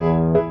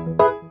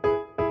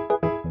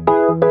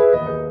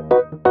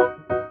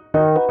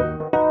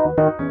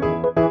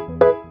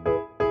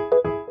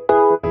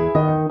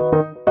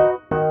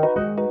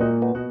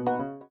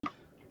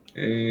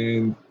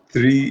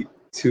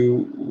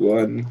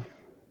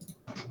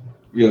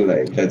We're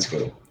live. Let's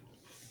go.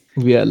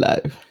 We are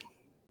live.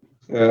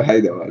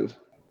 Hi, Dawal.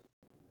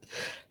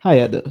 Hi,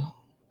 Adil.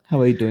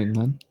 How are you doing,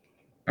 man?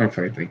 I'm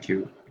fine, thank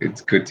you.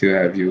 It's good to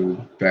have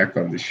you back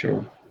on the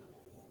show.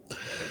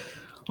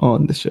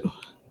 On the show.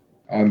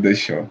 On the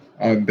show.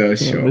 On the On the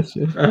show.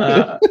 show.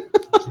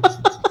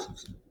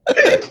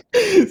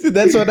 See,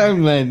 that's what I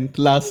meant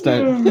last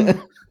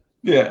time.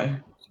 Yeah.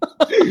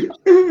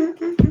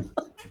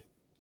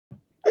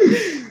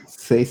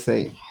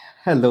 Say.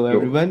 Hello, Bro.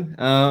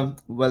 everyone.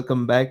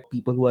 Welcome back,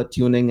 people who are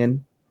tuning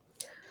in.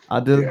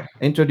 Adil, Yeah.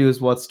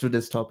 introduce what's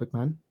today's topic,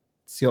 man.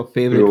 It's your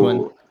favorite one.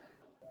 Bro.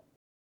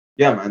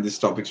 Yeah, man, this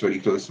topic's very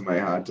close to my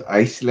heart.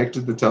 I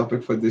selected the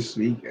topic for this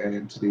week,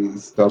 and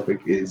today's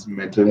topic is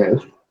mental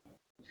health.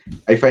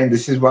 I find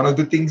this is one of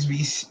the things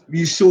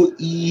we so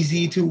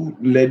easy to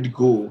let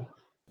go.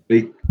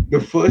 Like the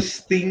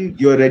first thing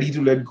you're ready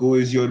to let go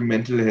is your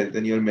mental health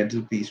and your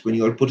mental peace when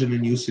you're put in a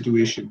new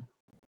situation.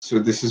 So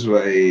this is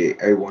why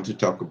I want to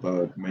talk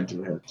about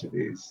mental health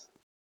today,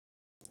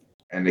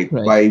 and like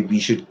Right. why we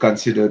should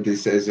consider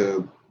this as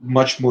a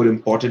much more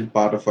important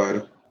part of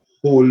our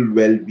whole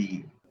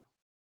well-being,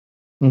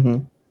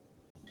 Mm-hmm.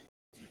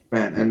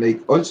 man. And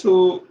like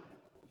also,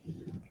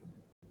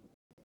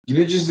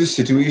 just the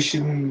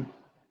situation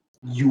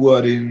you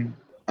are in,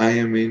 I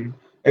am in.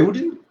 I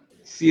wouldn't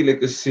say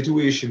like a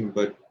situation,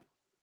 but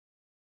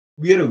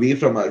we are away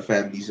from our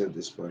families at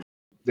this point.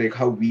 Like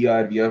how we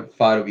are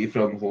far away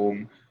from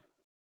home.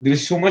 There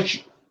is so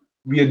much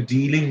we are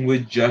dealing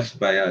with just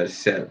by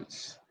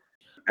ourselves.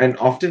 And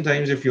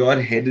oftentimes, if your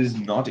head is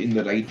not in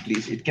the right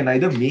place, it can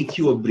either make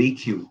you or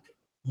break you.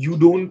 You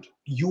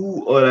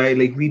or I,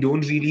 like, we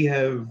don't really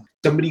have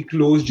somebody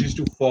close just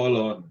to fall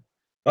on.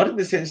 Not in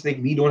the sense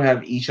like we don't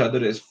have each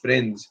other as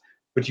friends,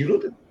 but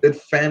that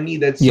family,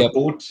 that Yep.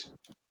 support,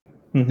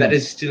 that Mm-hmm.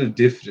 is still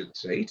different,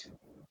 right?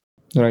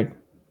 Right.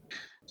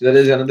 So that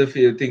is another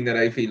thing that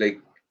I feel like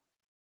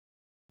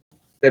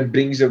that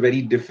brings a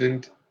very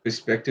different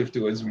perspective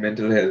towards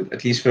mental health,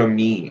 at least from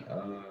me.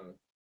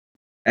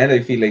 And I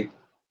feel like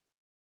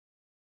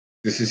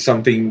this is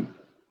something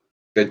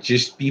that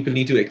just people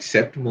need to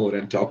accept more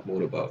and talk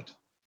more about.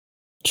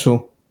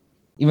 True.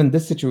 Even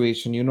this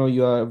situation,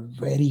 you are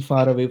very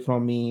far away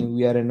from me.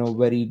 We are in a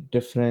very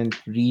different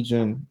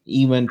region,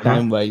 even Uh-huh.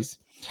 time wise.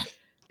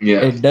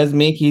 Yeah. It does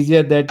make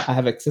easier that I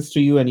have access to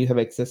you and you have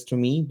access to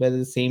me, but at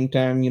the same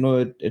time,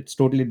 it's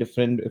totally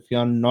different if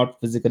you're not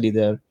physically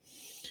there.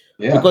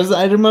 Yeah. Because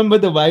I remember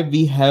the vibe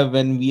we have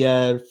when we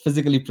are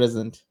physically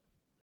present.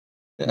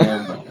 Oh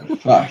man.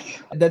 Fuck.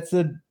 That's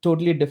a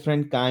totally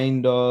different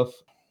kind of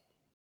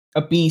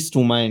a peace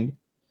to mind,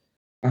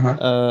 Uh-huh.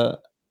 uh,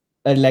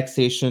 a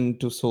relaxation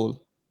to soul.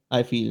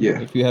 I feel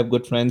Yeah. if you have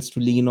good friends to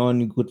lean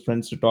on, good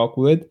friends to talk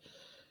with,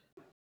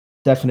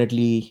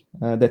 definitely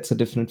that's a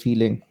different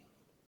feeling.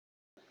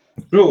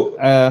 Bro,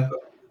 Uh,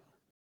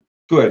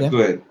 go ahead, yeah. go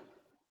ahead.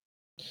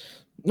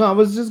 No, I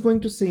was just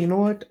going to say, you know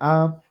what?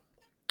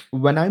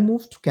 When I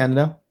moved to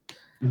Canada,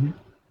 Hmm.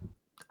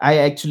 I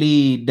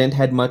actually didn't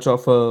had much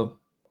of a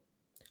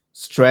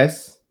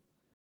stress,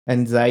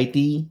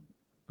 anxiety,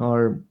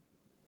 or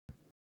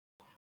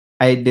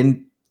I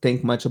didn't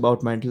think much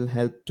about mental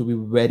health, to be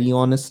very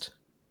honest.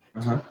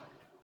 Uh-huh.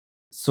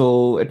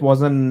 So it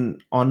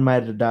wasn't on my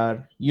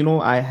radar.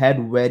 I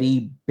had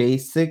very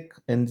basic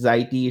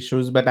anxiety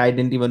issues, but I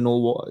didn't even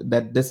know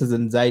that this is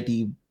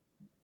anxiety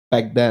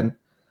back then.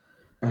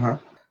 Uh-huh.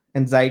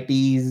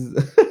 Anxieties,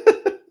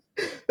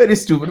 very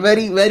stupid,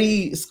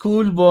 very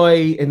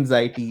schoolboy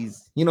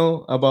anxieties,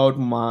 about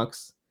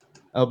marks,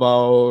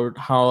 about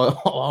how,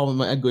 how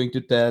am I going to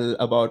tell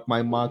about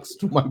my marks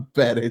to my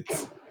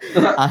parents.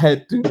 I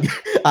had to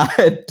I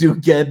had to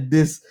get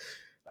this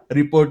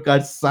report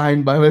card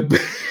signed by my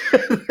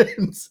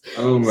parents.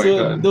 Oh my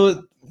So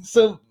god.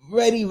 so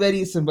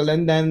very simple.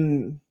 And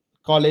then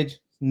college,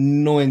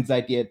 no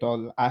anxiety at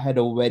all. I had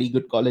a very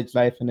good college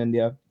life in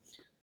India. Uh-huh.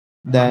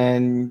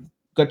 Then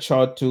cut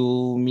short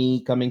to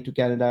me coming to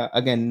Canada.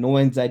 Again, no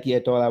anxiety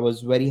at all. I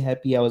was very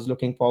happy. I was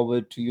looking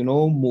forward to,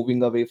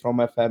 moving away from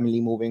my family,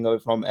 moving away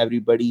from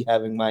everybody,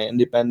 having my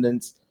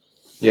independence.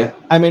 Yeah.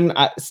 I mean,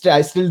 I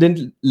still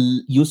didn't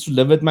used to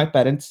live with my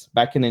parents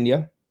back in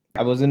India.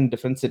 I was in a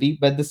different city,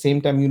 but at the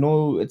same time,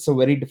 it's a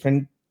very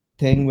different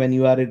thing when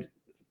you are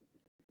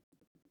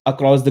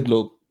across the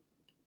globe.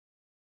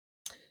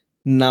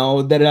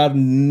 Now there are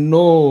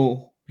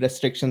no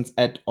restrictions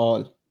at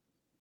all.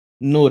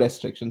 No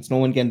restrictions. No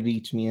one can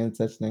reach me and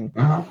such thing.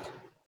 Uh-huh.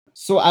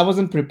 So I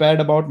wasn't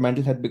prepared about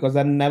mental health because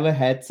I never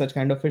had such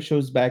kind of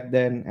issues back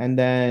then. And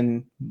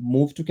then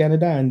moved to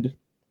Canada, and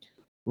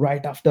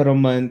right after a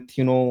month,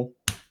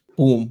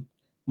 boom,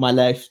 my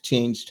life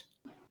changed.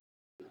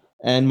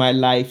 And my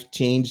life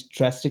changed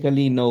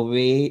drastically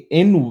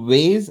in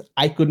ways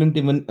I couldn't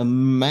even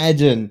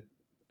imagine.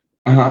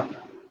 Uh-huh.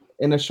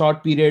 In a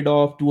short period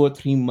of 2 or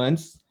 3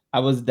 months, I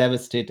was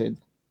devastated.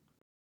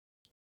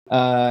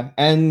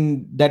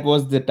 And that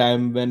was the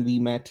time when we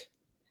met.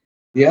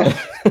 Yeah.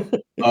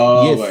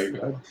 Oh my Yes.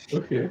 god.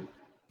 Okay.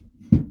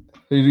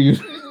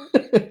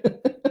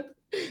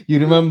 You You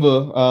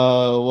remember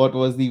what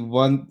was the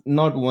one,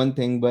 not one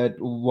thing, but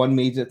one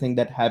major thing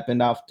that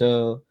happened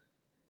after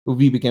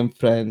we became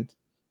friends,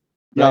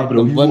 Yeah, right? The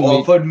bro, you one major.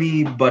 offered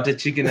me butter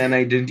chicken and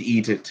I didn't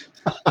eat it.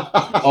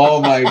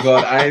 Oh my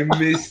god, I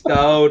missed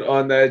out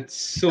on that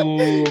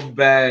so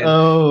bad.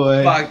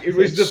 Oh, Fuck, it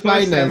was the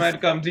first time shyness. I'd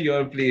come to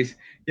your place.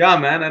 Yeah,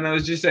 man, and I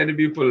was just trying to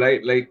be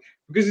polite, like,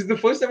 because it's the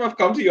first time I've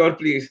come to your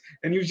place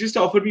and you just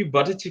offered me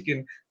butter chicken.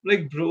 I'm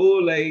like, bro,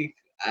 like,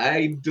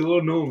 I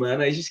don't know, man.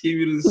 I just came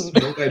here to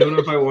smoke. I don't know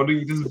if I want to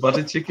eat this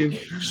butter chicken.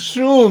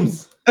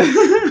 Shrooms.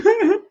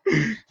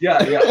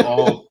 Yeah, yeah.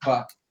 Oh,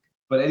 fuck.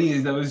 But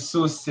anyways, that was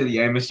so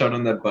silly. I missed out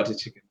on that butter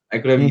chicken. I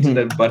could have eaten Mhm.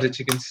 that butter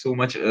chicken so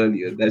much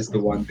earlier. That's the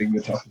one thing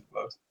we're talking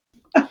about.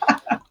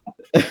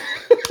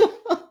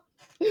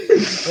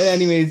 But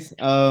anyways,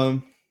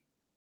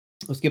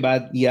 उसके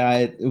बाद,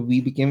 yeah,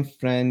 we became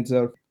friends,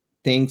 or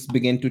things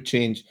began to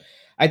change.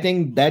 I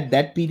think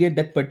that period,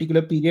 that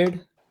particular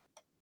period,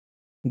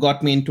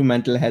 got me into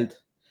mental health.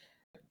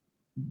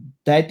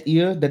 That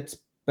year, that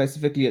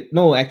specifically,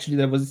 no, actually,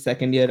 there was a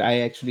second year I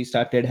actually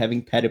started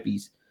having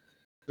therapies.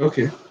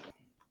 Okay.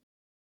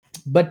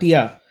 But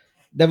yeah,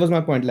 that was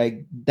my point.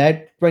 Like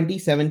that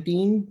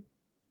 2017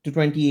 to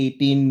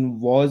 2018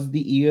 was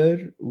the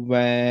year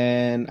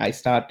when I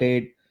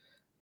started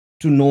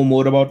to know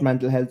more about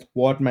mental health,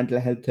 what mental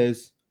health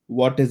is,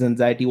 what is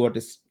anxiety, what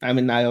is, I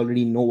mean, I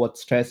already know what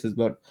stress is,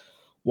 but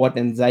what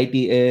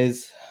anxiety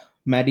is,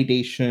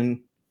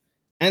 meditation,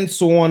 and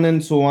so on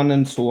and so on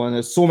and so on.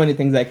 There's so many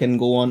things I can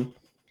go on,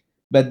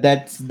 but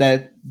that's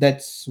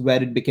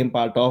where it became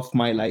part of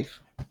my life.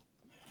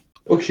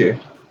 Okay.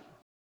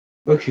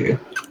 Okay.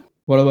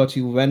 What about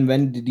you?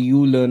 When did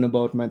you learn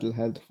about mental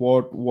health?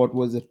 What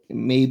was it?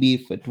 Maybe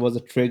if it was a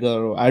trigger,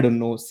 or I don't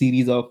know,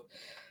 series of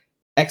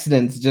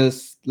accidents,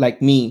 just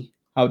like me.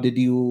 How did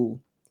you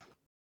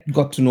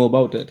got to know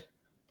about it?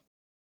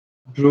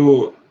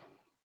 Bro,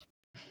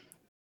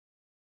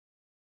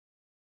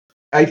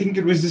 I think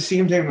it was the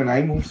same time when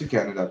I moved to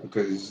Canada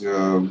because,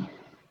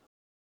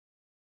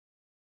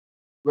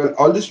 well,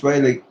 all this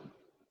while, like,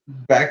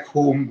 back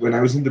home when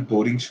I was in the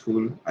boarding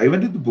school, I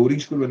went to the boarding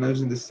school when I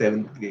was in the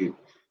seventh grade.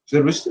 So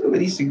it was still a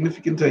very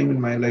significant time in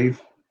my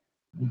life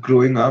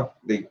growing up.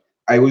 Like,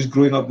 I was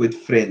growing up with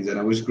friends and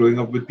I was growing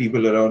up with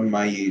people around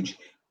my age,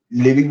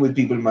 living with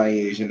people my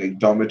age in like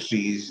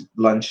dormitories,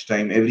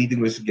 lunchtime, everything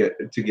was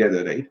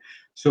together, right?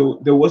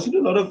 So there wasn't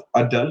a lot of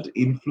adult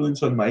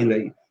influence on my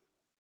life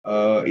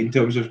in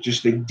terms of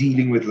just like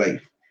dealing with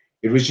life.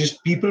 It was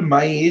just people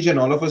my age and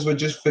all of us were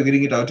just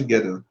figuring it out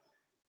together.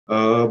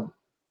 Uh,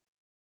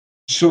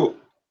 so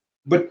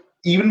but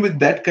even with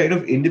that kind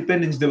of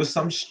independence there was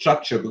some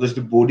structure because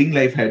the boarding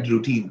life had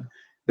routine.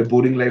 The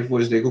boarding life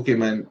was like, okay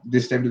man,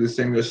 this time to this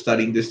time you're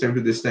studying, this time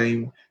to this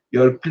time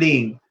you're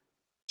playing.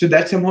 So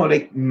that somehow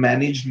like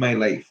managed my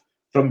life.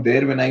 From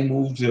there, when I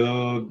moved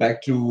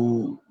back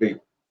to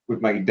like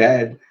with my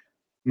dad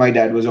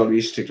was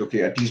always strict.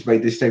 Okay, at least by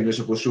this time you're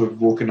supposed to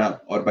have woken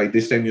up, or by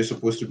this time you're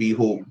supposed to be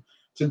home.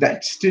 So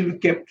that still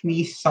kept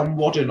me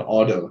somewhat in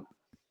order.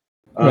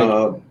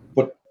 Right.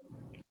 But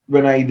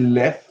when I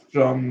left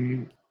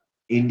from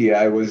India,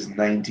 I was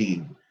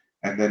 19.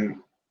 And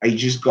then I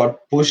just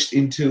got pushed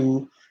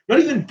into, not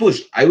even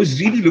pushed, I was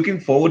really looking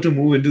forward to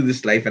move into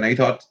this life. And I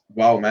thought,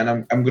 wow, man,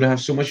 I'm going to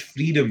have so much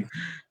freedom.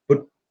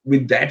 But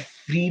with that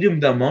freedom,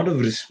 the amount of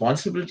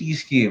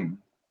responsibilities came.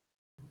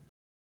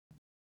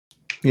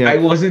 I Yeah.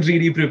 wasn't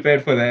really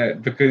prepared for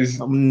that because,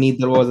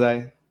 Neither was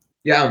I.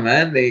 yeah,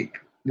 man, like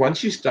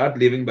once you start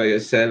living by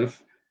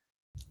yourself,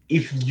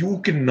 if you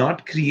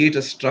cannot create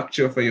a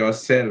structure for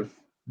yourself,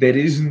 there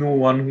is no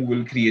one who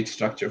will create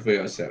structure for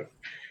yourself.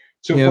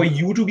 So for Yep.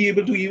 you to be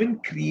able to even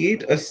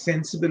create a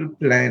sensible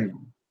plan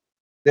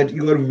that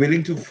you are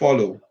willing to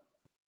follow,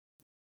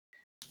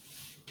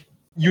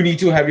 you need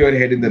to have your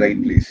head in the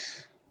right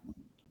place,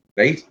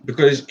 right?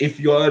 Because if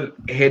your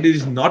head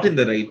is not in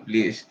the right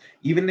place,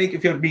 even like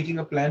if you're making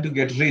a plan to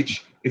get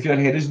rich, if your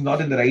head is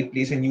not in the right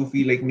place and you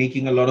feel like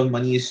making a lot of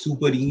money is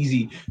super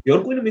easy,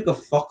 you're going to make a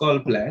fuck all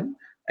plan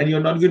and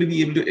you're not going to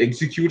be able to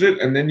execute it,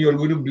 and then you're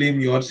going to blame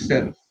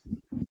yourself.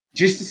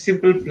 Just a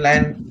simple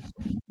plan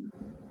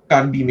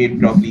can't be made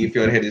properly if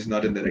your head is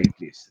not in the right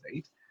place,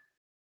 right?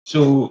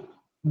 So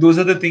those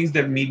are the things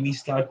that made me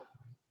start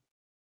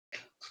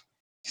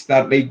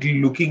like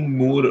looking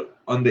more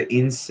on the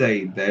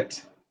inside,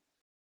 that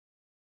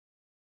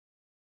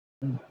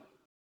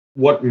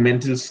what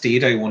mental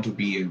state I want to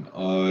be in,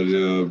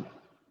 or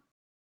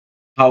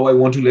how I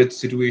want to let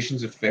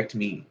situations affect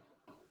me.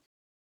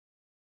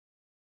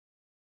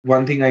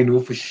 One thing I know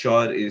for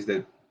sure is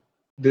that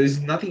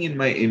there's nothing in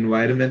my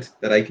environment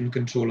that I can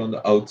control on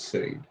the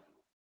outside,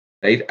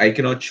 right? I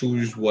cannot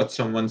choose what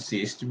someone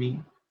says to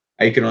me.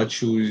 I cannot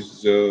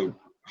choose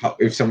how,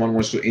 if someone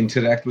wants to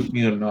interact with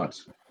me or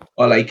not.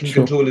 All I can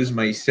Sure. control is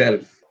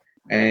myself,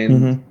 and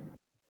Mm-hmm.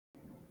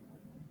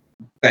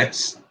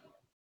 that's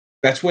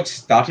that's what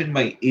started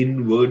my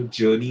inward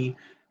journey,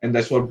 and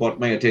that's what brought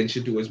my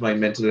attention towards my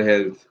mental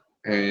health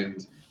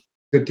and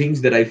the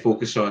things that I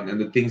focus on and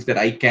the things that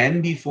I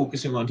can be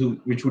focusing on to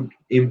which would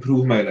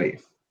improve my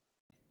life.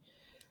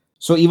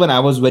 So even I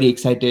was very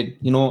excited.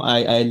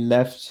 I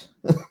left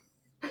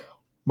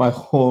my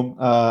home.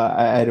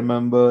 I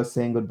remember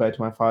saying goodbye to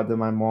my father,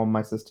 my mom,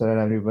 my sister, and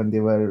everyone. They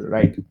were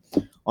right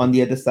on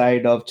the other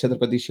side of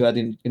Chhatrapati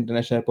Shivaji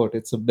International Airport.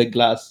 It's a big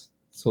glass,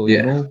 so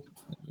Yeah.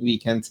 we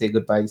can say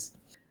goodbyes.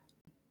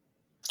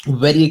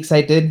 Very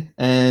excited,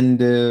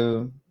 and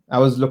I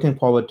was looking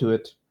forward to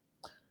it.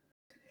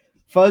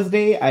 First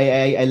day,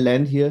 I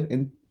land here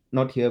in,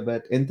 not here,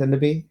 but in Thunder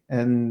Bay,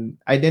 and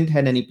I didn't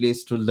had any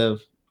place to live.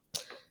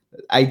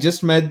 I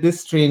just met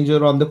this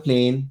stranger on the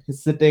plane.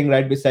 He's sitting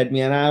right beside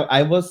me, and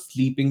I was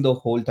sleeping the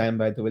whole time,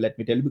 by the way, let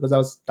me tell you, because I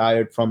was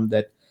tired from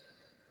that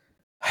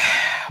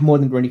more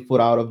than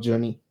 24-hour of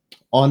journey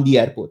on the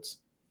airports.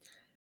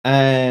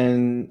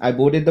 And I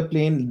boarded the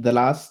plane, the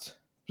last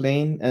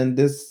plane, and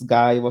this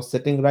guy was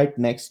sitting right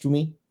next to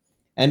me.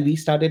 And we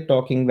started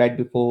talking right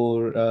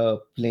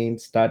before plane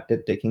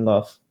started taking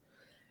off.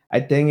 I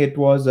think it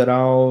was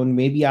around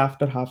maybe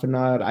after half an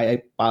hour,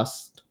 I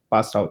passed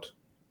out,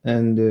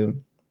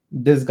 and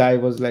this guy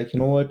was like,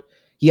 you know what?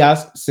 He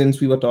asked, since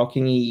we were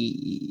talking.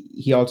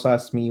 He also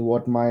asked me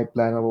what my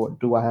plan, or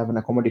do I have an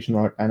accommodation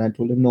or not, and I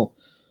told him no.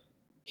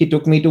 He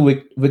took me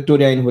to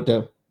Victoria Inn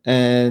Hotel,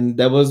 and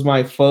that was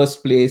my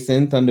first place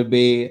in Thunder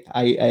Bay.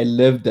 I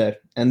lived there,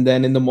 and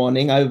then in the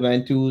morning I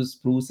went to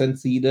Spruce and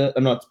Cedar,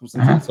 not Spruce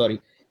and Uh-huh. Cedar,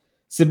 sorry,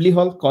 Sibley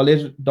Hall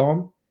College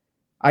dorm.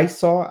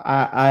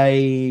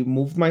 I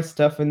moved my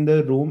stuff in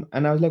the room,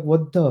 and I was like,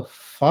 what the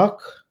fuck?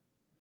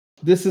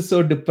 This is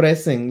so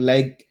depressing.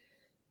 Like,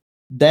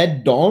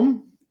 that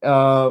dorm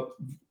was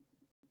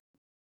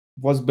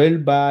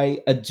built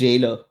by a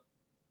jailer.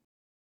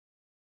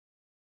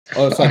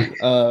 Or sorry,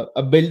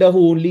 a builder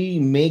who only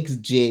makes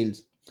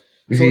jails.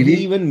 So he Really?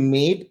 even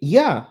made,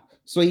 yeah.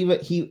 So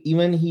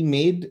he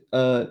made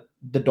the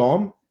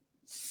dorm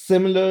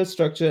similar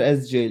structure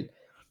as jail.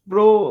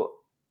 Bro,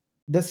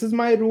 this is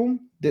my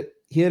room.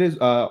 Here is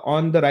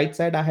on the right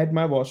side, I had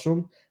my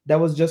washroom. There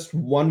was just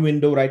one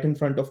window right in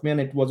front of me, and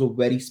it was a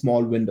very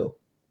small window,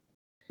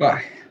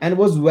 Why? and it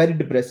was very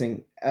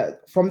depressing.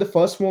 From the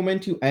first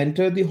moment you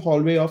enter the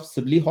hallway of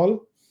Sibley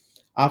Hall,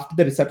 after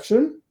the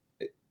reception,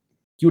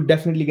 you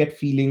definitely get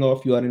feeling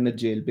of you are in a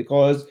jail,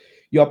 because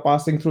you are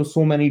passing through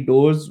so many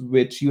doors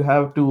which you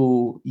have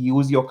to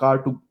use your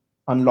car to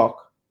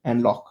unlock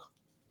and lock.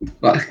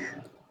 Why?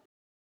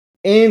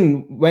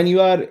 In when you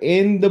are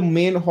in the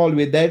main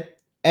hallway, that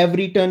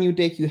every turn you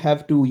take, you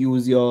have to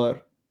use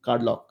your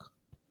card lock.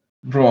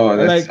 Bro,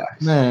 that Like,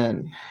 sucks.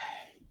 man,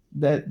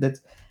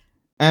 that's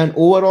and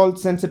overall,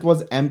 since it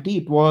was empty,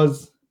 it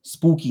was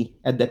spooky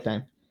at that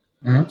time.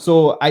 Uh-huh.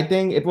 So I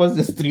think it was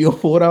just 3 or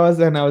 4 hours,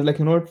 and I was like,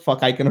 you know what,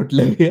 fuck, I cannot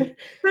live here.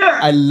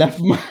 I left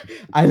my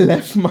I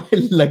left my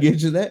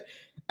luggage there,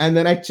 and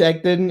then I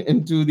checked in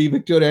into the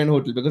Victorian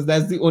hotel, because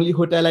that's the only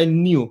hotel I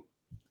knew.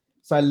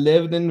 So I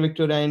lived in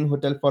Victorian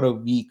hotel for a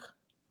week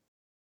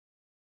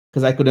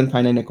because I couldn't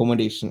find an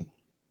accommodation.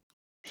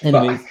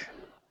 Anyways, Fuck.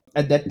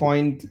 at that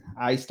point,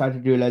 I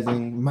started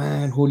realizing,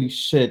 man, holy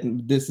shit,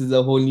 this is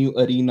a whole new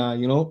arena.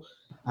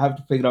 I have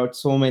to figure out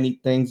so many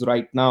things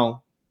right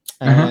now.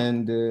 Uh-huh.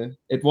 And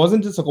it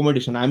wasn't just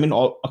accommodation. I mean,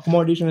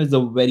 accommodation is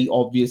a very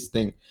obvious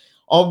thing.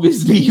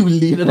 Obviously, you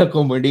need an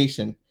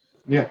accommodation.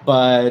 Yeah.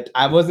 But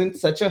I was in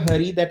such a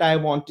hurry that I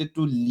wanted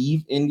to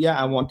leave India.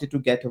 I wanted to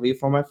get away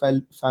from my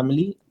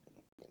family.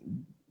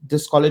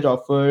 This college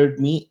offered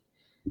me,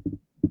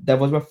 that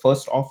was my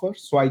first offer,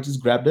 so I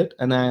just grabbed it,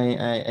 and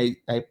I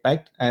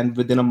packed, and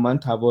within a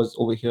month I was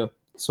over here,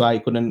 so I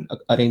couldn't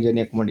arrange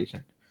any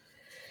accommodation.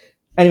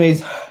 Anyways,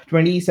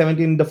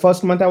 2017, the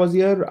first month I was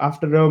here.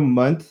 After a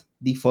month,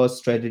 the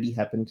first tragedy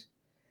happened,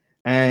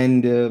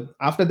 and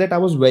after that I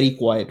was very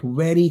quiet.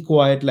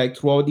 Like,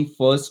 throughout the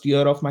first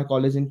year of my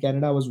college in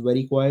Canada, I was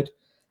very quiet.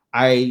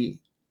 I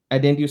i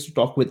didn't used to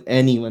talk with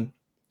anyone.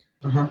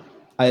 Uh-huh.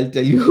 I'll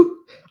tell you.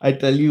 I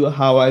tell you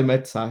how I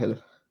met Sahil.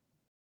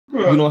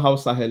 You know how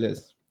Sahil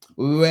is.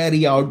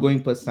 Very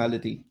outgoing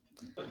personality.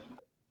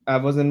 I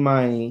was in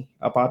my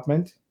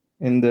apartment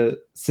in the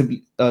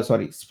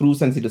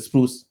Spruce and Cedar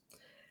Spruce,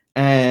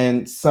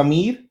 and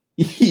Samir,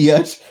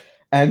 Yash,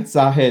 and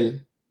Sahil,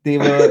 they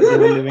were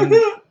living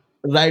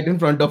right in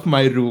front of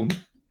my room,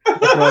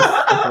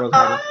 across my room.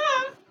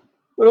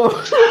 Bro,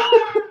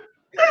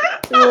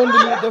 you won't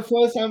believe the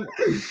first time.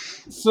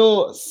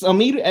 So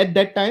Samir at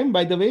that time,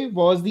 by the way,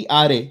 was the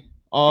RA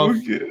of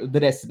Okay.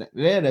 the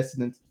their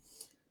residence.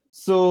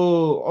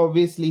 So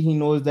obviously he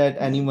knows that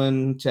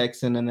anyone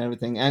checks in and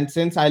everything. And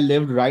since I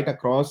lived right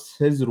across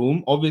his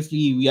room,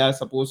 obviously we are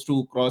supposed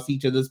to cross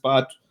each other's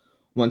path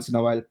once in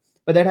a while.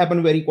 But that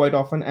happened very quite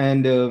often.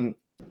 And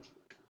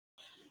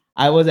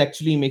I was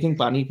actually making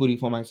pani puri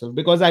for myself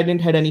because I didn't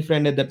had any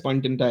friend at that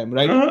point in time,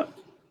 right? Uh-huh.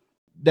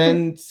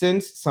 Then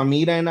since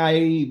Samira and I,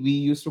 we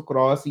used to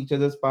cross each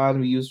other's path,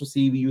 we used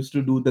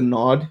to do the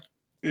nod.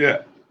 Yeah.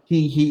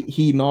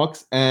 He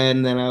knocks,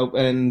 and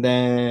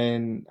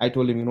then I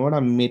told him, you know what, I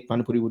made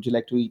pani puri. Would you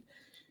like to eat?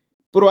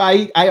 Bro,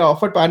 I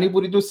offered pani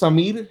puri to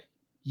Samir.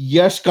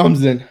 Yash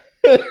comes in.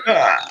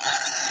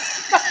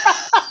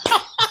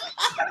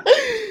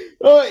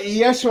 So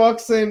Yash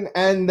walks in,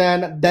 and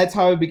then that's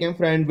how I became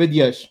friend with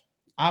Yash.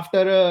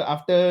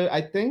 After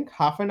I think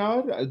half an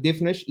hour, they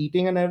finished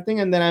eating and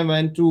everything, and then I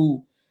went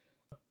to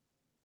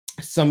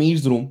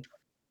Samir's room,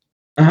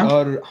 Uh-huh.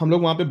 और हम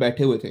लोग वहां पे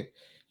बैठे हुए थे.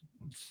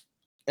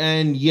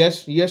 And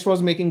Yash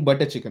was making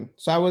butter chicken.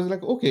 So I was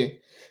like, okay,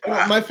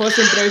 my first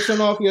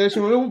impression of Yash,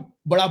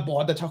 बड़ा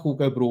बहुत अच्छा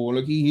cook है bro.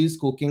 Like he's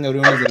cooking,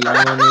 everyone is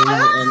relying on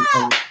him, and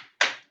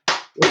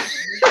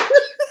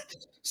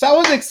so I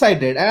was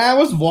excited, and I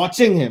was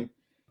watching him.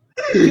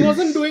 He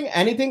wasn't doing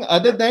anything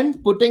other than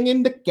putting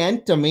in the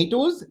canned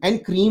tomatoes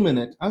and cream in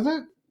it. I was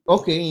like,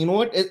 okay, you know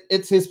what?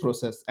 It's his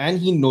process, and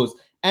he knows.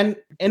 And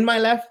in my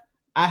life,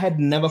 I had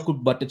never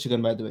cooked butter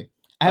chicken. By the way,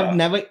 I have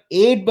never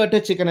ate butter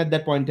chicken at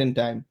that point in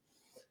time.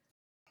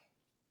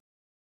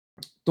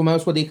 तो मैं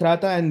उसको देख रहा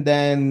था and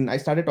then I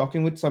started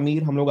talking with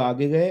Sameer हम लोग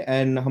आगे गए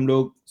एंड हम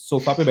लोग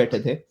सोफा पे बैठे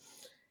थे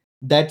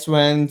that's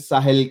when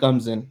Sahil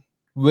comes in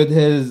with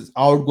his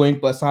outgoing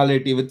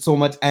personality with so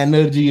much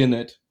energy in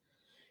it.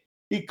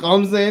 He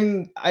comes in,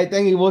 I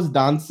think he was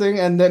dancing,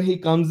 and then he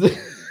comes in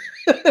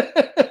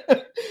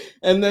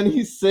and then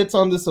he sits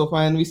on the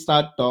sofa and we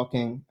start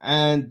talking.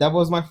 And that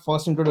was my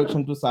first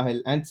introduction to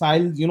Sahil. And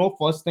Sahil,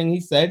 first thing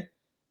he said,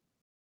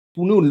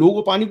 तूने उन लोगों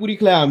को पानी पूरी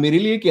खिलाया मेरे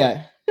लिए क्या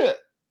है?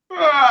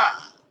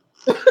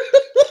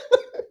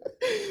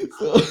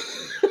 So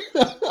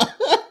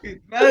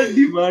इतना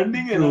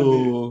demanding है ना बे.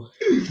 bro,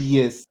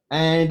 yes.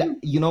 And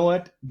you know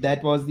what?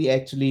 That was the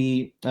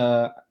actually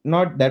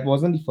not that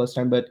wasn't the first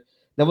time, but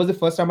that was the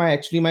first time I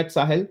actually met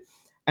Sahil.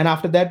 And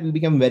after that, we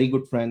became very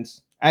good friends.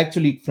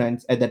 Actually,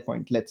 friends at that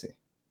point, let's say.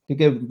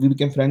 Okay, we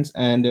became friends,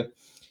 and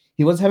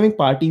he was having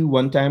party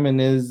one time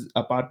in his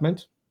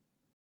apartment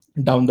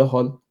down the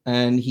hall,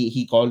 and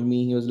he called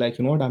me. He was like,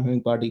 you know what? I'm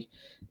having party.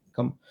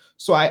 Come.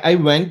 So I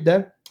went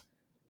there.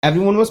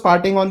 Everyone was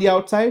partying on the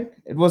outside.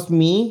 It was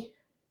me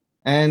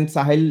and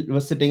Sahil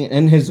was sitting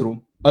in his room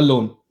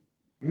alone.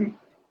 Hmm?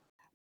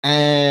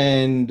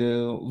 And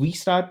we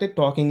started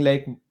talking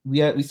like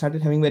we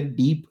started having very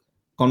deep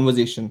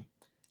conversation,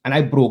 and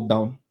I broke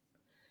down.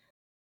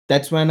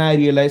 That's when I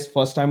realized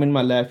first time in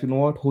my life, you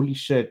know what? Holy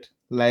shit!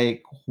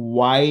 Like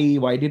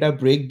why did I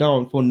break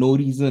down for no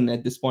reason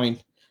at this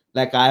point?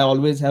 Like I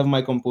always have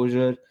my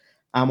composure.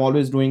 I'm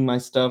always doing my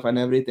stuff and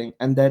everything,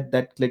 and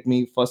that clicked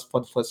me first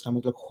for the first time. I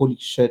was like, holy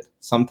shit,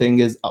 something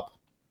is up.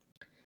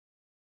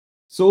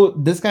 So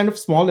this kind of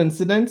small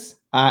incidents,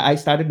 I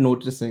started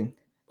noticing.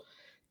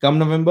 Come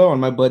November, on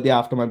my birthday,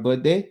 after my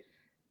birthday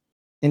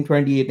in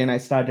 2018, I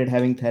started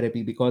having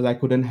therapy because I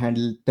couldn't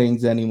handle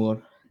things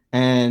anymore.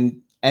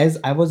 And as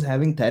I was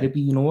having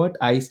therapy, you know what?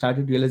 I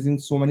started realizing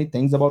so many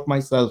things about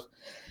myself.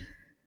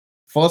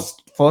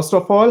 First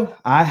of all,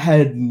 I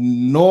had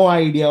no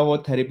idea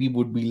what therapy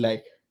would be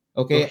like.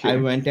 Okay, I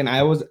Okay. went and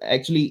I was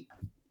actually,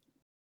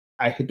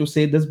 I hate to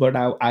say this, but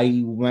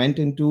I went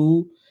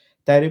into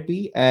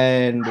therapy,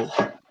 and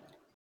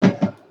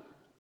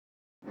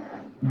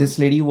this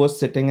lady was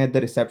sitting at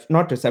the reception,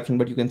 not reception,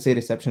 but you can say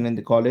reception in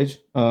the college.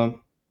 I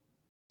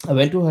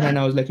went to her and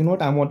I was like, you know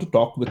what, I want to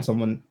talk with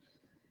someone.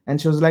 And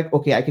she was like,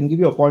 okay, I can give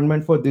you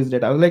appointment for this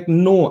date. I was like,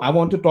 no, I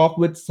want to talk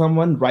with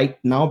someone right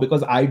now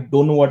because I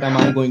don't know what am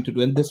I going to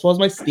do. And this was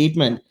my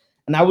statement.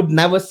 And I would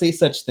never say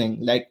such thing.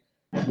 Like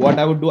what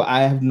I would do,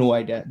 I have no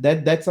idea.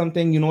 That's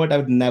something, you know what, I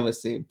would never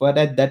say. But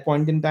at that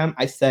point in time,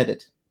 I said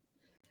it.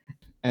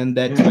 And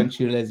that's when Mhm.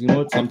 she realized, you know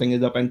what, something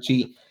is up. And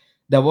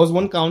there was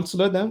one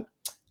counselor then,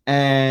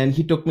 and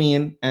he took me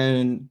in,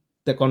 and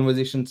the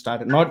conversation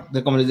started. Not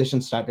the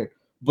conversation started,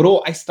 bro.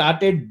 I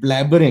started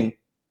blabbering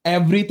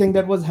everything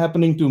that was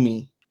happening to me.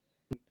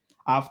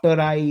 After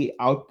I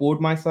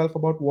outpoured myself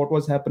about what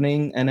was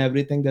happening and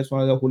everything, that's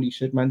why the holy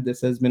shit, man,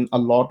 this has been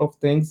a lot of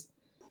things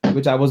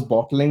which I was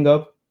bottling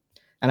up,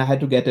 and I had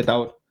to get it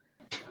out.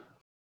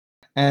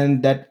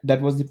 And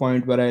that was the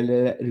point where I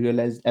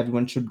realized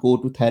everyone should go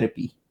to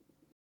therapy.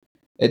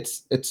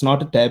 It's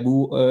not a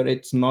taboo, or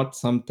it's not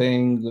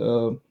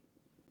something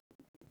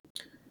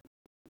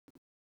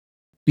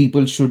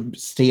people should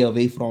stay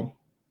away from.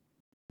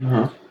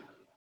 Uh-huh.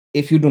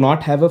 If you do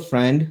not have a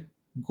friend,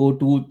 go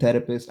to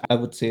therapist. I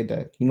would say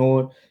that,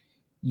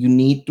 you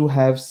need to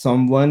have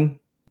someone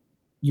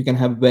you can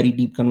have very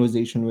deep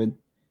conversation with.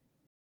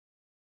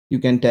 You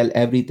can tell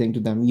everything to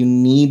them. You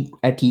need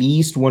at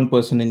least one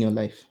person in your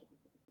life.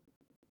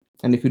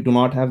 And if you do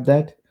not have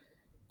that,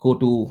 go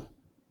to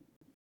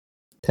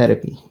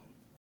therapy.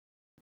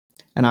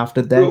 And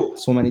after that, Bro,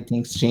 so many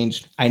things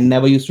changed. I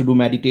never used to do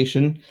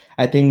meditation.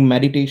 I think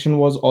meditation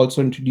was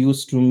also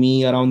introduced to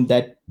me around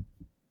that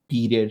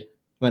period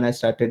when I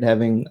started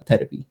having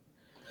therapy.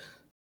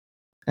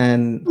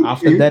 And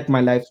after okay. that,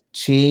 my life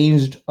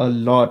changed a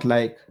lot.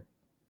 Like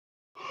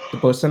the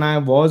person I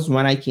was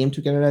when I came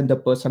to Canada and the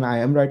person I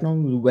am right now,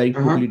 very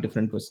Uh-huh. totally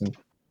different person.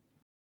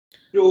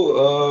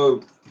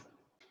 So,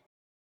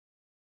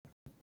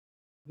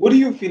 what do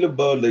you feel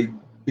about like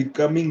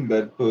becoming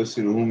that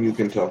person whom you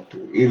can talk to,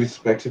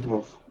 irrespective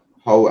of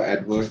how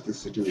adverse the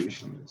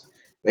situation is?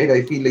 Right?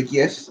 I feel like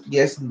yes,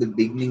 in the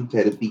beginning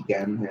therapy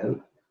can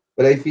help,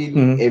 But I feel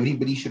Hmm.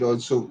 everybody should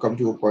also come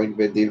to a point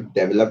where they've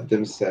developed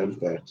themselves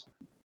that,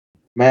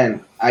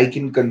 man, I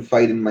can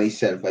confide in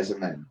myself as a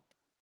man.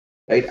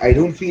 Right? I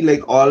don't feel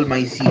like all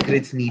my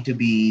secrets need to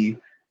be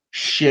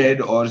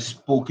shared or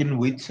spoken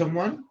with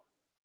someone.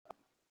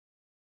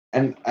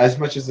 And as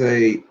much as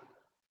I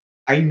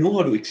know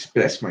how to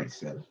express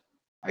myself,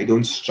 I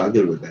don't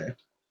struggle with that.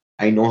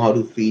 I know how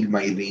to feel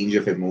my range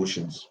of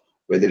emotions,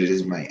 whether it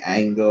is my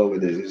anger,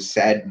 whether it is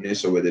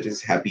sadness, or whether it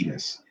is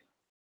happiness.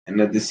 And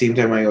at the same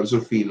time, I also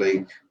feel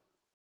like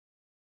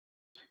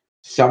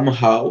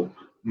somehow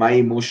my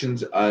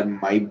emotions are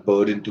my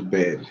burden to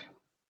bear,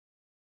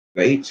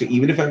 right? So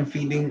even if I'm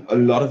feeling a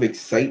lot of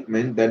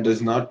excitement, that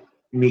does not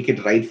make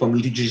it right for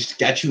me to just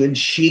catch you and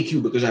shake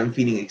you because I'm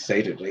feeling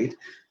excited, right?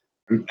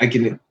 I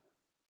can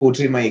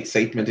portray my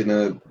excitement in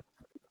a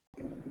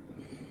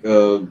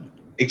uh,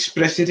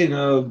 express it in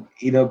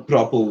a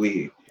proper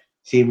way.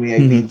 Same way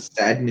I feel Hmm.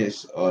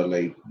 sadness or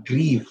like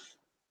grief.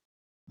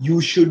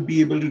 You should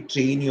be able to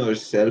train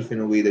yourself in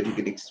a way that you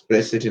can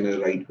express it in a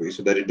right way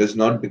so that it does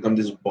not become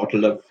this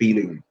bottled up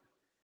feeling.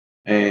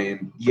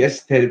 And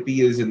yes,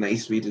 therapy is a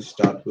nice way to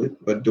start with,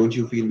 but don't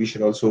you feel we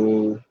should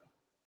also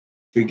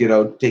figure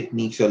out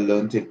techniques or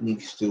learn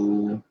techniques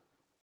to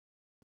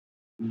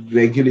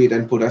regulate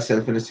and put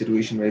ourselves in a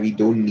situation where we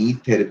don't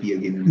need therapy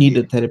again and Need a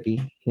again?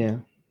 therapy. Yeah.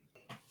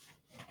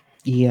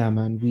 Yeah,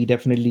 man. We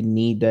definitely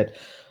need that.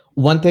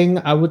 One thing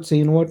I would say,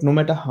 you know what, no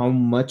matter how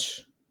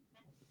much,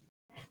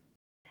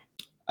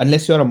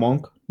 unless you're a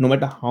monk, no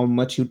matter how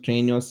much you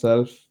train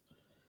yourself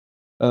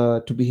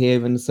to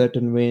behave in a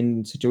certain way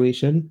in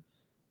situation,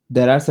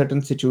 there are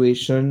certain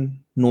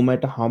situation, no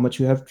matter how much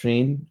you have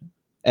trained,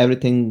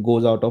 everything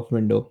goes out of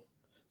window.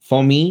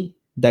 For me,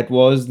 that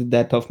was the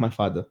death of my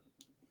father.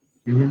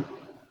 Hmm.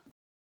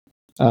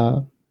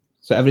 uh,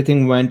 so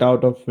everything went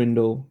out of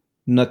window,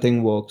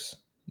 nothing works.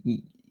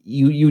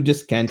 You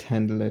just can't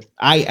handle it.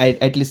 I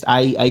at least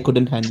I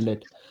couldn't handle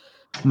it.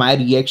 My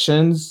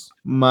reactions,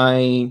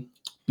 my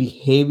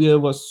behavior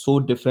was so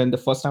different the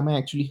first time I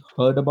actually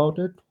heard about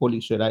it. Holy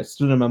shit, I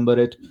still remember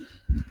it.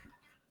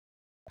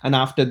 And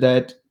after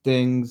that,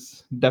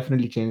 things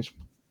definitely changed.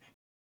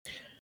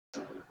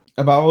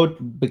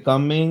 About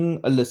becoming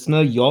a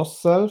listener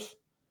yourself,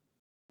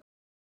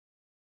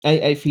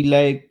 I feel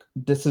like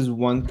this is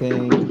one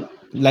thing,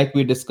 like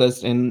we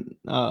discussed in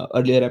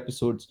earlier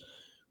episodes,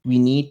 we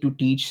need to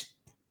teach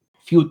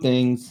few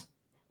things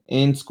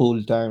in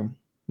school time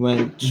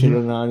when Hmm.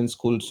 children are in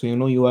school. So, you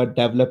know, you are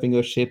developing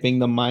or shaping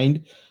the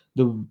mind,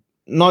 the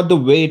not the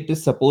way it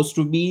is supposed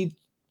to be.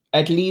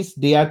 At least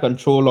they are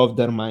control of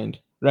their mind,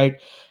 right?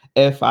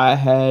 If I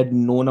had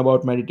known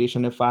about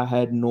meditation, if I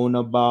had known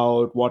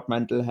about what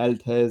mental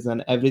health is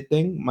and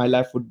everything, my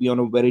life would be on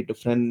a very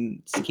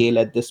different scale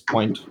at this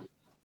point.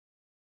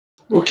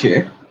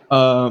 Okay.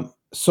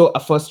 So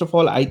first of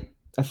all, I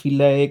feel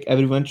like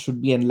everyone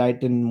should be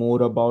enlightened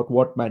more about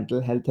what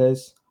mental health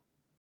is,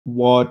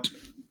 what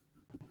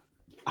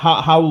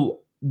how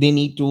they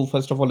need to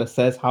first of all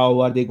assess how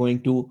are they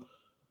going to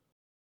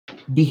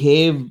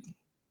behave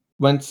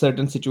when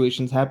certain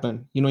situations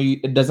happen. You know,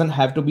 it doesn't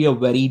have to be a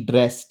very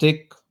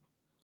drastic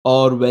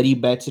or very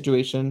bad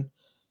situation.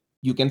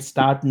 You can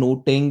start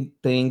noting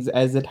things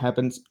as it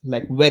happens,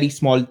 like very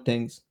small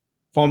things.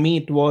 For me,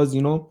 it was,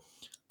 you know,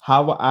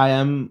 how I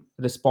am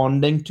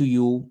responding to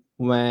you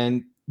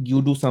when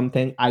you do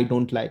something I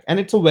don't like, and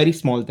it's a very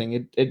small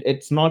thing.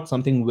 It's not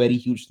something very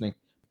huge thing,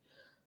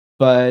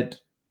 but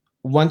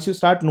once you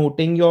start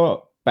noting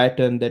your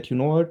pattern, that you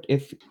know what,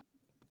 if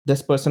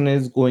this person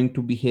is going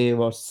to behave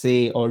or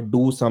say or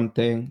do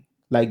something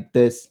like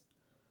this,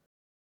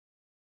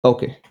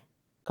 okay,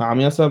 calm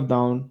yourself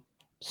down,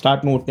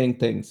 start noting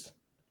things.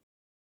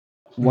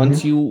 Hmm.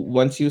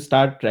 Once you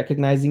start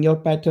recognizing your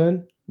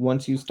pattern,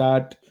 once you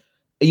start,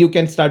 you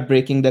can start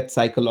breaking that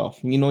cycle off.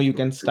 You know, you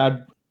can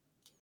start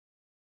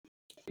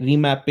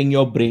remapping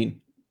your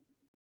brain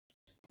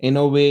in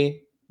a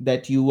way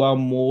that you are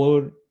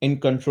more in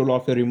control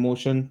of your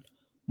emotion,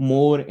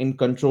 more in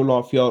control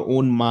of your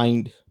own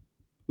mind,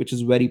 which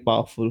is very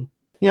powerful.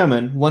 Yeah,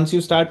 man. Once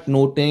you start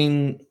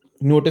noticing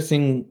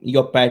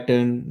your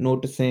pattern,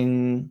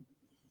 noticing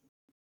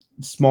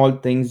small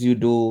things you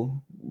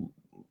do,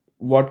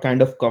 what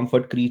kind of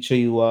comfort creature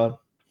you are,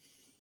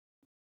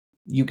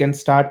 you can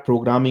start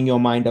programming your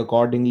mind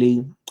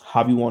accordingly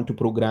how you want to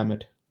program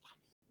it.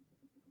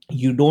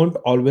 You don't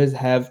always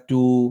have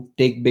to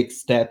take big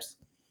steps.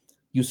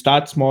 You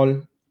start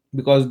small,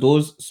 because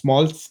those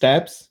small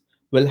steps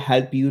will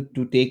help you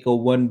to take a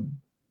one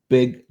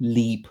big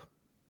leap,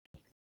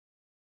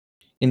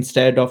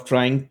 instead of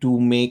trying to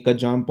make a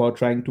jump or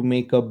trying to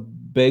make a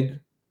big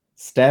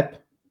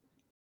step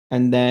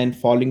and then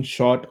falling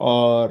short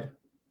or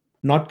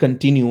not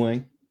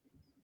continuing.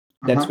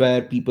 That's Uh-huh.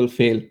 where people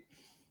fail.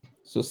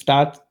 So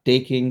start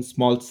taking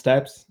small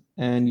steps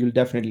and you'll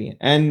definitely.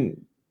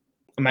 And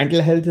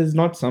mental health is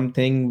not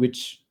something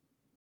which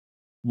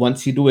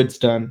once you do it's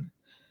done.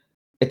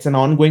 It's an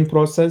ongoing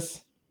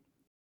process.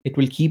 It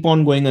will keep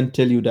on going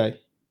until you die.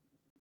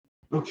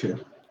 Okay.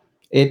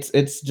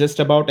 It's just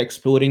about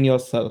exploring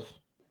yourself.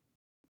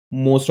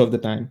 most of the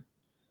time.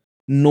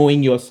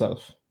 Knowing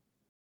yourself.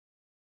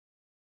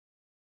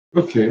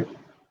 Okay.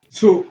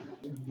 So,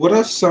 what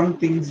are some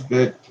things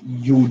that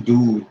you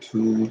do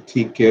to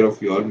take care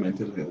of your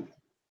mental health?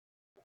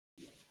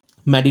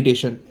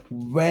 Meditation,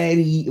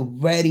 very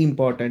very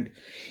important.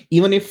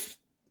 Even if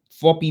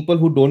for people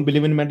who don't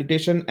believe in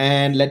meditation,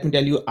 and let me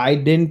tell you, I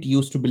didn't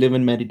used to believe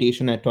in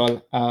meditation at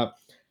all.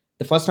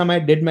 The first time I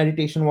did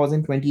meditation was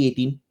in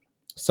 2018.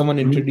 Someone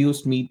Mhm.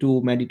 introduced me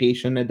to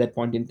meditation at that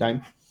point in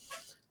time.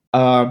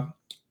 uh,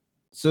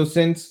 so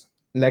since,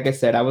 like I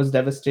said, I was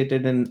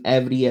devastated in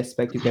every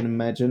aspect you can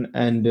imagine,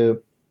 and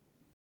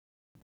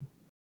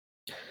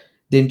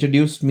they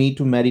introduced me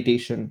to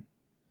meditation.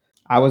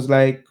 I was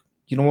like,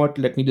 you know what,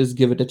 let me just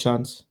give it a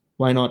chance.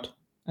 Why not?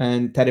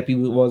 And therapy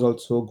was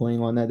also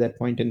going on at that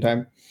point in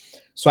time.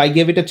 So I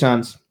gave it a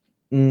chance.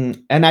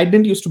 And I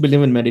didn't used to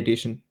believe in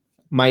meditation.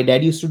 My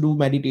dad used to do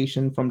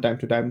meditation from time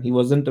to time. He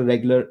wasn't a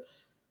regular,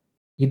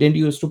 he didn't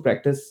used to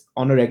practice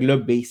on a regular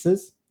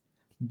basis,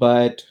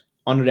 but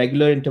on a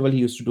regular interval, he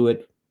used to do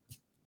it.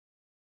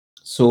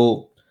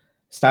 So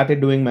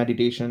started doing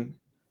meditation.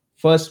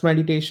 First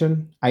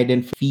meditation, I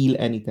didn't feel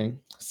anything.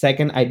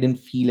 Second, I didn't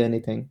feel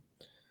anything.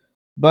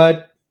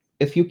 But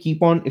if you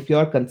keep on, if you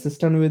are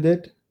consistent with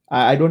it,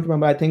 I don't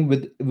remember, I think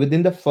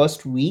within the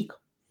first week,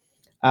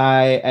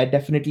 I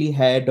definitely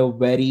had a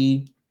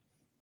very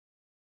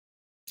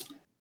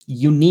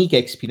unique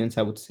experience,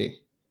 I would say,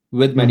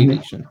 with Mhm.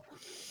 meditation.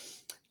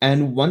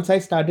 And once I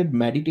started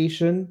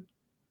meditation,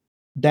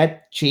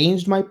 that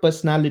changed my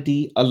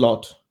personality a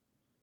lot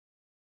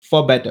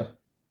for better.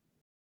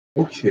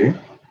 Okay.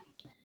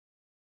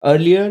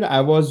 Earlier,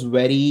 I was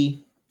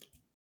very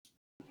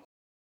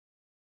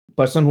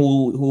person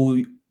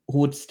who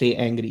would stay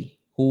angry,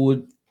 who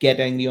would get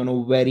angry on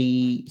a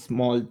very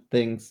small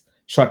things,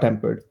 short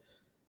tempered.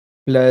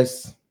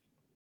 Plus,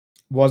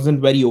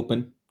 wasn't very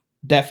open.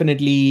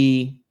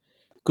 Definitely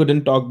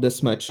couldn't talk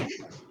this much.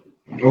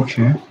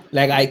 Okay.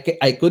 Like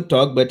I could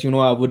talk, but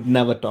I would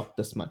never talk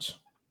this much.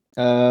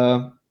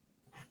 Uh,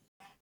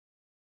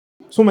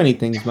 so many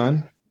things,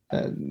 man.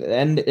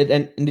 And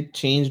it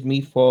changed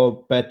me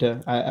for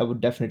better. I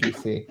would definitely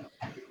say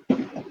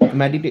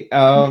meditate.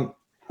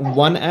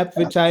 One app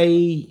which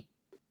I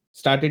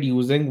started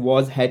using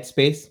was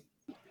Headspace,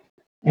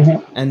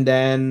 Mhm. and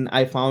then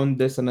I found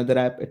this another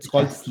app. It's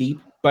called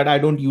Sleep, but I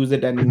don't use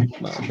it any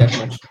that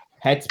much.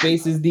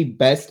 Headspace is the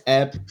best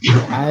app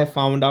I have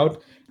found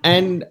out,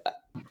 and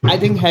I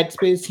think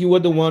Headspace. You were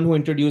the one who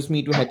introduced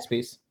me to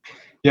Headspace,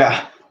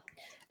 Yeah,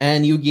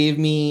 and you gave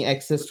me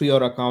access to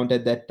your account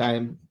at that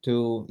time.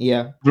 To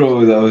yeah,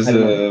 bro, that I was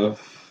remember.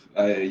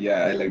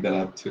 yeah, I like that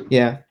app too.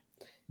 Yeah,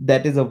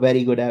 that is a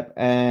very good app,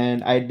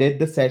 and I did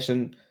the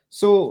session.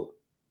 So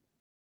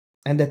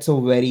and that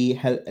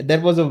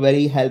was a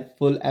very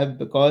helpful app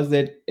because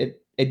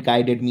it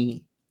guided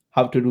me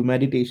how to do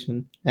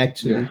meditation Yeah,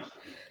 actually.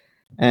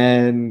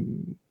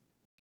 And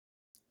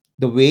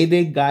the way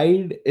they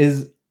guide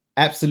is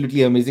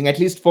absolutely amazing, at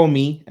least for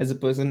me as a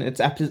person. It's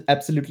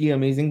absolutely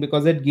amazing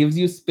because it gives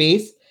you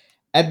space.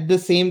 At the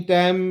same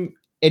time,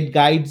 it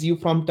guides you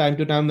from time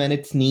to time when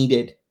it's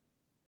needed.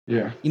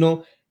 yeah, you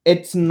know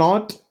it's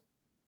not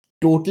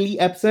totally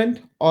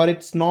absent, or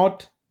it's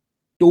not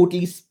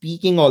totally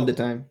speaking all the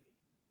time.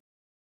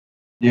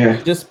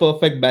 yeah. Just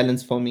perfect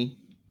balance for me.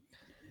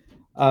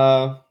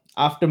 uh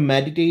After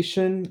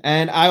meditation,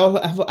 and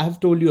I've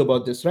told you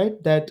about this,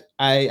 right? That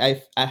I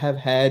have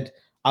had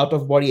out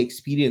of body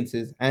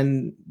experiences,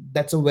 and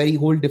that's a very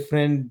whole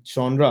different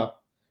genre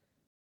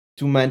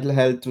to mental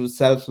health, to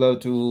self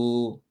love,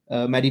 to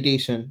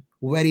meditation.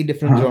 Very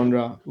different Huh?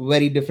 genre,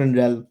 very different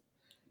realm,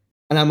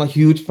 and I'm a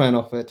huge fan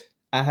of it.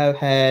 I have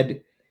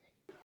had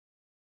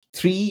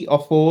 3 or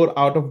 4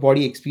 out of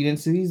body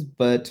experiences,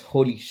 but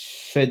holy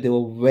shit, they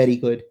were very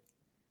good.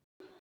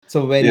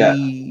 So Yeah,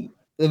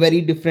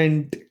 very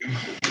different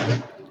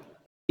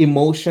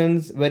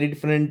emotions, very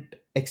different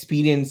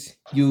experience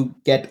you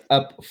get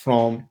up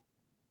from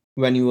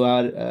when you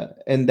are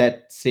in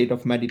that state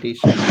of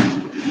meditation.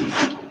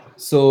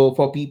 So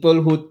for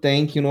people who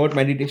think, what,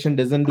 meditation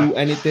doesn't do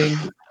anything,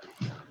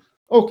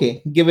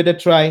 okay, give it a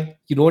try.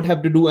 You don't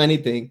have to do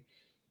anything.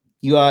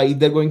 You are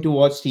either going to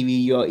watch TV,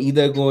 you are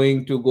either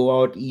going to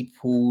go out, eat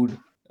food.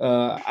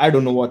 I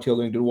don't know what you're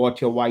going to do,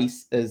 what your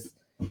vice is,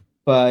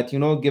 but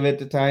give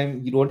it a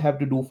time. You don't have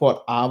to do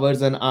for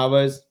hours and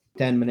hours.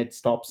 10 minutes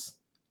stops.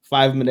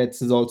 5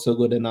 minutes is also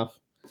good enough.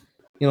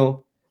 you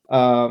know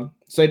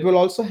so it will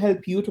also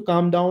help you to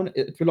calm down.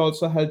 It will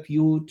also help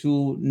you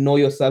to know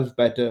yourself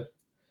better,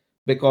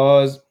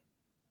 because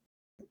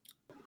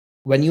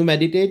when you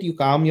meditate, you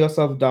calm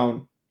yourself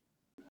down.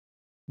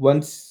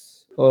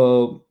 Once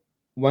uh,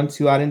 once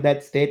you are in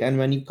that state, and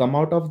when you come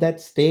out of that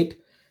state,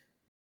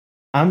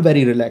 I'm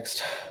very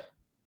relaxed.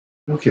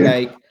 okay,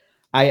 Like,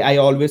 I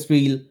always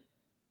feel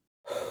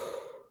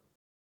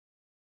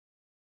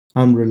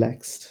I'm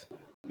relaxed.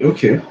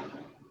 okay,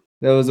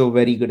 That was a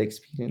very good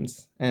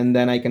experience, and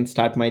then I can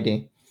start my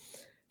day.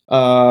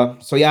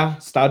 So yeah,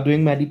 start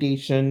doing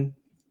meditation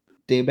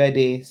day by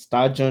day.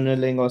 Start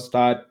journaling or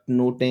start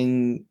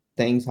noting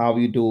things how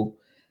you do.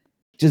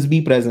 Just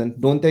be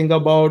present. Don't think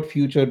about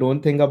future.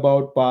 Don't think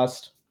about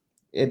past.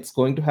 It's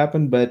going to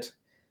happen, but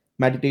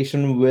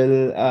meditation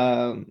will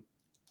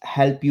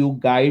help you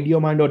guide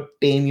your mind or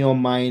tame your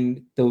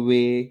mind the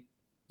way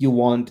you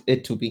want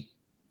it to be.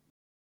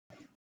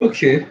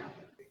 Okay,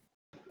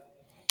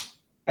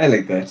 I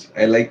like that.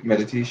 I like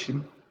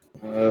meditation.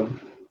 Um,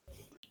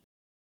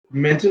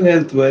 Mental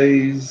health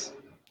wise,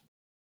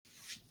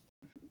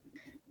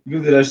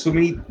 there are so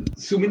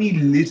many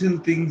little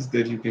things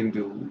that you can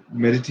do.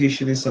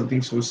 Meditation is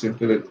something so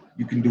simple that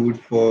you can do it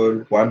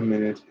for 1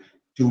 minute,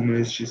 2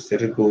 minutes, just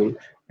set a goal.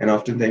 And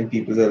oftentimes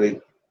people are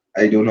like,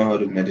 I don't know how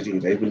to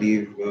meditate. I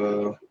believe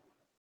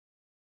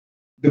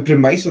the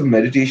premise of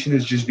meditation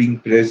is just being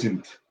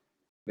present,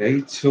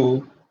 right?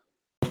 So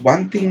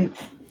one thing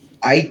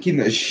I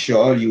can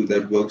assure you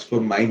that works for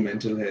my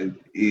mental health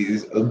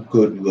is a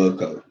good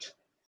workout.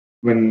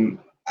 When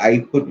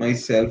I put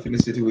myself in a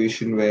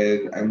situation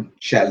where I'm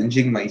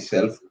challenging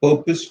myself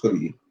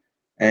purposefully,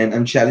 and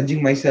I'm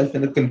challenging myself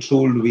in a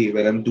controlled way,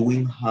 where I'm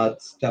doing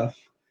hard stuff,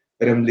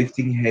 where I'm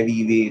lifting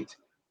heavy weight,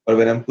 or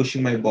where I'm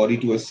pushing my body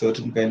to a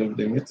certain kind of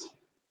limits,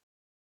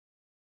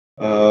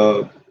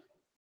 uh,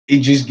 it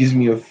just gives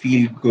me a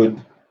feel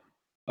good,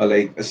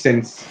 like a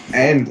sense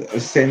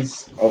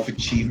of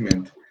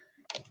achievement.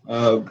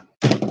 Uh,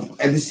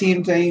 at the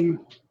same time,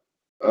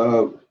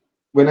 uh,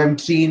 when I'm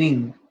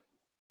training,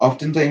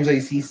 oftentimes I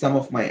see some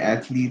of my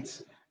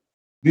athletes,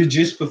 they're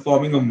just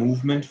performing a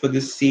movement for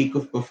the sake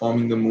of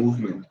performing the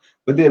movement,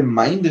 but their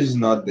mind is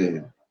not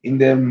there. In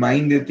their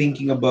mind, they're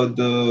thinking about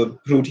the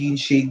protein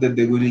shake that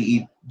they're going to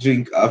eat,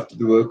 drink after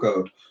the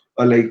workout,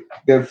 or like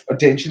their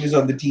attention is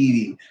on the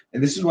TV.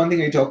 And this is one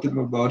thing I talked to them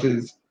about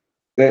is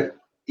that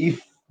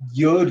if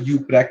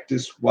you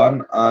practice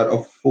 1 hour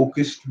of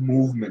focused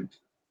movement,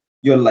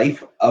 your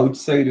life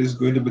outside is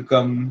going to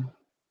become,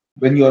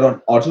 when you're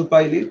on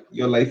autopilot,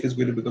 your life is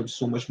going to become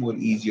so much more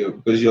easier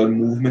because your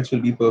movements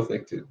will be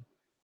perfected.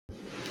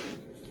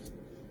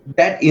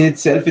 That in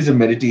itself is a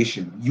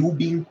meditation. You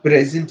being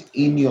present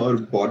in your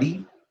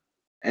body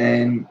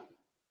and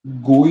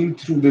going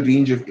through the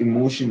range of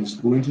emotions,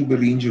 going through the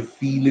range of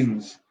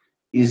feelings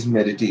is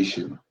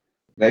meditation,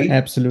 right?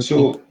 Absolutely.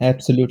 So,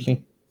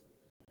 Absolutely.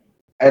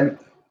 and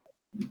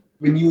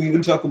when you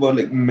even talk about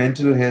like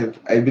mental health,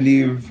 I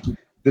believe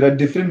there are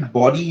different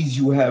bodies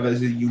you have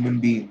as a human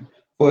being.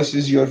 First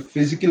is your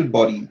physical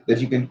body that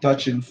you can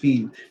touch and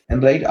feel.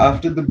 And right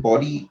after the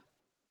body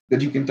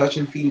that you can touch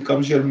and feel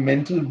comes your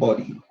mental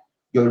body,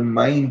 your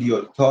mind,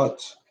 your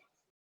thoughts.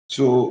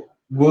 So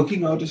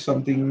working out is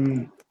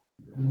something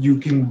you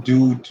can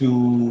do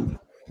to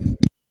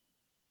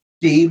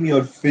tame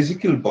your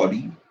physical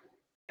body,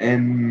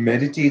 and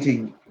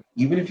meditating,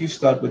 even if you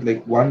start with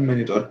like 1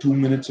 minute or 2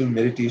 minutes of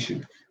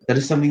meditation, that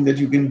is something that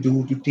you can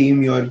do to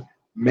tame your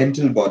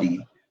mental body.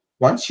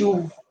 Once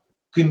you've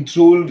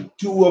controlled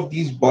two of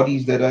these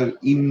bodies that are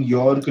in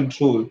your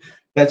control,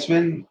 that's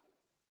when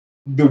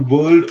the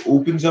world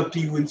opens up to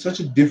you in such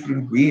a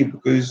different way,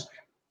 because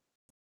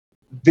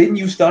then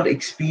you start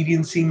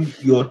experiencing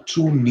your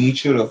true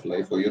nature of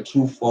life or your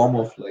true form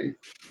of life,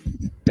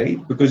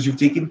 right? Because you've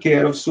taken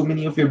care of so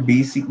many of your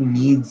basic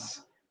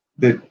needs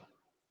that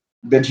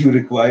you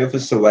require for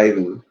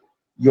survival.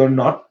 You're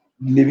not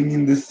living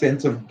in this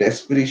sense of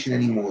desperation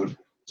anymore,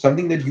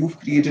 something that you've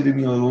created in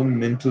your own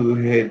mental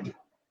head,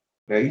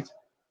 right?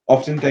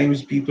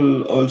 Oftentimes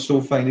people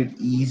also find it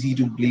easy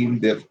to blame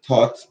their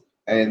thoughts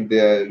and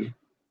uh,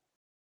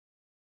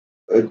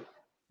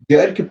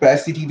 their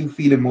capacity to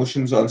feel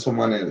emotions on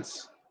someone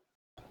else.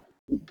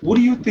 What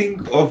do you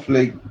think of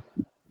like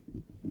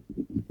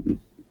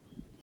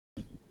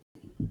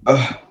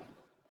uh,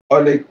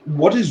 or like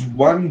what is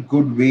one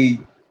good way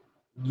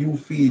you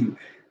feel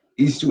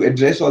is to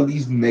address all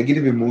these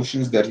negative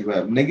emotions that you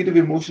have, negative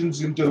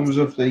emotions in terms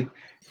of like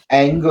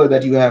anger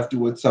that you have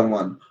towards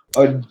someone,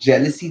 or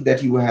jealousy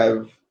that you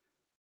have,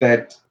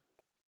 that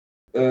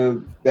uh,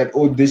 that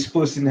oh, this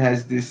person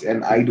has this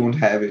and I don't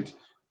have it,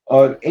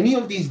 or any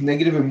of these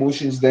negative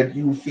emotions that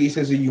you face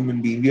as a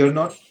human being. We are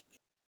not,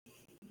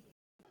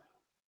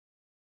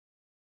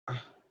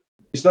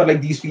 it's not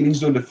like these feelings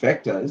don't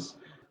affect us,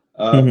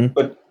 Hmm.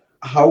 but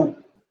how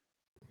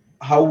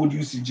would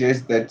you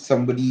suggest that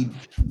somebody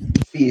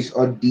face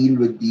or deal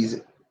with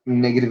these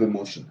negative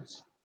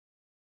emotions?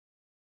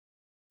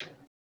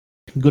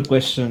 Good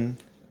question.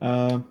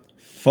 Uh,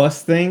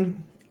 First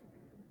thing,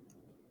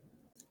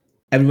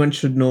 everyone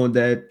should know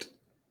that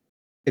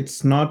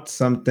it's not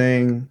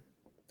something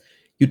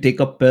you take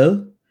a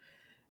pill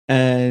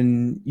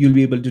and you'll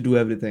be able to do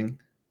everything.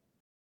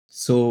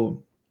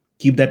 So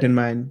keep that in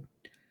mind.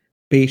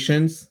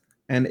 Patience,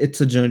 and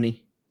it's a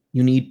journey.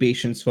 You need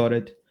patience for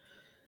it.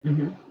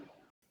 Hmm.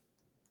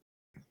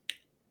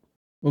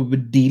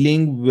 With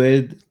dealing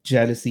with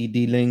jealousy,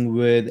 dealing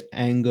with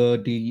anger,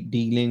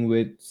 dealing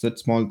with such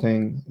small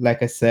thing,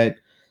 like I said,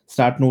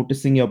 start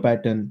noticing your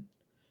pattern.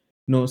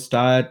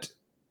 Start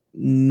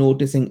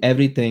noticing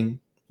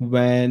everything.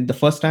 When the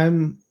first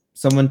time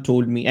someone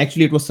told me,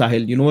 actually it was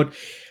Sahil, you know what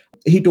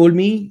he told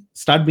me,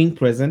 start being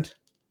present.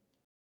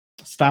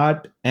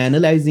 start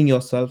analyzing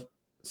yourself,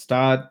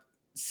 start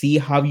see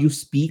how you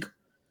speak,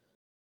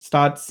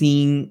 start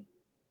seeing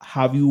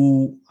how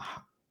you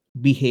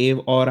behave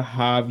or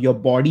how your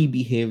body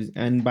behaves.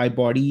 And by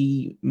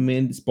body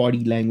means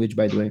body language,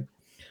 by the way.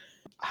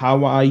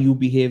 How are you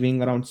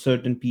behaving around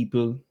certain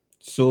people?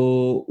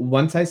 So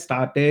once I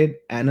started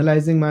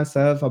analyzing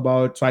myself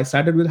about, so I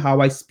started with how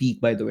I speak,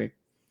 by the way,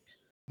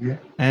 Yeah.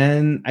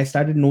 and I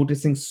started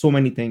noticing so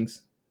many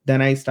things.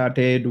 Then I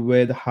started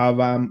with how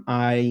am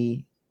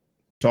I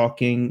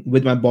talking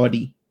with my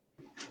body.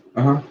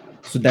 Uh-huh.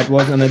 So that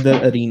was another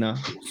arena.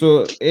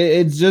 So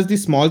it's just the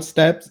small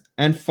steps.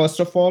 And first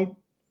of all,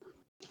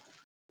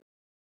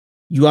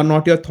 you are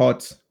not your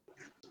thoughts.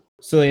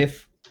 So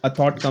if a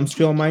thought comes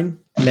to your mind,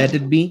 let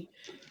it be.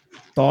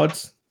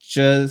 Thoughts,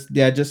 just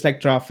they are just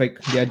like traffic,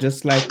 they are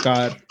just like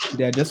car,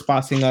 they are just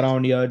passing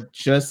around. You're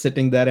just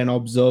sitting there and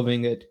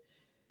observing it.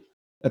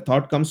 A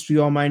thought comes to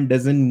your mind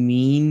doesn't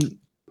mean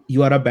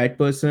you are a bad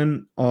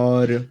person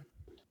or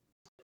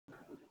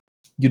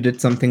you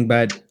did something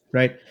bad,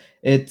 right?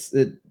 It's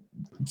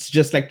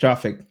just like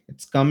traffic.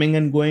 It's coming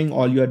and going.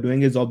 All you are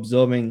doing is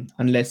observing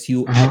unless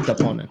you act Uh-huh.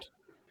 upon it.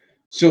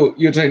 So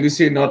you're trying to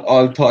say not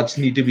all thoughts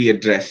need to be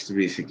addressed,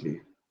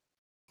 basically.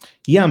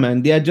 Yeah,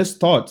 man, they are just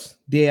thoughts.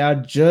 They are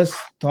just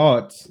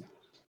thoughts,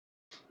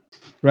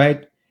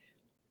 right?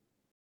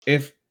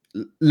 If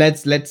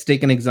let's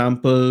take an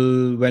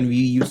example. When we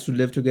used to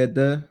live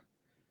together,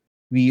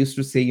 we used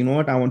to say, you know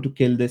what, I want to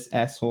kill this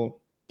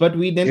asshole, but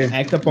we didn't Yeah.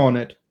 act upon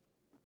it.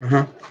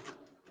 Uh-huh.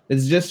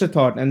 It's just a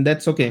thought, and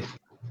that's okay.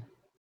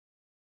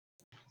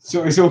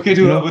 So it's okay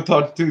to You have know, a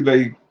thought to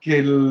like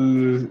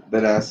kill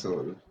that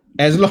asshole,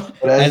 as long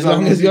but as as long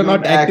long as as you you're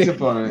don't not act acting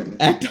upon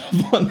it. act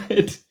upon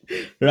it,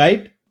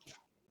 right?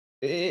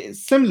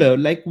 Similar,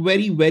 like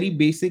very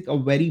basic, a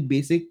very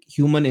basic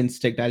human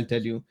instinct, I'll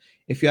tell you.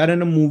 If you are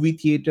in a movie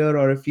theater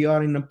or if you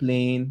are in a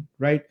plane,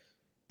 right,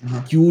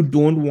 Uh-huh. you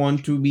don't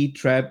want to be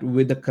trapped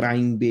with a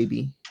crying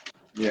baby,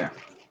 Yeah.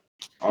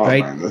 Oh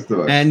right? man, that's the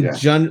worst.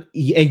 And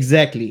Yeah.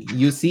 exactly,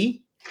 you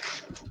see,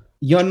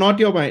 you're not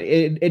your mind.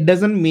 It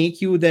doesn't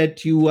make you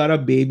that you are a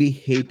baby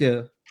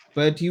hater,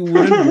 but you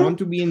wouldn't want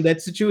to be in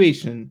that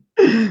situation.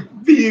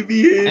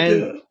 Baby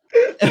And hater.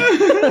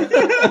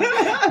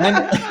 and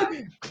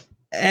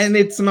and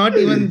it's not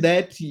even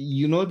that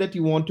you know that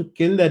you want to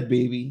kill that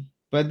baby,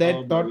 but Oh that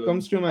my thought god.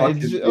 comes to mind.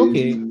 It's Fucking just,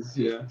 okay. babies.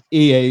 Yeah.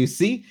 Yeah, you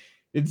see,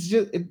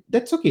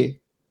 that's okay.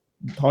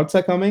 Thoughts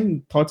are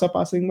coming, thoughts are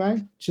passing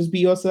by. Just be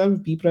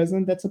yourself, be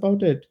present. That's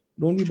about it.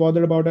 Don't be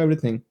bothered about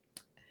everything.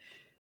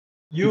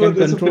 You You are can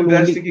that's a control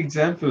fantastic only,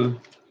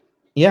 example.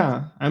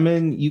 yeah, I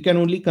mean, you can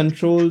only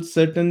control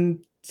certain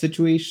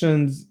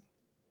situations,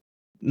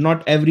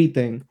 not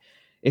everything.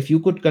 If you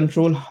could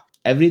control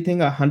everything,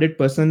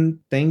 100%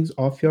 things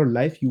of your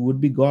life, you would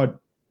be god.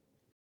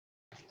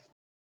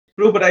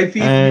 Bro, but I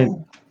feel And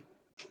you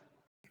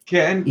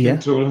can yeah,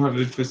 control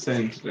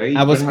 100%, I right?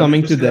 But was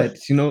coming to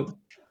 100% of.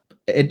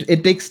 that.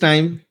 It takes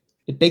time,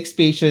 it takes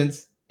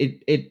patience,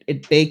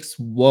 it takes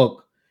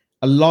work,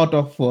 a lot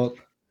of work,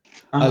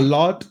 a Uh-huh.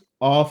 lot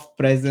of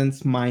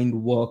presence mind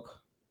work.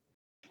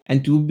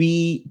 And to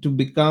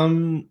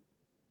become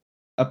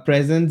a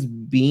presence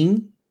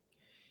being,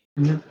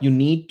 Mhm. you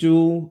need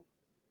to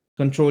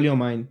control your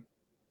mind,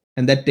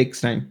 and that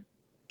takes time.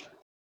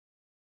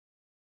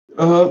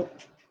 Uh,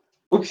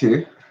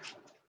 okay.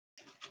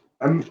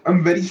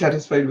 I'm very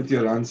satisfied with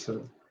your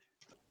answer.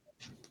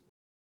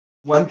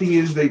 One thing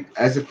is like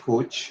as a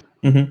coach,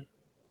 Hmm.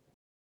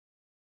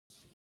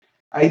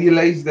 I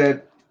realize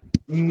that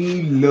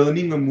me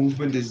learning a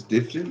movement is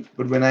different,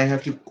 but when I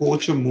have to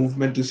coach a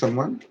movement to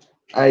someone,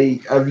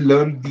 I've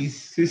learned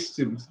these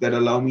systems that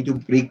allow me to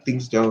break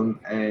things down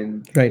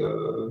and Right.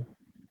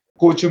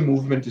 coach a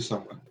movement to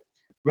someone.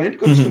 When it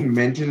comes to Hmm.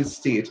 mental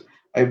state,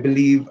 I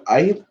believe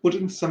I have put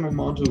in some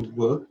amount of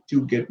work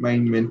to get my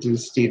mental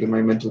state and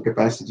my mental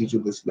capacity to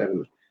this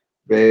level,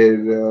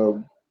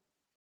 where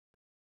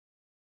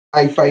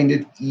I find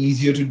it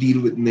easier to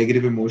deal with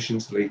negative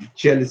emotions like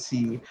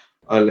jealousy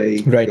or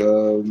Right.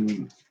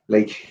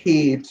 like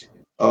hate,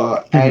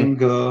 Hmm.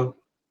 anger.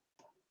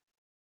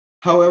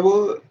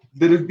 However,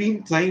 there have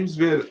been times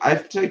where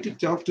I've tried to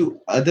talk to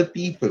other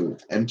people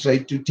and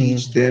tried to Hmm.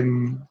 teach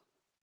them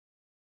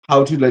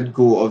how to let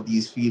go of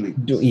these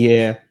feelings.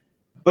 Yeah.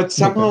 But Okay.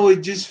 somehow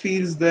it just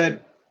feels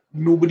that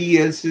nobody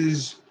else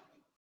is.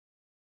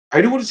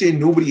 I don't want to say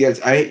nobody else.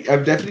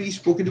 I've definitely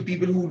spoken to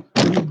people who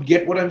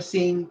get what I'm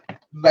saying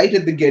right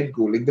at the get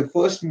go. Like the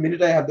first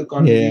minute I have the Yeah.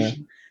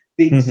 conversation,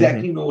 they Hmm.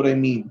 exactly know what I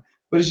mean.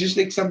 But it's just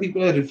like some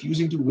people are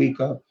refusing to wake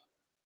up.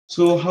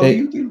 So how do Eh,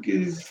 you think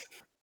is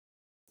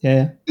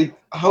yeah. like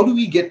how do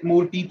we get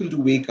more people to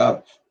wake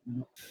up?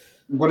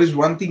 What is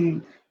one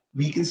thing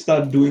we can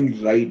start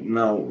doing right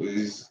now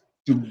is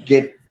to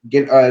get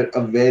our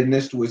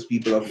awareness towards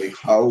people of like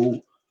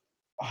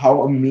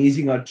how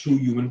amazing our true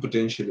human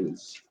potential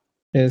is.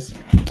 Yes.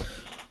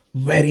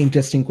 Very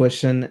interesting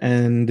question,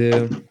 and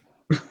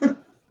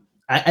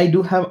I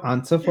do have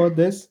answer for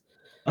this.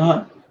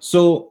 Uh-huh.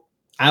 So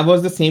I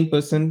was the same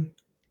person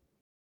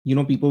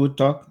People would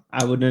talk.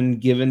 I wouldn't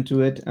give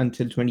into it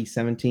until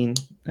 2017,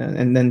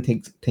 and then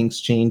things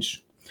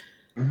changed.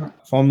 Uh-huh.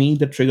 For me,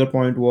 the trigger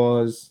point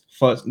was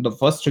first. The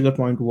first trigger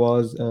point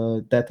was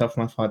death of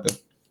my father.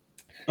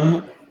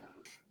 Uh-huh.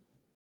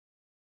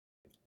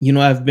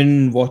 I've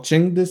been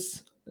watching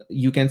this.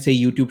 You can say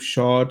YouTube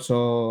Shorts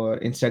or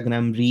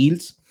Instagram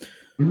Reels,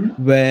 Hmm.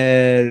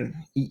 where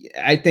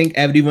I think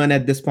everyone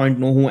at this point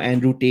know who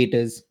Andrew Tate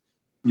is.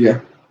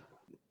 Yeah.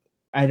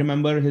 I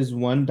remember his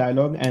one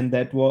dialogue, and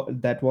that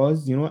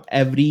was,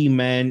 every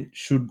man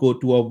should go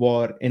to a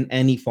war in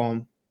any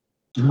form.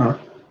 Uh-huh.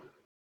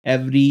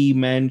 Every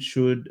man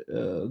should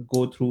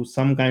go through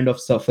some kind of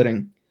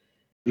suffering.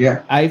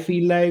 Yeah. I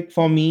feel like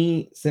for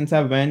me, since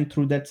I went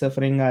through that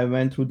suffering, I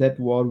went through that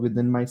war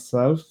within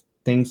myself,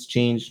 things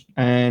changed.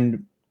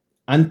 And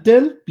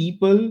until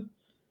people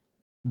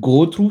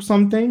go through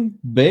something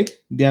big,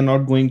 they are not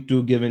going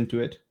to give into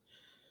it.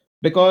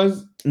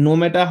 Because no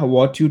matter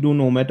what you do,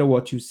 no matter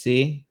what you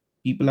say,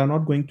 people are not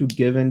going to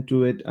give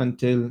into it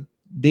until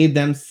they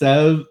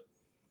themselves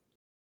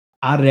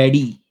are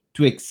ready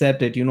to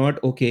accept it. You know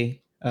what?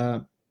 Okay,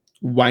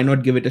 why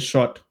not give it a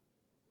shot?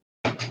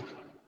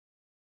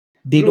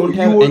 They Bro, don't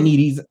you have were. any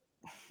reason.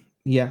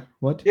 Yeah,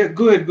 what? Yeah,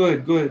 go ahead, go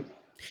ahead, go ahead.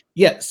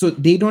 Yeah, so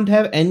they don't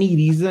have any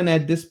reason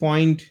at this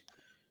point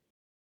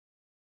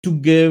to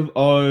give,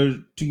 or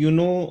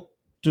to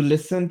to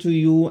listen to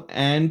you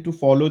and to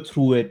follow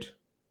through it,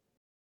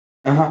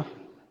 Uh-huh.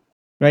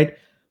 right?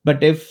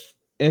 But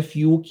if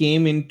you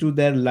came into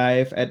their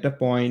life at a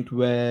point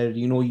where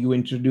you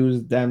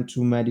introduced them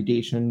to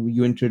meditation,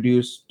 you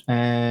introduced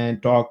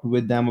and talked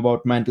with them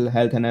about mental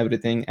health and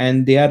everything,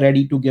 and they are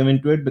ready to give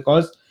into it,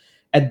 because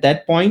at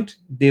that point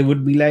they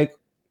would be like,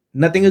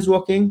 nothing is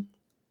working,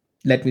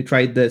 let me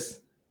try this.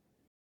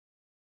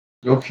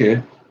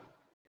 Okay.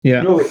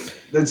 Yeah. No,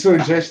 that's so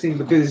interesting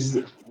because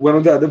one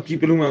of the other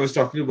people whom I was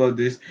talking about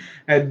this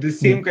had the Hmm.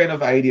 same kind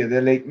of idea.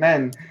 They're like,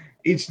 man,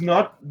 it's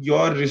not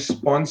your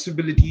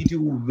responsibility to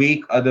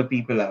wake other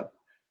people up.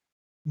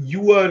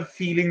 You are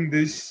feeling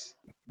this,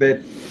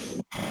 that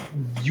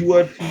you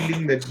are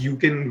feeling that you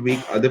can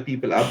wake other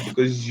people up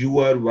because you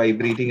are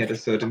vibrating at a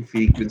certain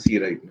frequency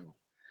right now.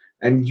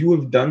 And you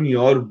have done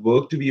your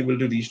work to be able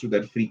to reach to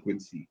that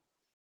frequency.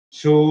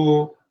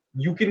 So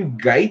you can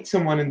guide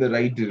someone in the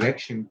right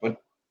direction,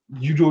 but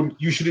you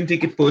shouldn't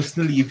take it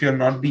personally if you're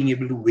not being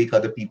able to wake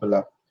other people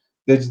up.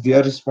 That's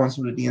their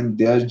responsibility and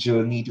their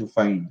journey to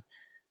find.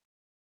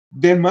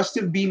 There must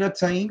have been a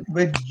time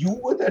when you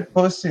were that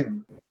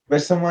person where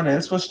someone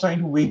else was trying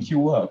to wake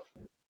you up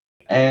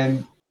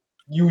and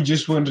you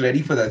just weren't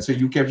ready for that. So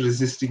you kept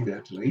resisting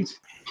that, right?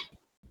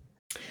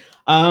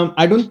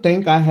 I don't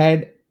think I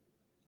had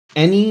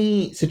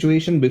any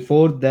situation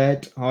before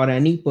that, or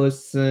any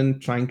person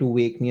trying to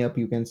wake me up,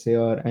 you can say,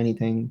 or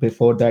anything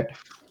before that.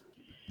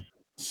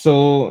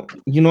 So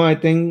I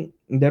think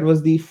that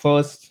was the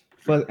first,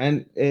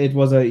 and it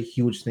was a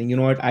huge thing. You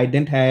know what? I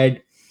didn't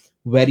had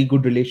very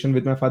good relation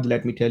with my father,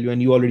 let me tell you,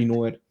 and you already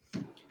know it.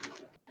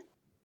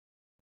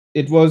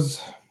 It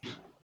was,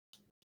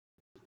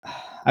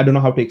 I don't know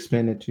how to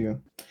explain it to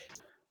you.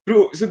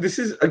 Bro, so this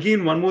is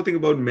again one more thing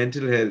about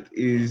mental health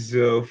is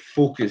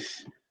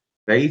focus,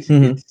 right?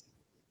 Hmm. It's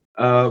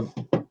uh,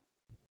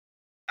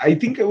 I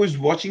think I was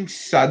watching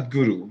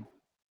Sadhguru,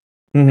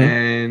 Hmm.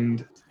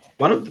 and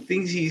one of the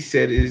things he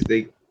said is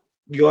like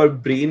your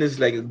brain is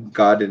like a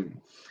garden.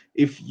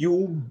 If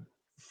you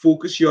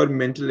focus your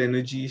mental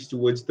energies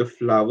towards the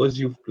flowers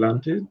you've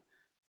planted,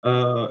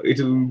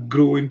 it'll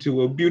grow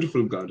into a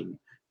beautiful garden.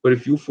 But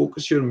if you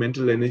focus your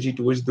mental energy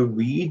towards the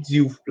weeds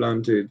you've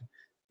planted,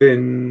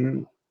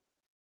 then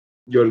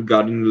your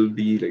garden will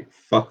be like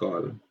fuck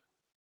all.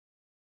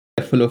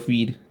 Yeah, full of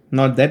weed.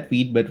 Not that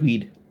weed, but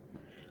weed.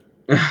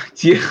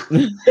 Yeah,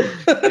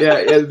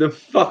 yeah, the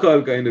fuck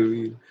all kind of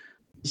weed.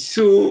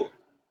 So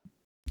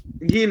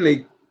again,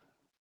 like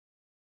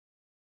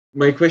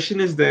my question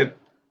is that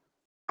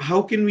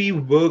how can we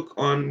work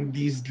on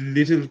these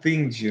little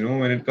things,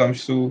 when it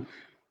comes to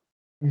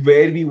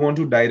where we want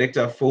to direct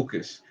our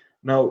focus?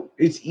 Now,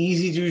 it's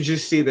easy to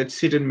just say that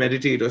sit and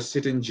meditate or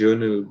sit and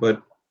journal,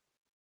 but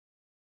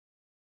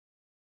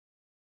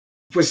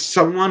for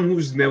someone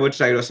who's never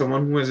tried or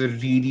someone who has a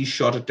really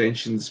short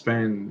attention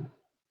span,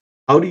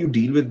 how do you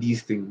deal with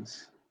these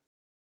things?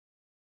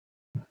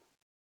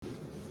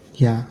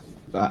 Yeah.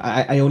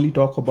 I only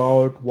talk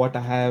about what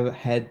I have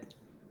had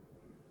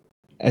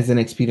as an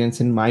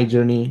experience in my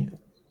journey,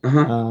 Uh-huh.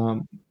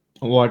 um,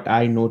 what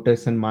I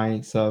notice in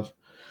myself.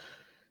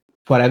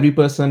 For every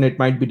person, it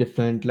might be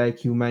different.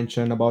 Like you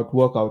mentioned about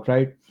workout,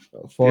 right?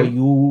 For Yeah.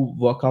 you,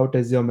 workout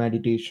is your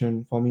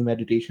meditation. For me,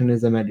 meditation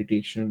is a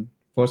meditation.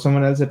 For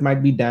someone else, it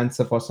might be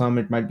dancer. For some,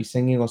 it might be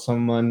singing, or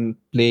someone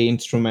play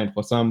instrument.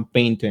 For some,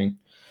 painting.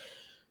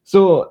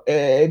 So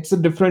it's a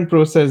different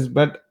process,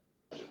 but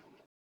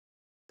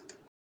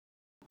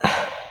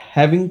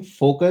having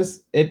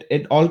focus,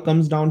 it all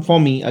comes down for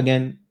me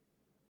again,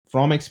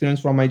 from experience,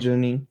 from my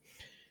journey.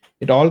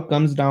 It all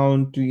comes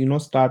down to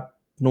start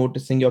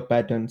noticing your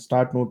pattern,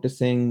 start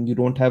noticing you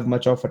don't have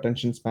much of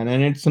attention span,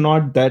 and it's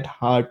not that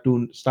hard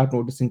to start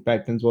noticing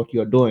patterns what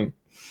you're doing.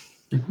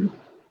 Mhm.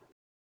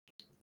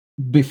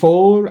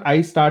 Before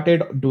I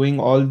started doing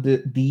all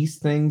these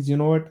things, you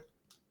know what,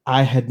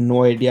 I had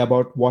no idea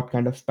about what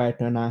kind of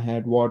pattern I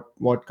had,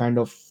 what kind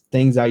of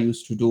things I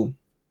used to do.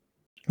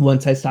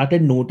 Once I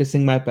started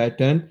noticing my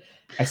pattern,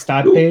 I So,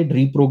 started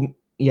reprogram.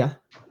 Yeah,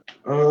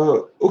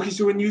 okay,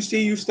 so when you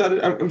say you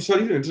started, I'm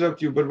sorry to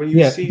interrupt you, but when you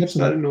yeah, say you that's okay.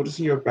 started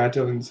noticing your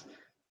patterns,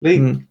 like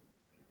Hmm.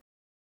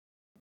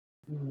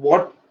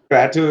 what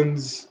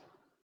patterns,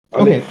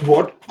 Okay,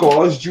 what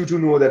caused you to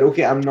know that,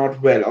 okay, I'm not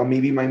well, or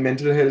maybe my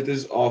mental health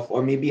is off,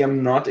 or maybe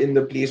I'm not in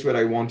the place where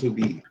I want to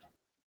be?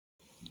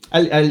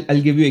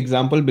 I'll give you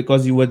example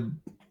because you were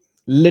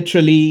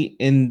literally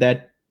in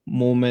that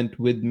moment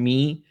with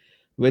me,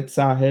 with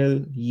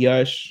Sahil,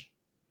 Yash,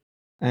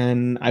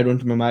 and I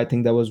don't remember. I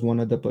think there was one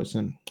other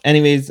person.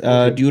 Anyways,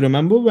 Okay. do you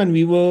remember when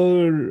we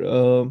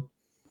were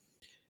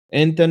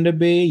in Thunder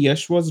Bay?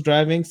 Yash was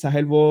driving,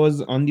 Sahil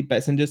was on the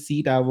passenger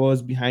seat. I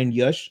was behind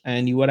Yash,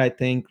 and you were, I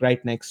think,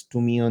 right next to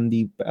me on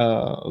the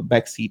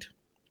back seat.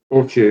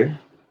 Okay.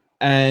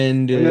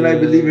 And And then I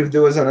believe if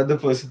there was another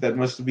person, that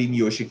must have been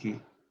Yoshiki.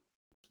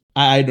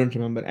 I don't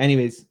remember.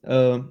 Anyways,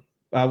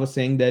 I was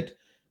saying that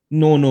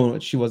no,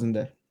 she wasn't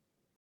there.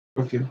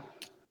 Okay.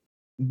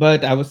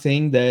 But I was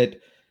saying that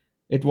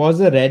it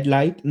was a red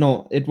light.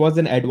 No, it was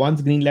an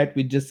advanced green light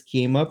which just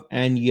came up,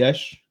 and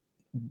Yash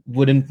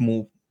wouldn't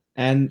move,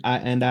 and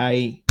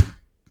I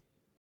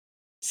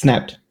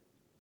snapped.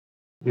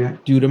 Yeah.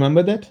 Do you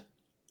remember that?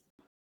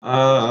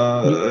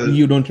 Uh,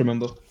 You don't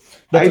remember.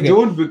 That's I okay.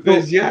 don't So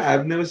because yeah,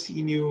 I've never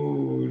seen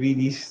you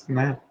really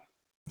snap.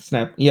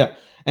 snap. Yeah.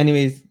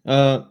 Anyways,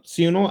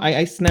 so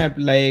I snapped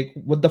like,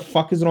 what the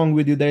fuck is wrong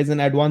with you? There is an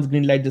advanced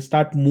green light. Just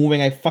start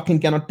moving. I fucking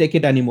cannot take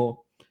it anymore.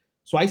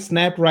 So I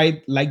snapped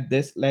right like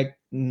this, like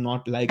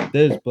not like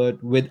this,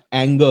 but with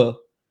anger.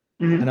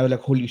 Hmm. And I was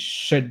like, holy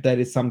shit, there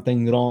is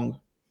something wrong.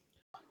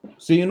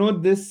 So,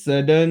 this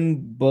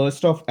sudden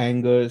burst of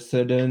anger,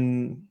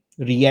 sudden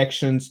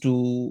reactions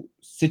to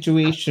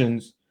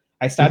situations,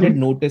 I started Hmm.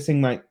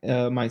 noticing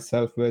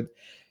myself with.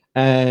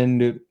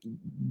 And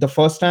the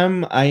first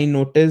time I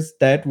noticed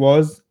that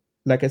was,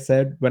 like I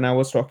said, when I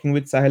was talking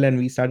with Sahil and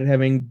we started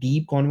having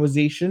deep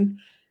conversation,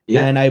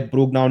 Yeah. and I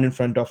broke down in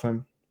front of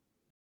him.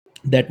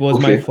 That was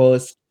my Okay.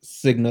 first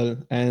signal,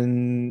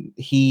 and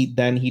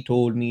he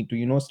told me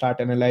to start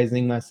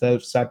analyzing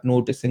myself, start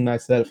noticing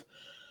myself,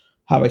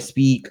 how I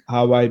speak,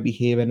 how I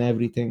behave, and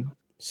everything.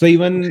 So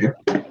even Okay.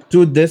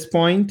 to this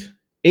point,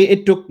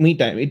 it took me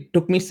time. It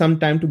took me some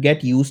time to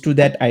get used to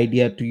that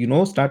idea,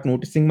 to start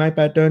noticing my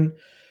pattern,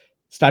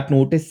 start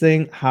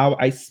noticing how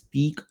I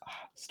speak,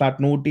 start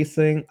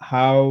noticing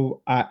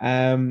how I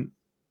am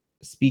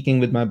speaking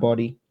with my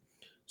body.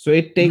 So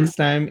it Hmm. takes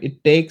time.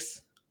 It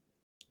takes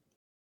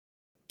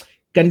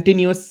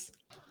continuous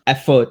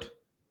effort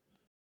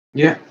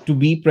Yeah. to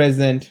be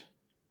present,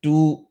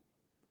 to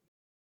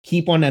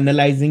keep on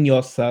analyzing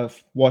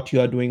yourself, what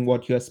you are doing,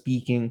 what you are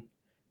speaking,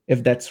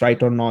 if that's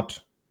right or not,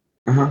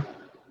 Uh-huh.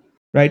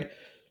 right?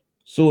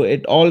 So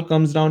it all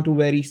comes down to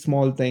very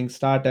small things.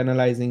 Start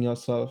analyzing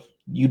yourself.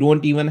 You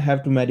don't even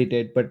have to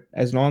meditate, but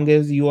as long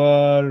as you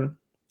are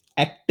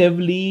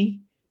actively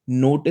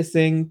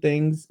noticing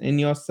things in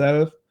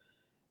yourself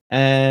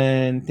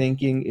and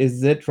thinking,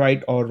 is it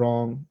right or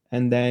wrong,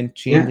 and then Yeah.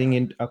 changing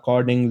it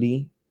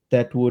accordingly,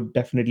 that would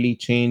definitely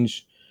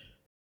change,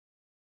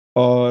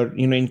 or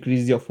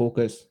increase your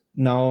focus.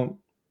 Now,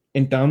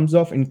 in terms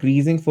of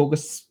increasing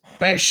focus,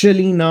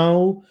 especially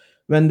now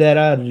when there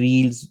are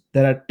reels,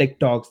 there are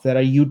TikToks, there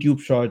are YouTube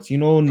shorts,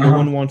 no Uh-huh.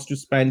 one wants to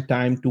spend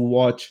time to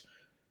watch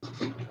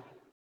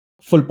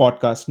full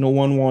podcast, no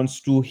one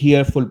wants to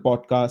hear full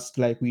podcast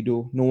like we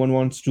do, no one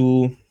wants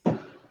to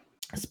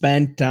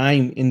spend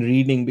time in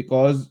reading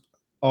because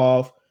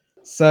of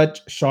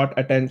such short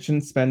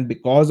attention span,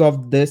 because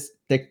of this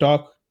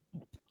TikTok,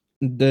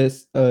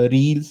 this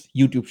reels,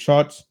 YouTube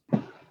shorts.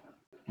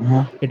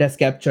 Uh-huh. It has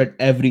captured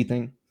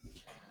everything.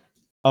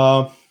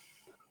 uh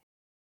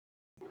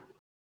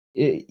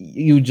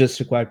you just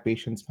require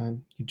patience,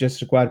 man. You just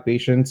require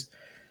patience.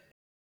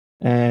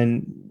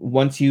 And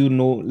once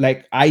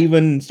like, I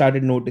even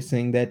started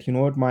noticing that,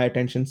 what, my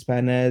attention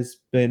span has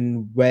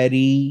been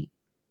very,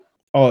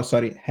 oh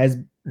sorry, has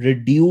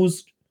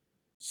reduced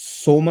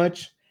so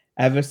much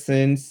ever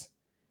since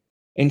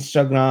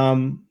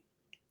Instagram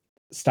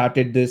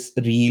started this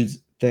reels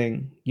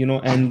thing,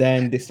 and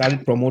then they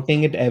started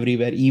promoting it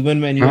everywhere.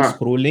 Even when you're Uh-huh.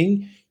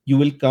 scrolling, you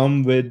will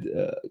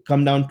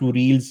come down to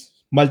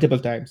reels multiple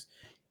times.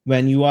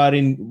 When you are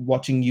in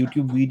watching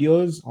YouTube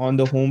videos on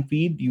the home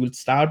feed, you will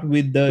start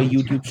with the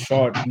YouTube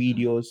short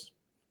videos.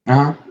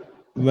 Uh-huh.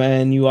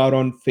 When you are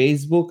on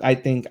Facebook, I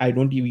think I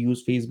don't even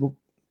use Facebook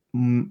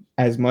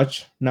as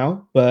much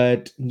now,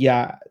 but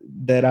yeah,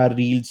 there are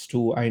reels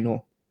too, I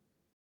know.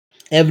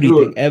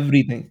 Bro,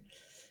 Everything.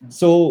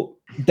 So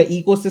the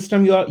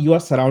ecosystem you are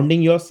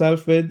surrounding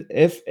yourself with,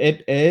 if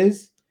it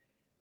is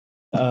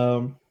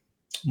um,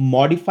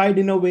 modified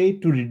in a way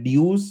to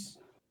reduce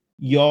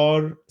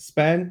your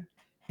span,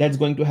 that's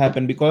going to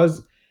happen,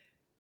 because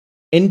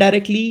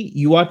indirectly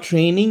you are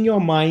training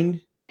your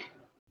mind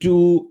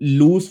to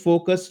lose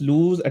focus,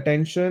 lose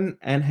attention,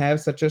 and have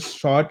such a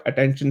short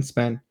attention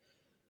span.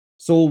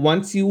 So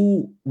once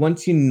you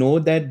know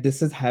that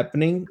this is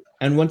happening,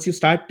 and once you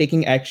start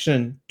taking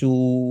action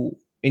to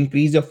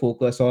increase your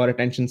focus or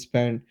attention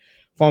span,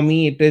 for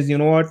me it is, you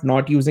know what,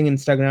 not using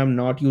Instagram,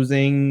 not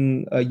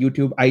using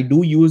YouTube. I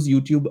do use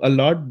YouTube a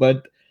lot,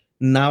 but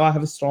now I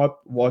have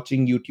stopped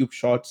watching YouTube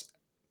shorts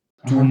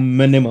to Uh-huh.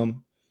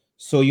 minimum.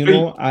 So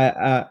Right.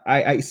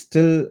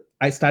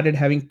 I started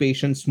having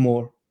patience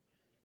more.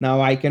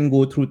 Now I can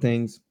go through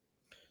things.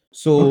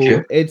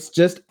 Okay. So it's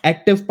just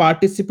active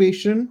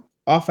participation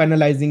of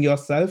analyzing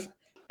yourself,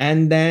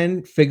 and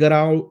then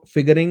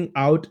figuring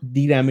out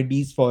the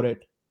remedies for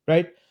it,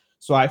 right?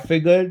 So I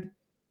figured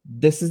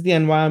this is the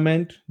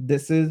environment,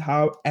 this is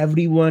how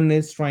everyone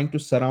is trying to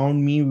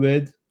surround me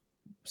with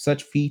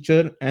such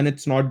feature, and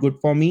it's not good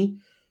for me.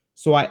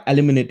 So I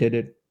eliminated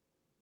it.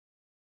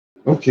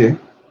 Okay.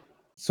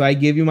 So I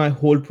gave you my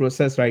whole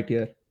process right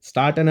here.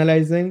 Start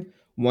analyzing.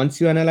 Once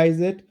you analyze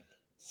it,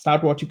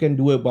 start what you can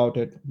do about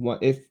it.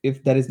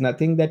 If there is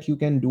nothing that you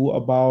can do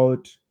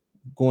about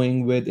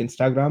going with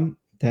Instagram,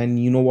 then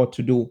you know what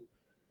to do.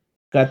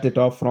 Cut it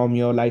off from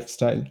your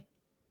lifestyle. Bro,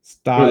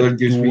 Start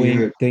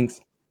doing things.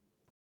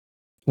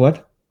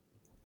 What?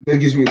 that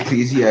gives me a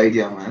crazy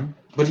idea, man.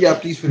 But yeah,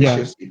 please finish Yeah.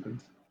 your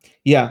statement.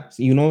 Yeah,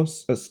 so,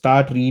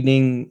 start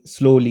reading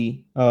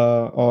slowly,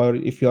 or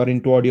if you're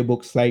into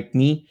audiobooks like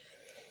me,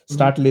 Mhm.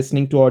 start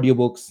listening to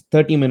audiobooks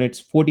 30 minutes,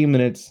 40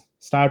 minutes.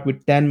 Start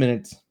with 10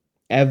 minutes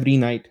every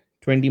night,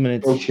 20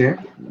 minutes Okay.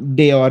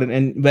 day, or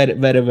and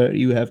wherever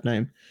you have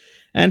time.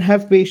 And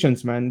have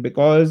patience, man,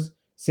 because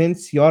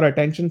since your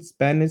attention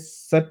span is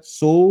such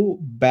so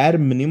bare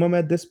minimum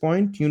at this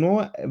point,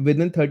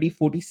 within 30,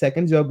 40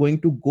 seconds you're going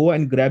to go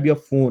and grab your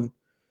phone,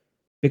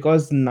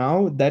 because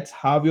now that's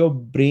how your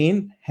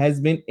brain has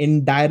been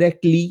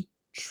indirectly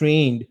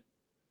trained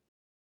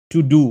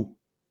to do,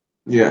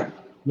 Yeah.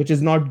 which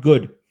is not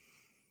good.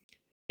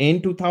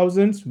 In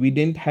 2000s we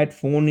didn't had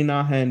phone in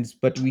our hands,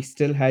 but we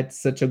still had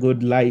such a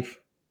good life,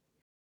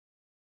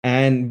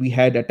 and we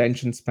had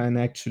attention span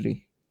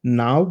actually.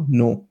 Now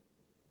no.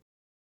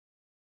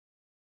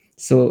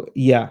 So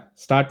yeah,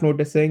 start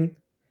noticing,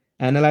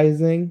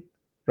 analyzing,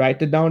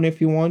 write it down if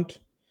you want,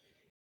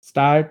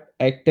 start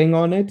acting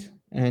on it,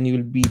 and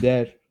you'll be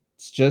there.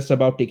 It's just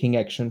about taking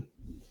action.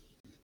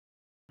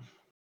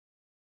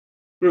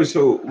 Bro,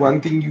 so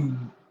one thing you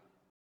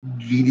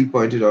really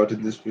pointed out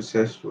in this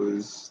process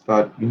was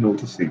start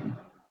noticing,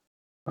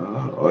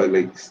 or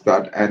like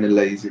start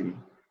analyzing.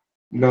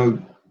 Now,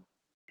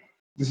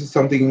 this is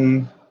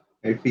something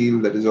I feel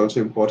that is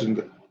also important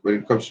when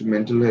it comes to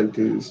mental health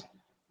is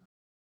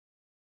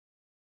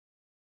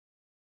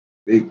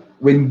like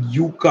when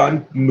you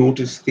can't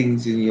notice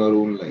things in your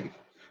own life.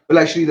 Well,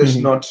 actually, that's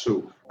Mhm. not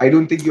so. I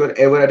don't think you're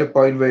ever at a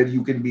point where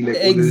you can be like,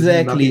 oh, there's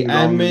Exactly. nothing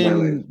I wrong in my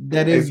life. mean,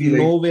 there I is feel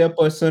like, no way a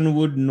person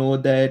would know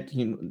that,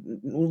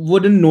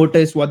 wouldn't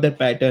notice what the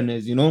pattern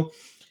is.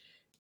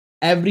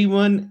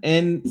 Everyone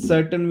in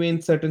certain way,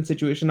 in certain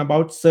situation,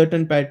 about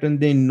certain pattern,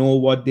 they know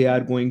what they are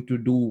going to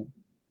do.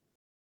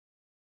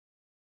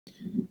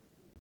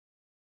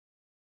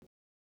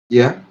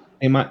 yeah,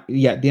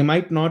 They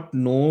might not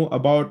know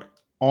about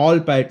all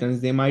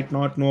patterns, they might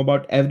not know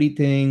about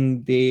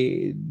everything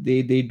they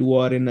do,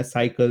 or in a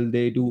cycle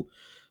they do,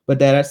 but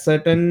there are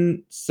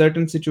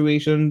certain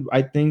situations,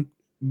 I think,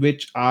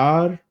 which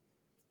are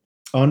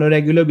on a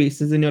regular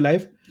basis in your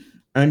life,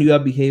 and you are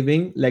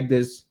behaving like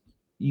this.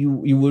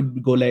 You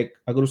would go like,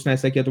 अगर उसने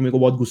ऐसा किया तो मेरे को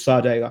बहुत गुस्सा आ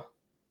जाएगा.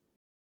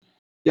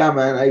 yeah,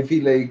 man. I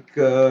feel like,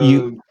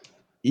 you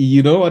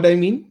you know what I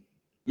mean?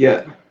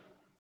 yeah,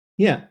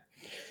 Yeah.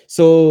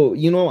 So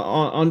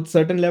on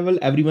certain level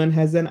everyone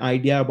has an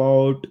idea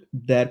about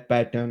their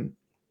pattern.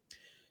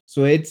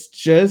 So it's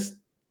just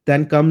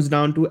then comes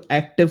down to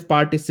active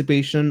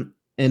participation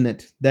in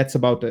it. That's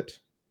about it.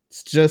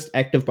 It's just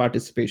active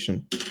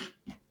participation.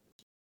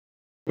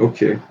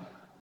 okay,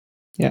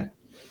 Yeah.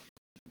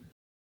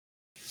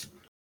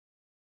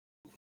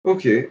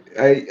 okay.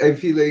 I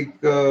feel like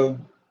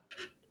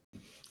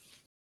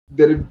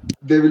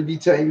there will be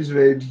times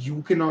where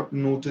you cannot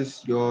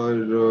notice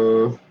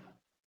your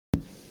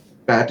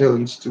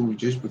patterns too,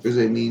 just because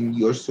I mean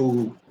you're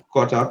so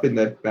caught up in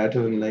that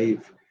pattern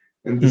life,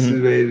 and this is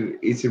Hmm. where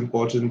it's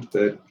important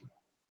that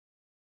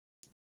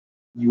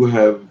you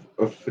have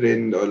a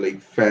friend or like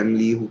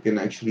family who can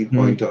actually Hmm.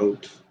 point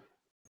out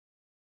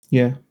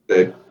Yeah.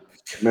 that,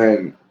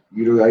 man,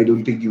 I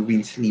don't think you've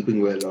been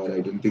sleeping well, or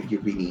I don't think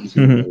you've been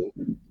eating Hmm. well,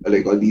 or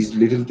like all these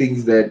little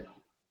things that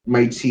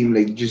might seem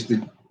like just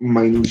the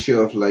minutia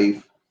of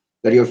life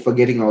that you're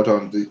forgetting out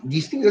on.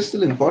 These things are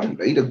still important,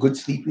 right? A good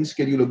sleeping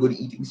schedule, a good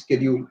eating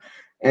schedule,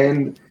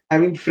 and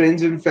having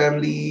friends and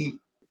family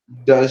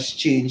does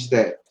change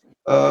that.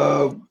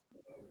 Uh,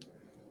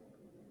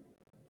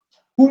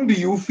 whom do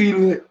you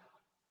feel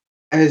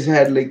has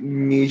had like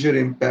major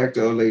impact,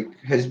 or like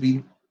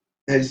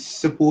has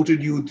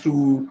supported you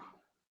through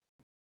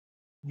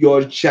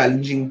your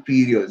challenging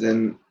periods,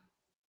 and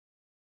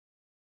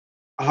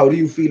how do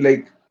you feel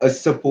like a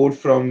support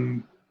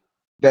from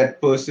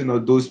that person or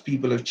those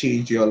people have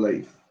changed your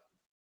life?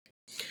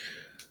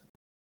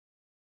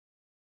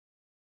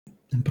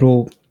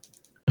 Bro,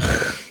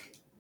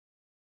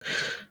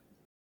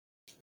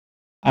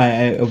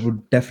 I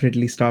would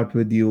definitely start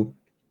with you.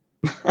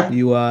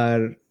 You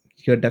are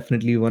you're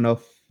definitely one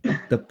of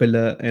the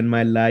pillar in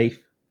my life.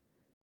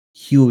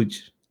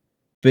 Huge,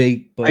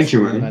 big Thank you,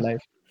 person in my man.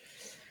 life.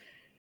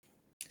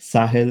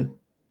 Sahil, Yeah.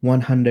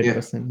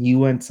 100%.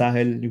 You and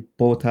Sahil, you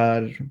both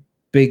are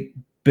big,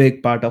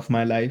 big part of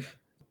my life.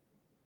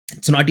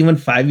 It's not even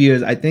 5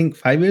 years. I think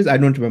 5 years. I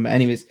don't remember.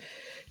 Anyways,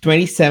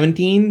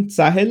 2017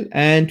 Sahil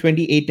and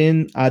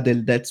 2018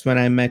 Adil. That's when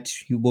I met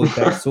you both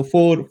guys. So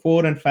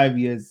 4 and 5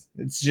 years.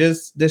 It's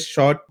just this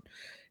short.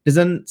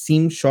 Doesn't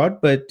seem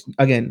short, but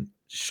again,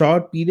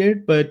 short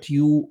period. But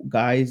you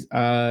guys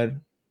are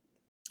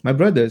my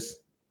brothers.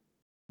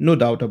 No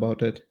doubt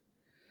about it.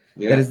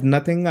 There Yeah. is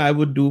nothing I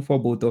would do for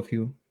both of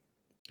you.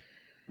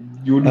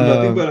 You would do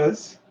nothing Um, for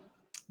us.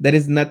 there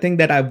is nothing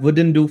that I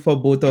wouldn't do for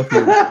both of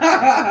you.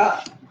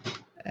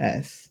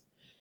 Yes.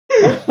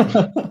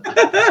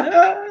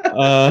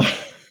 uh,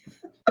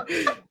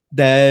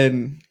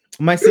 then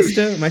my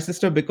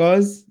sister,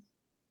 because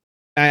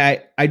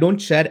I don't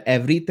share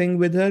everything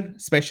with her,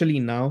 especially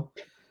now.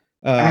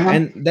 Uh-huh.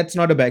 And that's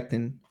not a bad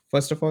thing.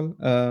 First of all,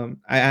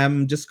 I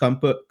am just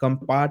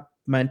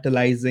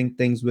compartmentalizing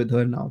things with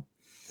her now.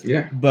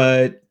 Yeah.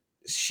 But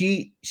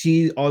she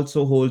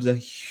also holds a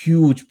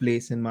huge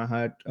place in my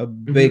heart, a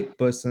Hmm. big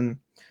person.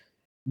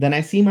 Then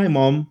I see my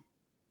mom.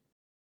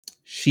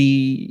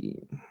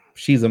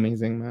 She's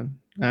amazing, man.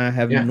 I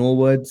have Yeah. no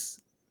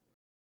words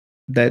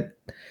that.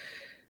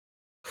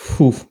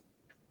 Whew.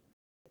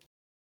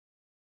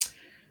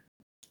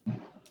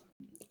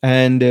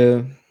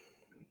 And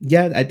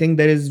yeah, I think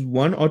there is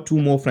one or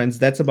two more friends.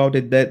 That's about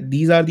it. That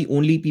these are the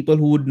only people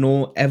who would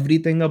know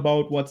everything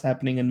about what's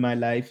happening in my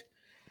life,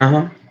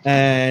 Uh-huh.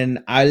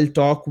 and I'll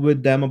talk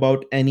with them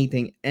about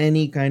anything,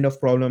 any kind of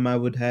problem I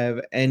would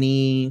have,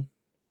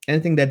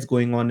 anything that's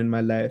going on in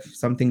my life,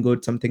 something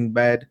good, something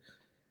bad.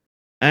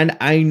 And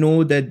I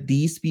know that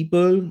these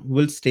people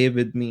will stay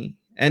with me.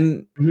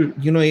 And Hmm.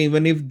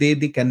 even if they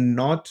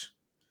cannot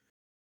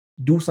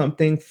do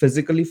something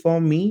physically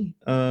for me,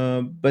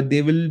 but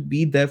they will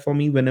be there for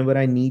me whenever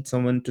I need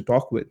someone to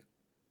talk with.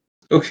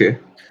 Okay.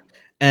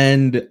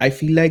 And I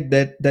feel like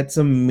that's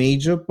a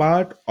major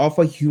part of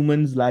a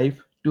human's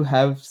life, to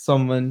have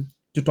someone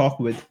to talk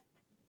with.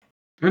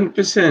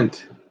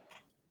 100%.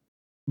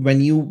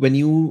 When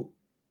you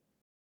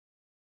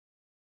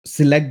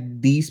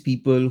select these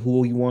people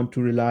who you want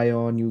to rely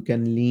on, you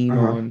can lean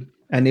Uh-huh. on,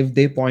 and if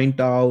they point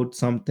out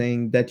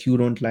something that you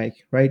don't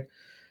like, right,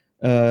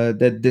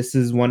 that this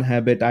is one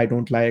habit I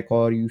don't like,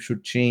 or you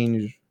should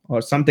change,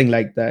 or something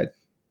like that,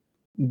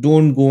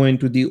 don't go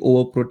into the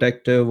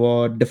overprotective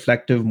or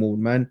deflective mode,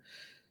 man.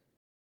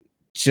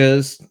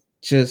 Just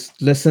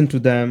listen to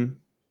them,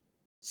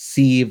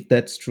 see if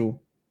that's true.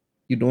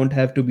 You don't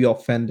have to be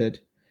offended.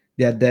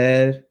 They are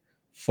there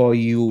for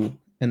you,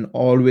 and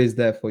always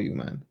there for you,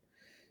 man.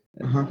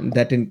 Uh-huh. And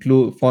that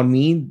include, for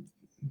me,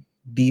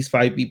 these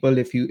five people.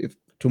 If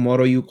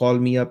tomorrow you call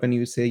me up and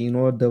you say,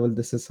 what, Devil,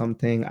 this is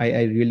something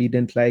I really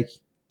didn't like,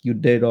 you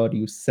did or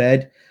you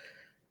said,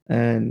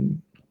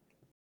 and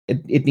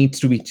it needs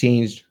to be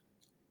changed,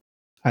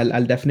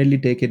 I'll definitely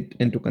take it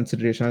into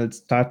consideration. I'll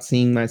start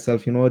seeing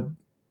myself,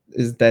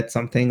 is that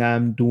something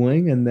I'm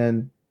doing? And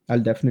then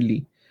I'll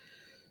definitely.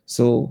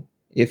 So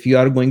if you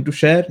are going to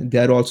share, they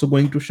are also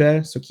going to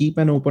share. So keep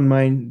an open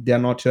mind. They are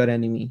not your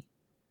enemy.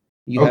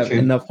 You have Okay.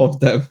 enough of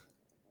them.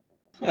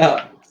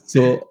 Ah,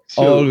 So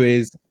true.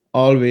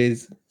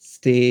 always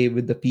stay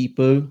with the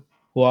people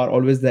who are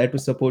always there to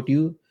support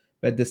you.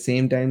 But at the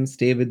same time,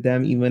 stay with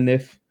them even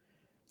if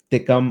they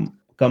come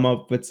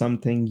up with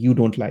something you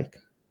don't like.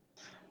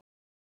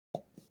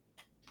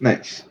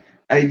 Nice.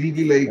 I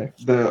really like Right.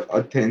 the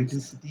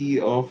authenticity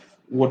of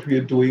what we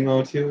are doing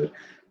out here.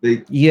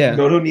 Like, Yeah,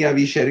 not only are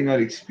we sharing our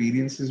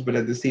experiences, but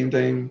at the same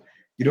time,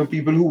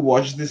 people who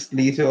watch this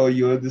later or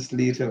hear this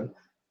later,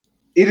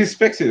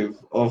 irrespective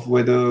of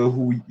whether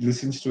who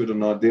listens to it or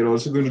not, they're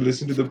also going to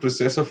listen to the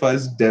process of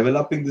us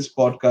developing this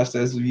podcast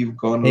as we've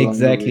gone along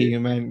the way. exactly,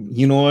 man.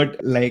 You know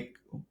what? Like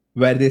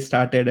where they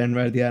started and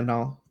where they are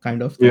now,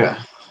 kind of thing.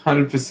 Yeah,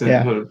 100%,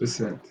 Yeah.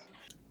 100%.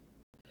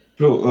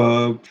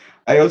 Bro,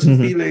 I also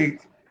Hmm. feel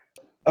like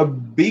a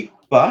big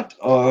part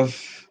of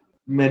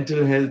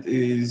mental health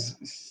is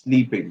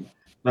sleeping.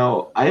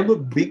 Now, I am a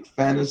big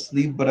fan of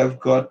sleep, but I've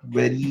got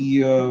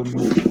very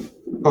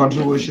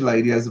controversial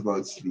ideas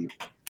about sleep.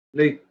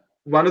 Like,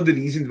 one of the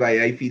reasons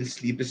why I feel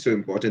sleep is so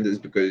important is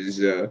because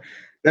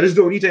that is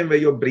the only time where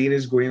your brain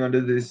is going under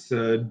this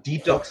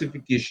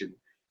detoxification.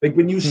 Like,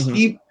 when you Hmm.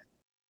 sleep,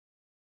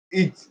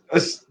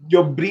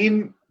 your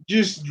brain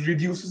just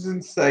reduces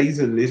in size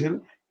a little.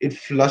 It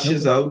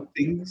flushes Okay. out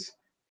things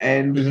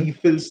and Hmm.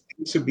 refills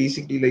things. So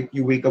basically, like,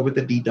 you wake up with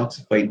a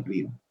detoxified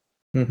brain,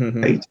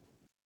 Hmm. right?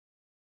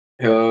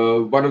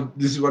 One of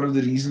this is one of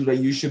the reasons why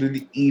you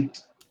shouldn't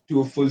eat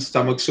to a full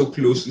stomach so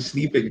close to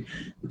sleeping,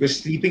 because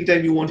sleeping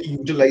time you want to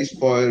utilize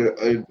for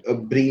a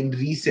brain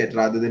reset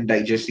rather than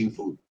digesting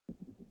food,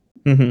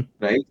 Hmm.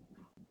 right?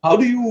 How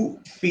do you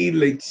feel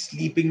like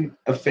sleeping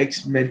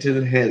affects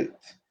mental health?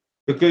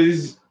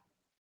 Because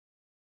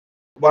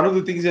one of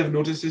the things I've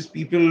noticed is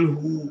people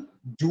who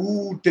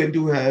do tend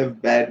to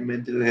have bad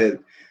mental health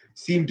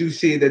seem to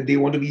say that they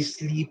want to be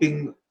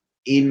sleeping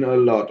in a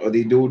lot, or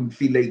they don't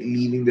feel like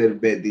leaving their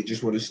bed. They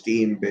just want to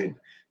stay in bed.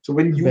 So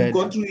when you've Bed.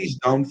 gone through these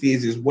down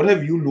phases, what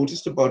have you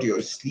noticed about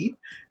your sleep,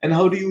 and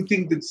how do you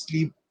think that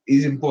sleep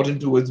is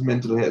important towards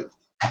mental health?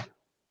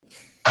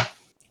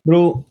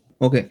 Bro,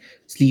 okay.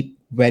 Sleep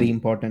very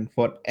important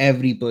for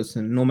every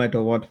person, no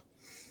matter what.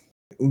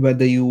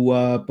 Whether you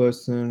are a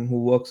person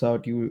who works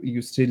out,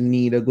 you still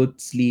need a good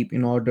sleep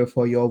in order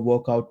for your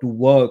workout to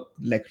work,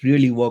 like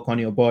really work on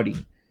your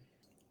body.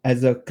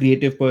 As a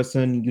creative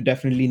person, you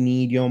definitely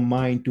need your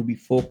mind to be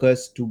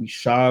focused, to be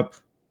sharp,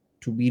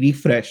 to be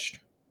refreshed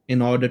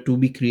in order to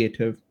be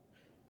creative,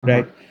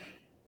 Uh-huh. right?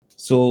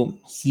 So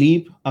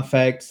sleep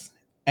affects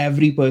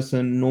every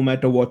person no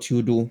matter what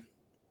you do.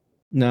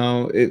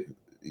 Now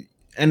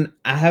and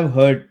I have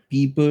heard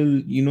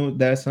people,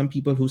 there are some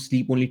people who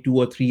sleep only 2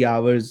 or 3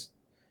 hours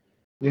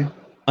Yeah.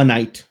 a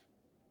night,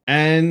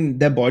 and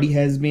their body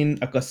has been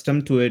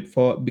accustomed to it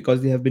for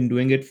because they have been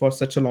doing it for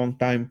such a long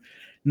time.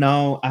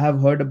 Now I have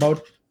heard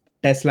about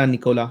Tesla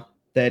Nikola,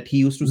 that he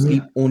used to Yeah.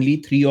 sleep only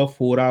 3 or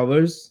 4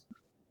 hours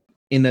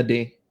in a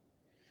day,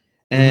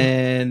 Uh-huh.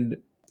 and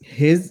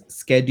his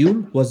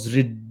schedule was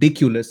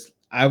ridiculous.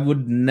 I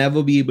would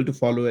never be able to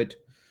follow it.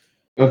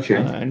 Okay.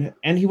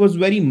 And he was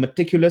very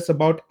meticulous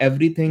about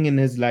everything in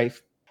his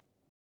life.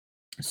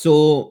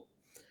 So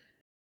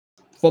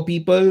for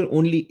people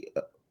only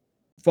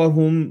for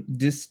whom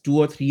this 2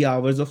 or 3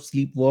 hours of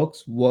sleep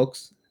works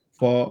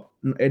for,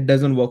 it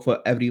doesn't work for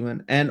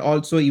everyone. And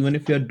also, even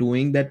if you're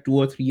doing that 2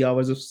 or 3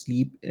 hours of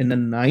sleep in a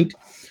night,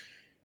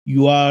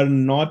 you are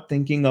not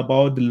thinking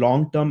about the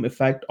long term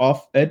effect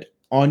of it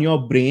on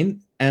your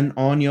brain and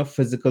on your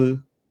physical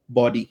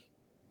body.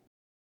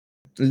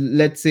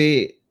 Let's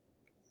say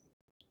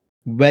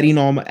very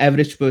normal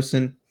average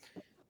person,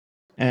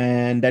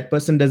 and that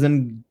person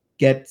doesn't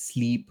get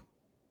sleep,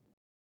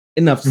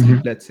 enough sleep,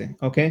 Mm-hmm. let's say,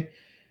 okay.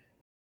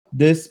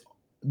 This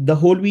The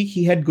whole week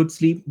he had good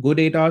sleep, good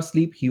 8 hours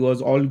sleep, he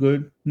was all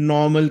good,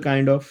 normal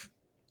kind of.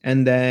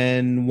 And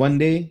then one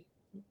day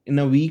in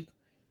a week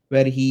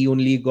where he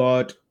only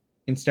got,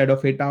 instead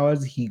of 8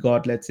 hours, he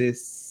got, let's say,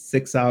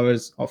 6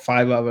 hours or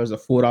 5 hours or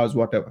 4 hours,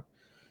 whatever.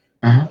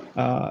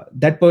 Uh-huh.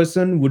 That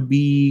person would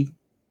be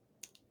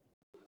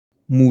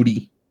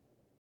moody,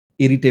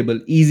 irritable,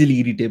 easily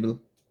irritable,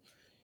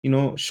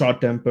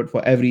 short tempered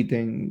for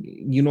everything.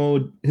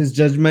 His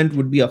judgment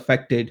would be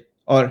affected,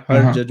 or her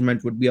Uh-huh.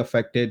 judgment would be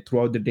affected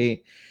throughout the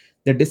day.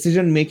 The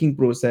decision making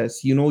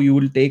process, you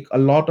will take a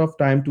lot of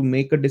time to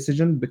make a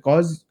decision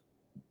because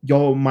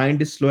your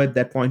mind is slow at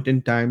that point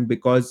in time,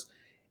 because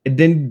it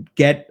didn't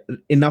get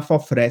enough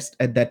of rest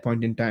at that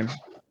point in time.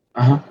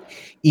 Uh-huh.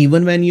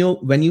 Even when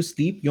you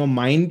sleep, your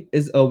mind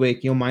is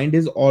awake, your mind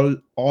is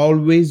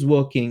always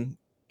working,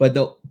 but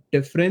the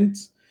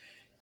difference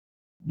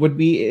would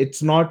be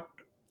it's not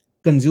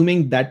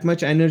consuming that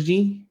much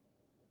energy,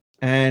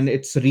 and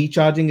it's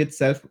recharging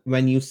itself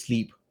when you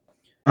sleep.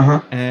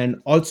 Uh-huh.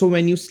 And also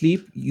when you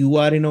sleep, you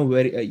are in a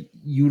very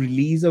you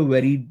release a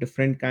very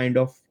different kind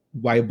of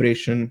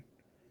vibration.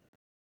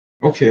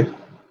 Okay.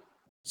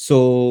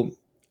 So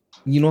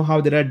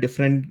how there are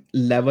different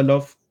level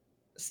of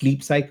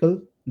sleep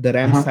cycle: the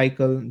REM Uh-huh.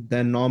 cycle,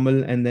 the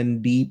normal, and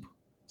then deep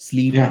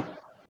sleep. Yeah.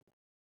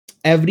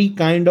 Every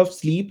kind of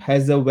sleep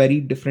has a very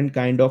different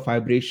kind of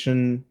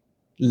vibration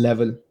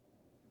level,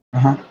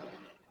 Uh-huh.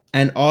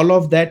 and all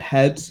of that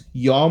helps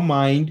your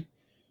mind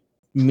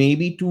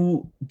maybe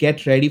to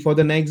get ready for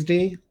the next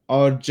day,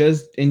 or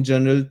just in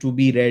general to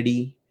be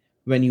ready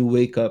when you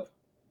wake up.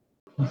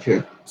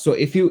 Okay. So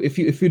if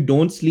you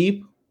don't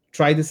sleep,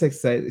 try this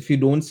exercise. If you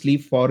don't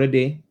sleep for a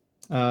day,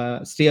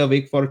 stay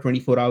awake for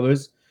 24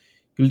 hours,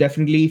 you'll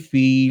definitely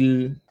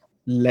feel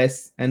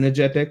less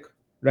energetic,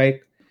 right?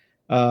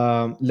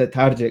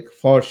 Lethargic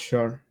for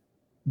sure.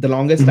 The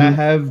longest I Mm-hmm.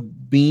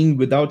 have been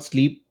without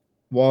sleep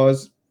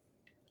was,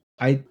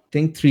 I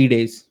think, 3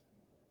 days.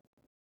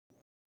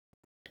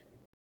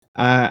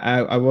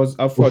 I was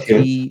up for Okay.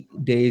 3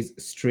 days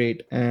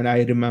straight, and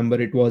I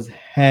remember it was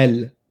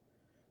hell.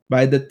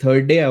 By the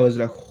third day, I was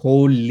like,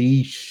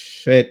 "Holy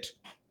shit!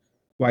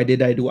 Why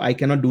did I do? I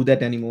cannot do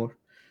that anymore."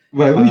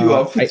 Why were you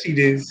Uh, up for I 3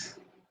 days?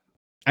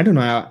 I don't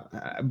know,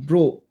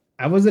 bro.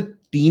 I was a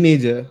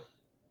teenager.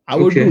 I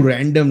would do Okay.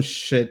 random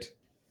shit,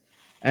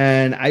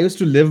 and I used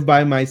to live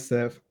by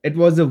myself. It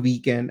was a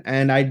weekend,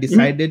 and I Mhm.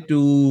 decided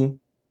to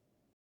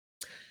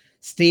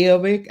stay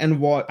awake and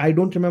what. I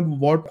don't remember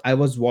what I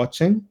was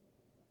watching,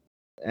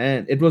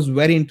 and it was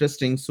very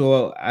interesting.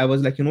 So I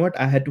was like, you know what,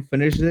 I had to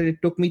finish it.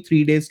 It took me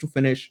 3 days to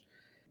finish.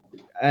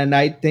 And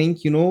I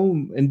think,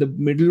 in the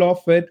middle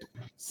of it,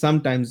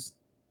 sometimes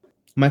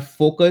my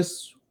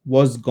focus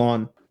was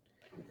gone.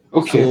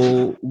 Okay.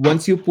 So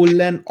once you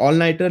pull an all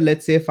nighter,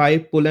 let's say if I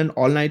pull an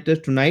all nighter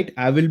tonight,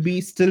 I will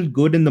be still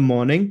good in the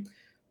morning.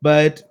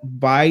 But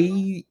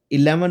by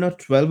 11 or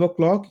 12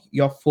 o'clock,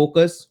 your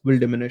focus will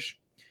diminish.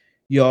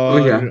 Oh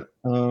yeah.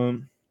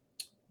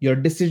 Your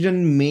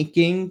decision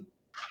making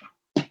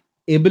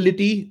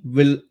ability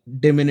will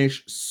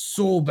diminish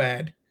so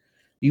bad.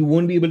 You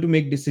won't be able to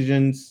make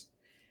decisions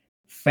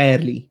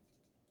fairly.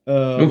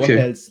 What Okay.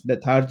 else?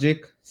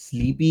 Lethargic,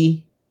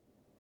 sleepy.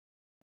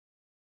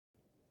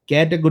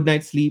 Get a good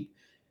night's sleep.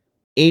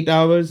 8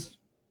 hours,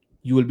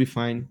 you will be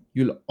fine.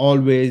 You'll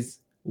always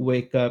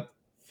wake up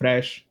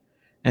fresh,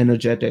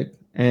 energetic.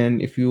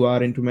 And if you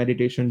are into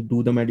meditation,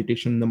 do the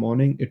meditation in the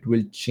morning. It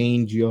will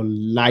change your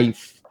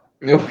life.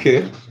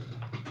 Okay.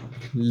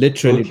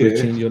 Literally, it will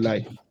Okay. change your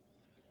life.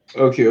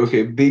 Okay.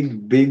 Okay.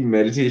 Big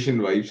meditation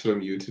vibes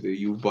from you today.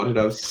 You brought it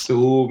out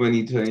so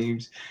many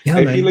times. Yeah,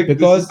 I feel man. like this is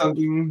Because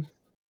something.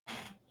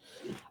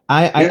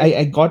 I, I, Yeah. I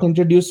I got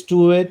introduced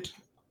to it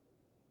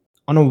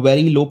on a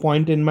very low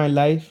point in my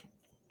life.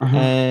 Uh-huh.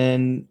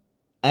 And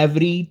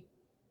every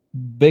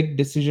big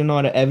decision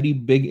or every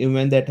big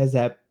event that has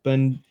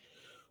happened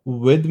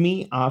with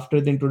me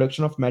after the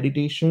introduction of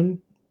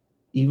meditation,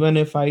 even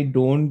if I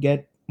don't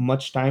get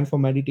much time for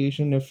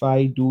meditation, if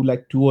I do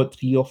like 2 or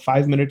 3 or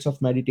 5 minutes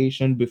of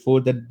meditation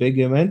before that big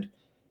event,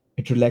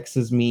 it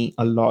relaxes me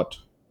a lot.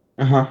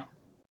 Uh-huh.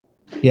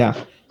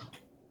 Yeah.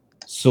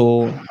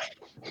 So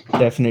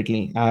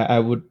definitely I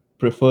would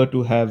prefer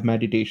to have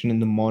meditation in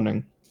the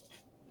morning.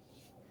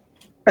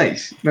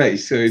 Nice.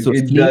 Nice. So it, So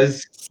it sleep,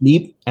 does.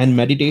 sleep and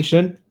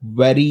meditation,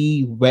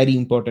 very, very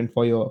important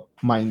for your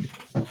mind.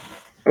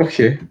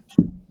 Okay.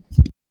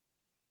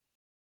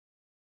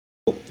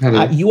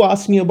 Hello. You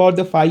asked me about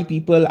the five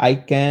people I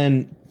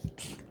can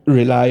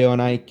rely on,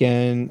 I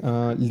can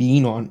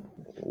lean on.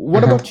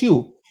 What Uh-huh. about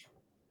you?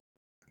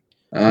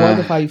 Who are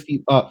the Uh, five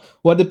people?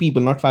 Who are the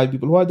people, not five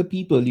people? Who are the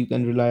people you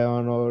can rely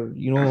on, or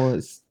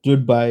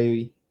stood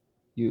by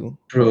you?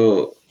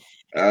 bro.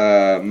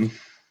 Um.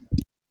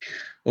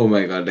 Oh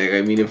my God. Like,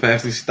 I mean, if I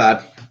have to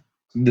start,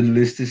 the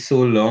list is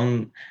so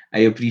long. I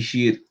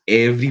appreciate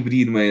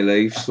everybody in my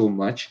life so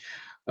much.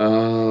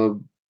 Uh,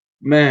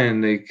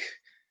 man, like,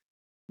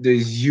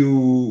 there's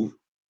you,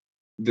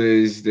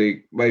 there's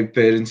like my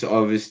parents,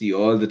 obviously,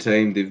 all the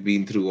time they've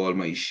been through all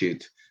my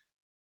shit.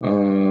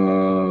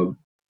 Uh,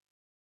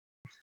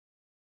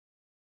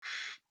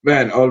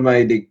 man, all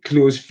my like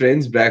close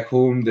friends back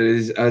home. There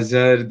is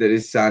Azhar, there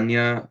is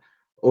Sanya.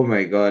 Oh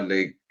my God,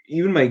 like,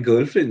 even my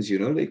girlfriends,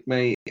 like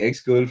my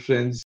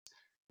ex-girlfriends,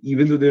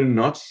 even though they're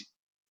not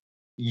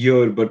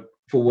year, but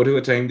for whatever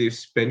time they've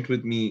spent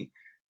with me,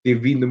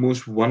 they've been the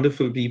most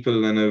wonderful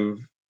people, and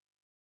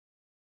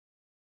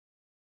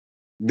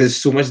there's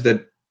so much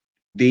that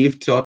they've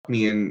taught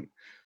me, and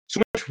so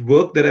much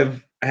work that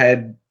I've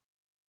had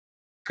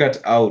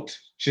cut out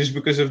just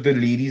because of the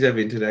ladies I've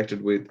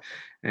interacted with,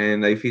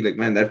 and I feel like,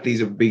 man, that plays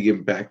a big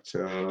impact.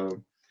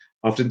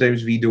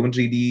 Oftentimes, we don't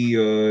really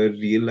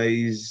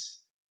realize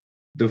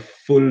the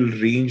full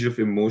range of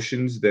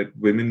emotions that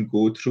women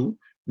go through.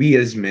 We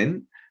as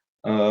men.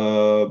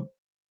 Uh,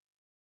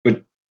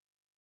 but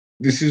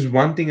this is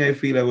one thing I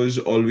feel I was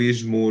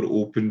always more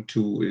open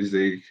to, is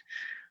like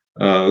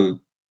uh,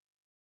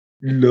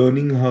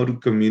 learning how to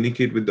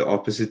communicate with the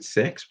opposite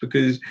sex,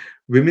 because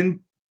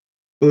women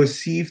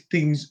perceive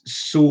things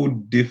so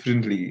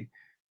differently.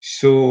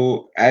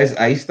 So as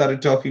I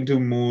started talking to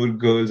more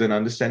girls and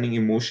understanding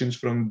emotions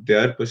from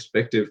their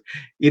perspective,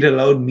 it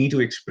allowed me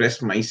to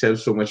express myself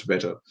so much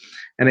better.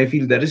 And I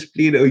feel that has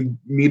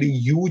made a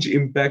huge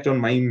impact on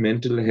my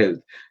mental health.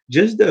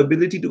 Just the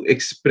ability to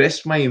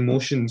express my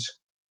emotions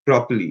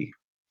properly.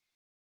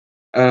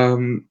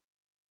 Um,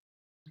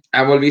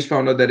 I've always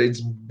found out that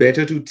it's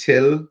better to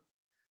tell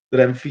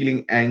that I'm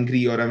feeling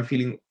angry or I'm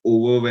feeling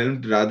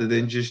overwhelmed, rather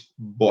than just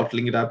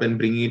bottling it up and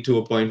bringing it to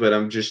a point where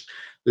I'm just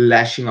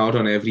lashing out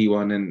on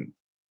everyone and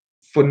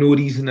for no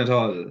reason at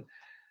all.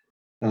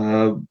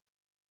 Uh,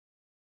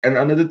 and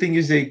another thing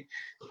is, like,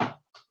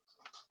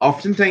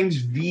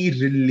 oftentimes we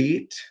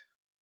relate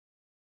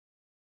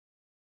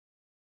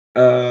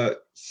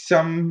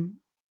some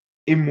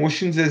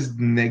emotions as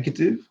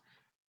negative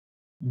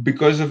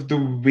because of the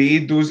way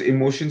those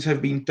emotions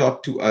have been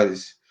taught to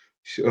us.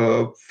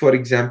 For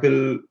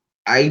example,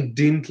 I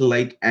didn't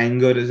like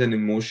anger as an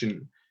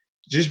emotion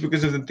just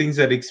because of the things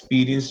I'd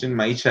experienced in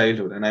my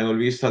childhood. And I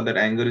always thought that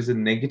anger is a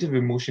negative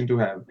emotion to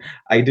have.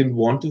 I didn't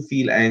want to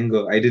feel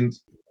anger.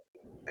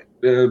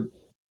 Uh,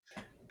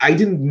 I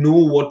didn't know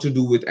what to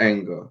do with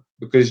anger,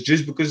 because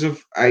just because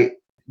of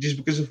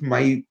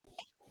my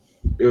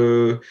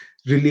uh,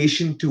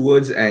 relation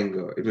towards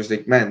anger, it was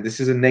like, man, this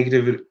is a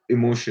negative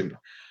emotion.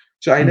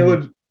 So I Mm-hmm.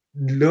 never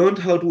learned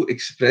how to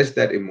express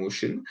that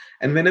emotion.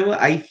 And whenever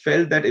I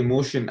felt that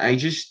emotion, I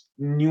just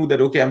knew that,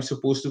 okay, I'm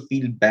supposed to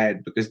feel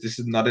bad because this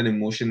is not an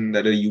emotion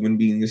that a human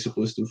being is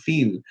supposed to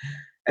feel.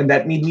 And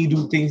that made me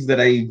do things that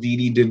I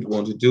really didn't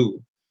want to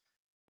do.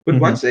 But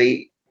Mm-hmm. once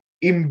I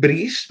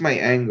embraced my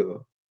anger,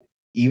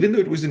 even though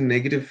it was a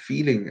negative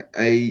feeling,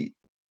 I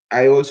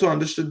also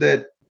understood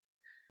that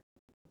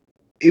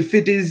if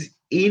it is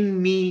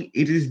in me,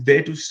 it is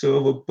there to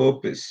serve a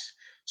purpose.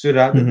 So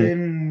rather Mm-hmm.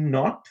 than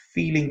not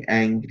feeling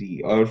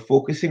angry or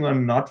focusing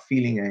on not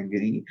feeling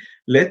angry,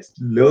 let's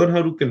learn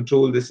how to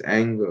control this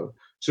anger.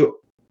 So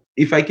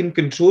if I can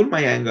control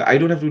my anger, I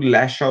don't have to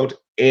lash out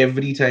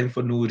every time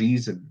for no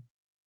reason,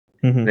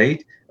 Mm-hmm.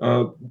 right?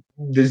 Uh,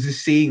 there's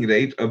this saying,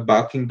 right? A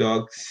barking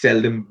dog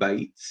seldom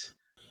bites,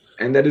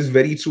 and that is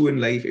very true in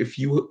life. If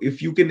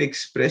you can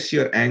express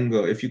your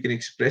anger, if you can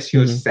express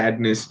your Mm-hmm.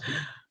 sadness,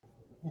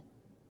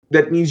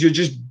 that means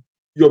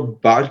you're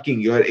barking,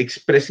 you're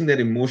expressing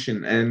that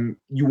emotion, and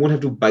you won't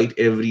have to bite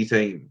every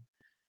time.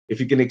 If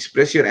you can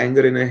express your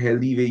anger in a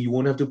healthy way, you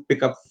won't have to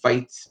pick up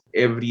fights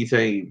every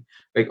time.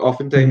 Like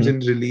oftentimes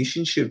Mm-hmm. in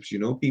relationships,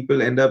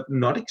 people end up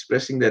not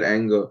expressing their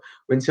anger.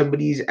 When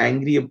somebody is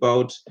angry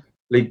about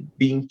like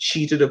being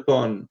cheated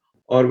upon,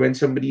 or when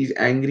somebody is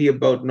angry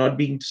about not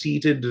being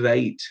treated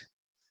right,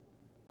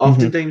 Mm-hmm.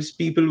 oftentimes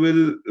people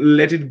will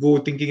let it go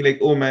thinking like,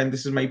 oh man,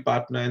 this is my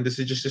partner and this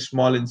is just a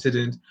small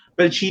incident.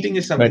 Well, cheating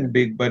is Right. something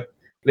big, but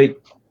like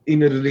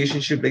in a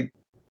relationship, like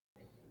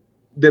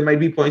there might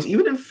be points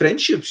even in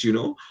friendships,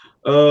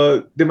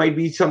 there might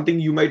be something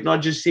you might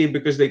not just say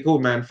because like, oh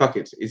man, fuck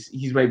it,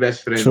 he's my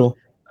best friend. True.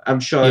 i'm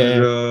sure Yeah.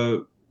 Yeah.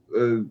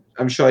 uh,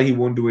 I'm sure he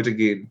won't do it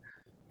again.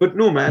 But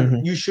no, man,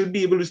 Mm-hmm. you should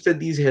be able to set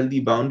these healthy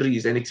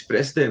boundaries and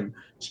express them,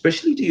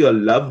 especially to your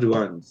loved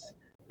ones,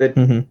 that,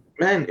 Mm-hmm.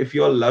 man, if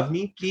you all love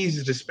me,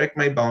 please respect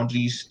my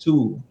boundaries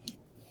too.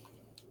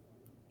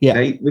 Yeah.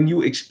 Right? When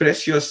you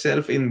express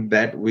yourself in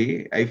that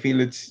way, I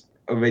feel it's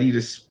a very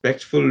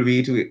respectful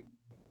way to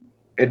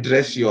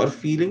address your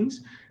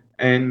feelings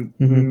and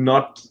Mm-hmm.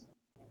 not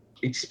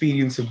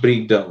experience a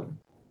breakdown.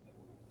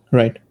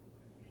 Right.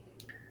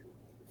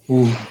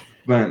 Ooh,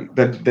 man,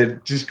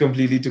 that just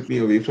completely took me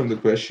away from the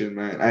question,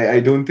 man. I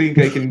don't think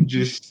I can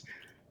just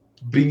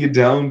bring it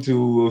down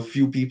to a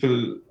few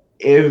people.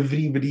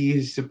 Everybody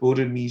has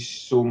supported me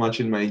so much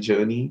in my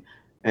journey,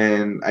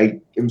 and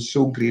I am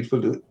so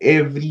grateful to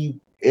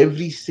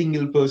every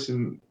single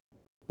person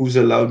who's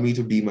allowed me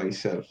to be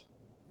myself.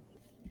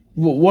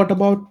 What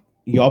about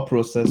your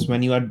process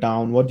when you are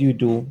down? What do you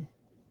do?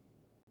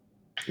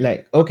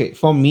 Like, okay,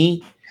 for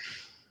me,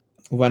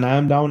 when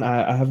I'm down,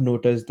 I have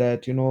noticed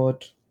that, you know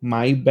what,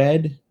 my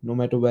bed, no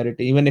matter where it,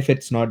 even if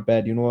it's not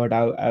bad, you know what,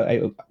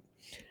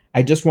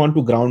 I just want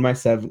to ground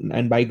myself,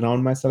 and by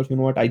ground myself, you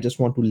know what, I just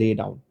want to lay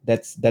down.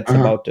 That's Uh-huh.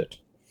 about it.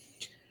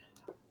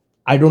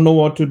 I don't know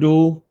what to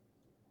do.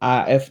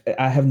 If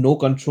I have no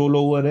control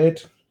over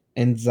it,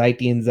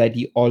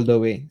 anxiety all the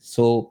way.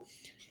 So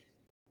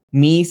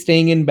me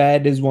staying in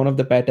bed is one of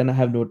the pattern I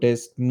have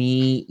noticed.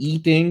 Me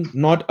eating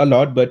not a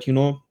lot, but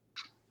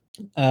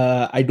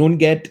I don't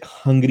get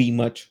hungry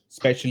much,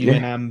 especially Yeah.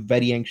 when I'm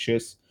very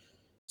anxious.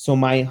 So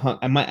my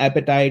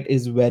appetite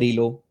is very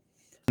low,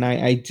 and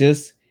I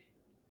just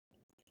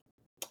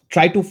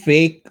try to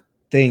fake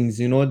things,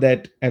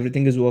 that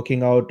everything is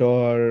working out,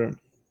 or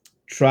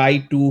try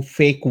to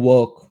fake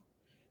work,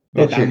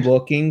 that I'm Okay.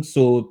 working,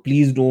 so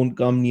please don't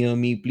come near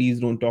me, please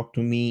don't talk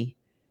to me,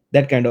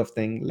 that kind of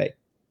thing. Like,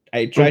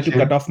 I try to Okay.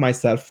 cut off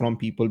myself from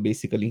people,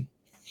 basically.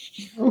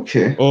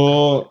 Okay.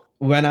 Or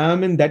when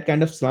I'm in that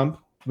kind of slump,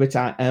 which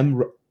I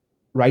am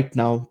right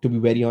now, to be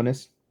very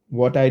honest,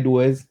 what I do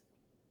is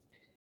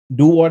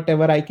do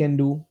whatever I can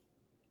do.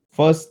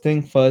 First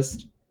thing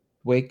first,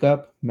 wake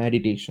up,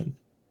 meditation.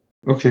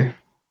 Okay.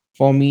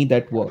 For me,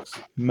 that works.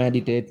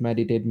 Meditate,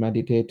 meditate,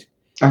 meditate.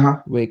 Uh-huh.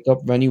 Wake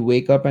up. When you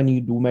wake up and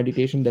you do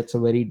meditation, that's a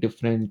very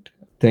different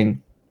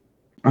thing.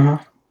 Uh-huh.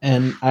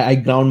 And I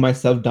ground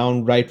myself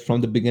down right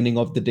from the beginning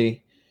of the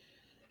day.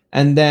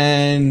 And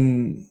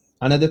then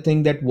another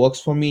thing that works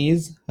for me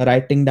is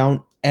writing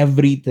down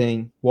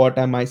everything. What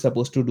am I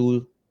supposed to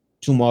do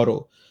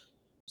tomorrow?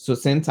 So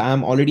since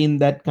I'm already in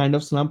that kind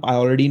of slump, I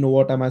already know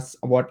what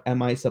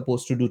am I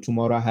supposed to do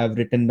tomorrow. I have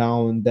written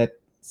down that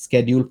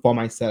schedule for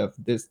myself.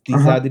 These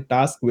Uh-huh. are the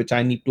tasks which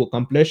I need to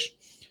accomplish,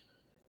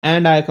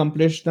 and I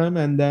accomplish them,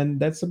 and then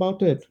that's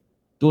about it.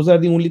 Those are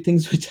the only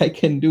things which I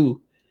can do.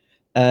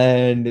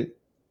 And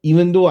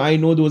even though I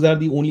know those are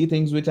the only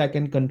things which I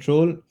can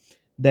control,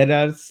 there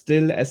are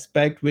still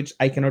aspects which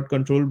I cannot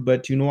control,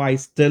 but I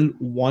still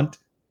want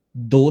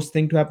those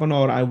things to happen,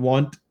 or I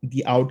want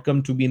the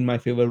outcome to be in my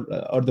favor,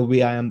 or the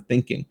way I am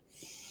thinking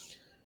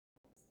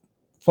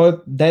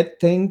for that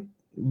thing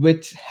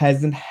which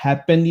hasn't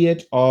happened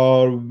yet,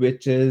 or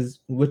which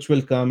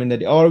will come in the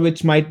day, or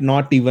which might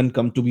not even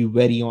come, to be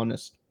very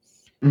honest.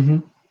 Mm-hmm.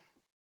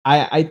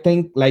 I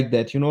think like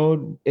that,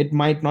 it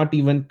might not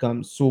even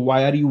come. So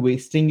why are you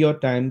wasting your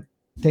time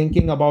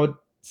thinking about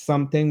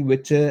something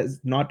which has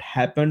not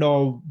happened,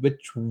 or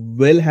which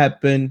will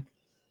happen,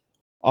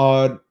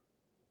 or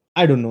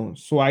I don't know.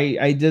 So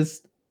I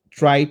just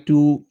try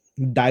to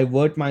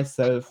divert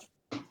myself,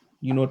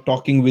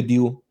 talking with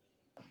you,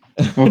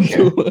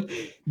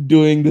 Okay.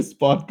 doing this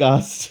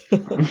podcast,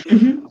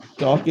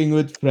 talking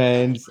with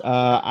friends.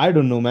 I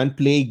don't know, man,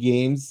 play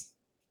games.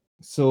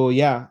 So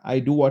yeah, I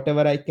do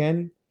whatever I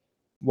can,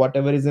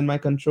 whatever is in my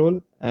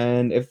control,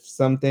 and if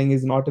something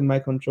is not in my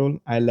control,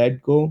 I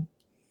let go.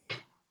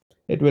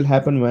 It will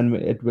happen when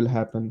it will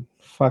happen.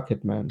 Fuck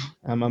it, man.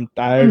 I'm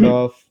tired Mhm.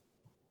 of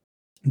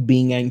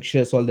being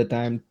anxious all the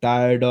time,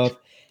 tired of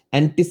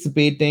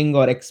anticipating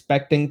or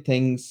expecting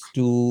things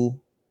to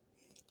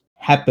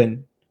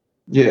happen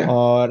Yeah,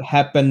 or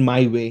happen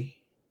my way,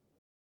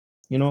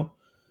 you know?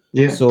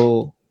 yeah.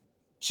 So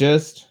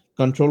just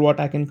control what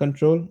I can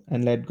control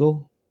and let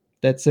go.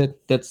 That's it.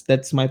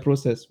 That's my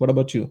process. What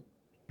about you?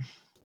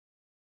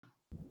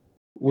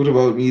 What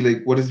about me?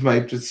 Like, what is my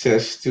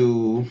process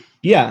to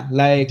Yeah,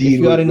 like if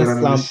deal you are with in a when I'm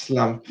in a slump,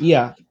 slump?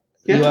 yeah,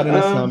 you Yeah. are in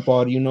a slump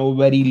or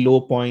very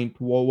low point,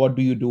 what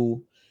do you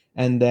do?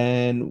 And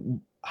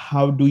then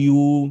how do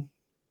you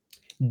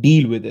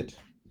deal with it?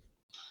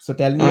 So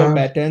tell me your Uh,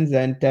 patterns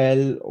and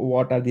tell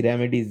what are the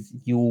remedies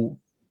you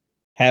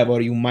have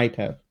or you might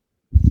have.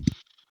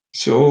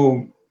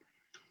 so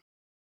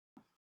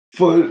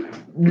for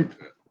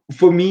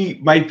for me,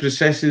 my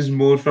process is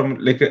more from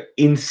like a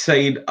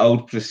inside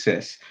out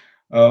process.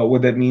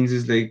 What that means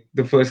is like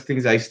the first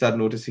things I start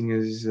noticing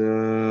is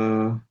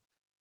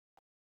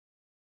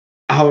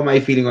how am I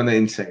feeling on the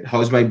inside?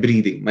 How's my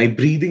breathing? My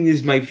breathing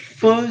is my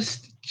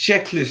first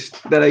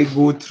checklist that I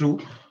go through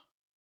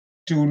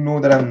to know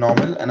that I'm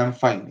normal and I'm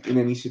fine in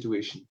any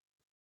situation.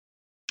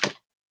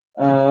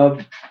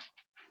 Uh,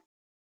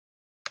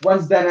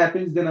 Once that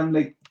happens, then I'm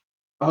like,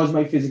 how's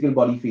my physical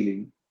body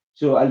feeling?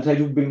 So I'll try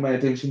to bring my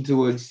attention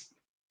towards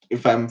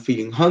if I'm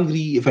feeling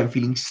hungry, if I'm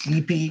feeling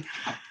sleepy.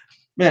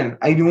 Man,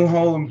 I know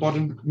how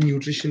important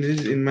nutrition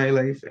is in my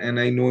life, and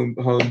I know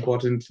how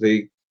important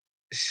like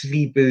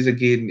sleep is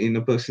again in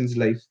a person's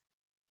life.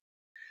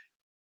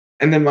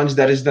 And then once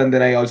that is done,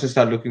 then I also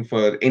start looking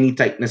for any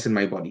tightness in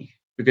my body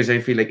because I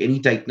feel like any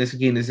tightness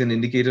again is an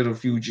indicator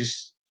of you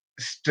just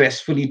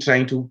stressfully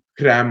trying to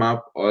cram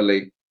up or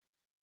like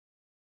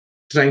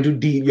trying to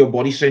deal your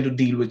body's trying to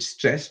deal with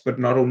stress, but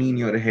not only in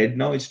your head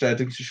now, it's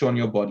starting to show on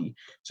your body.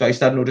 So I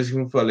start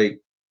noticing for like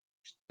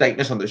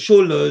tightness on the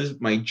shoulders,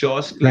 my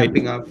jaws Right.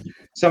 clamping up.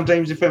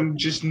 Sometimes if I'm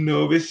just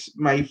nervous,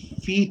 my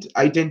feet,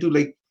 I tend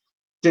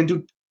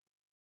to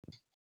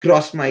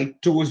cross my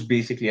toes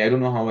basically. I don't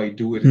know how I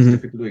do it. It's Hmm.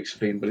 difficult to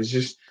explain, but it's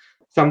just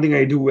something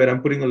I do where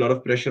I'm putting a lot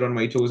of pressure on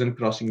my toes and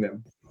crossing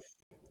them.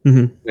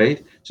 Hmm.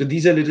 Right. So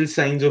these are little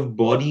signs of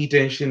body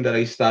tension that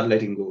I start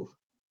letting go.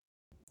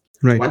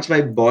 Right. Once my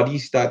body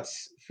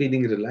starts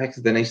feeling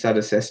relaxed, then I start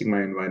assessing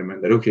my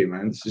environment that, okay,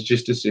 man, this is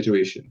just a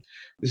situation.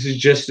 This is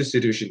just a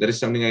situation. That is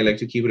something I like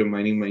to keep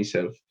reminding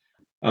myself.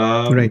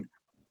 Right. Um,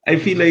 I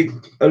feel like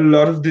a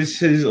lot of this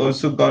has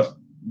also got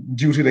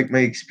due to like my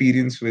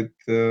experience with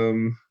a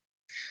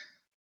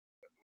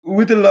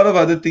lot of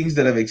other things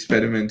that I've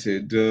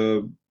experimented.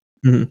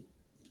 Hmm.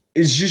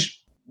 It's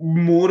just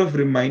more of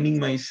reminding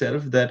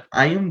myself that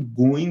I am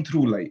going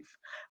through life.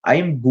 I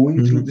am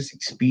going through Hmm. this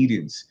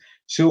experience.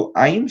 So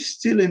I am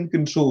still in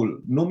control.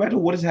 No matter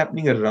what is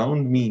happening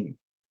around me,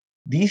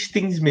 these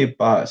things may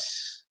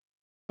pass.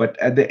 But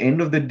at the end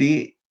of the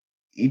day,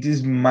 it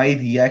is my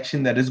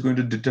reaction that is going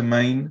to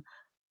determine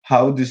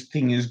how this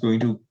thing is going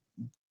to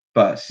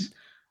pass.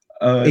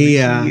 Yeah.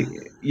 Recently,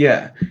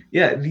 yeah,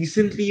 yeah.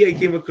 Recently, I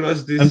came across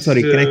I'm this.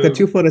 sorry. Can I cut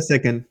you for a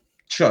second?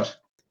 Sure.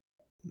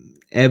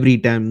 Every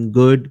time,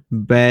 good,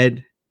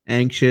 bad,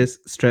 anxious,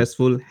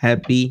 stressful,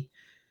 happy,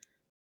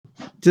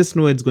 just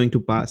know it's going to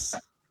pass.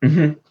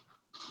 Hmm.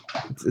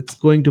 It's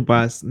going to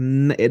pass.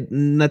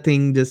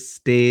 Nothing just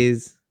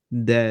stays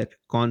there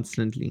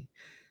constantly.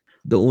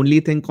 The only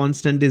thing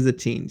constant is a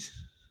change.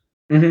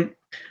 Hmm.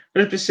 Hundred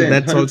So percent.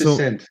 that's Hundred also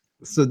percent.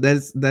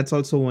 that's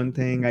also one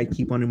thing I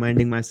keep on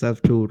reminding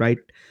myself to.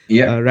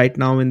 Yeah. Right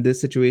now in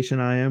this situation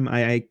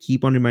I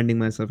keep on reminding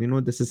myself,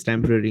 this is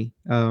temporary.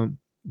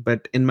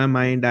 But in my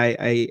mind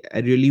I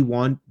really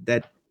want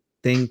that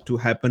thing to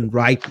happen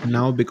right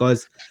now,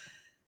 because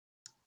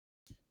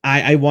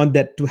I want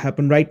that to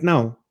happen right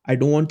now. I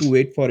don't want to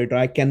wait for it, or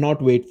I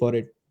cannot wait for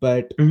it.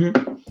 But Hmm.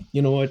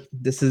 you know what?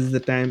 This is the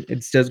time.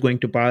 It's just going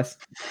to pass.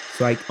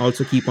 So I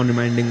also keep on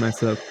reminding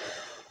myself.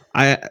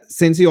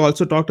 Since you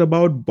also talked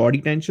about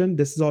body tension,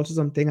 this is also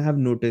something I have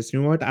noticed.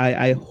 You know what?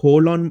 I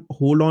hold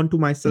on to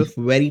myself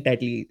very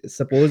tightly.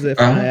 Suppose if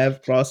I Uh-huh.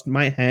 have crossed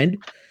my hand,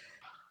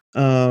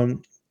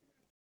 um,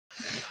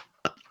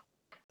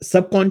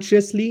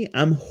 subconsciously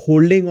I'm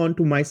holding on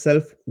to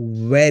myself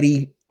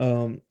very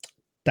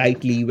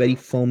tightly, very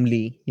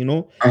firmly.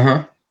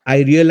 Uh-huh.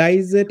 I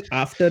realize it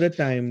after a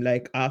time,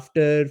 like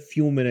after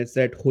few minutes,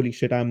 that holy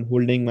shit, I'm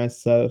holding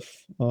myself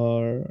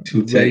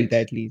Too very tight.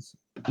 tightly.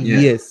 Yeah.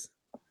 Yes.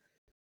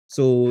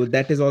 So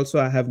that is also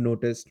I have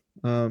noticed.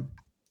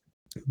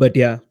 But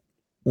yeah,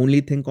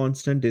 only thing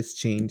constant is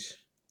change.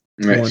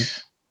 Go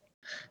Nice.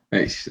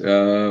 Nice.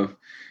 Yeah,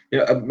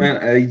 man,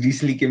 I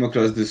recently came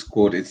across this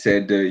quote. It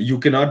said, "You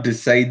cannot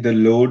decide the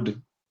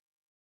load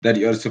that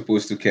you're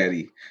supposed to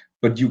carry,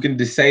 but you can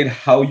decide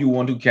how you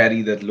want to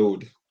carry that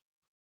load."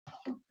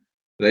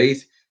 Right?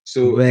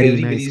 So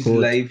Very nice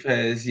quote.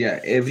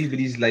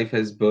 everybody's life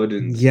has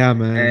burdens, Yeah,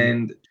 man.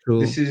 and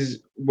this True.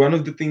 is one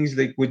of the things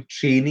like with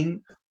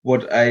training.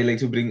 what I like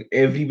to bring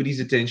everybody's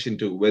attention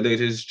to, whether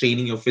it is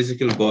training your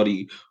physical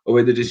body or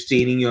whether it is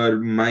training your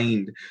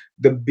mind,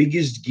 the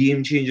biggest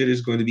game changer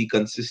is going to be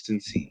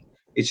consistency.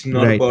 It's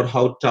not Right. about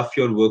how tough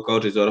your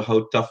workout is or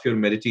how tough your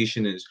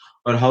meditation is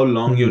or how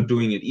long you're Hmm.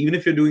 doing it. Even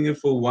if you're doing it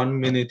for 1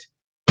 minute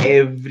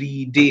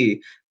every day,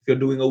 if you're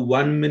doing a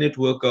 1 minute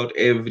workout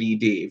every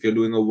day, if you're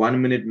doing a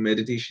 1 minute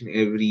meditation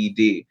every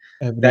day,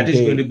 Every that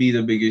is going to day. be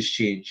the biggest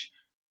change.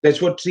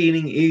 That's what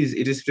training is.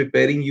 It is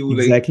preparing you,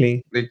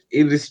 Exactly. like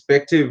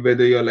irrespective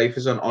whether your life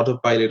is on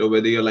autopilot or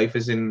whether your life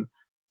is in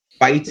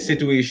fight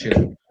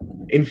situation.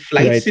 In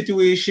flight Right.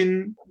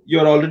 situation,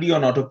 you're already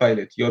on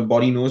autopilot. Your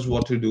body knows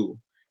what to do.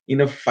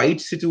 In a fight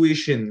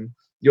situation,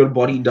 your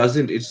body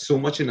doesn't. It's so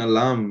much an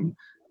alarm,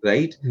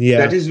 right?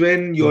 That Yeah. is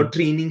when your Yeah.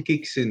 training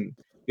kicks in.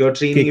 Your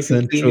training, if Kicks you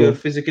in. train your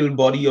True. physical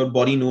body, your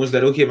body knows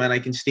that, okay, man, I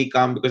can stay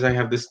calm because I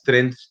have the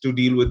strength to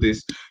deal with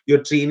this.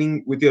 You're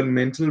training with your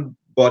mental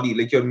body,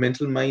 like your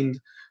mental mind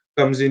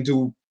comes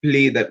into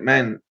play that,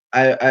 man,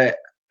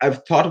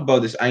 I've thought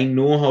about this. I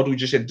know how to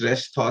just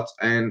address thoughts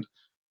and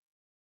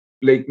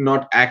like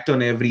not act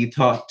on every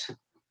thought.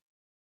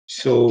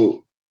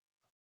 So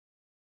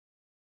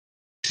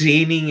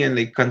training and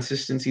like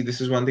consistency,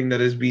 this is one thing that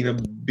has been a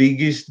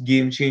biggest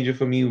game changer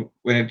for me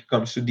when it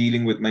comes to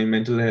dealing with my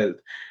mental health.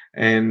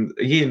 And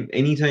again,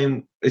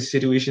 anytime a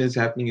situation is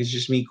happening, it's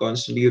just me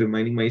constantly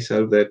reminding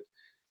myself that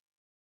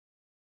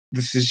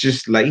this is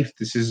just life.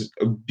 This is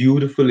a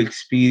beautiful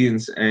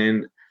experience,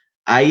 and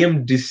I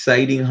am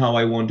deciding how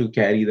I want to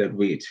carry that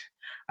weight.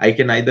 I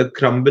can either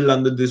crumble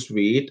under this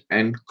weight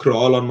and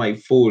crawl on my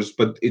fours,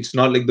 but it's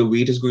not like the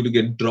weight is going to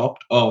get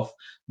dropped off.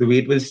 The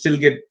weight will still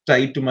get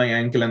tied to my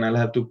ankle and I'll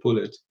have to pull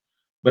it.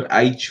 But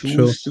I True.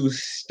 choose to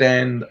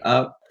stand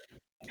up,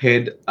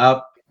 head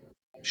up,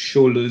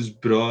 shoulders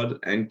broad,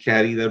 and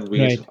carry that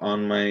weight Right.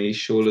 on my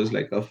shoulders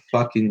like a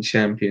fucking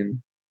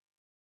champion.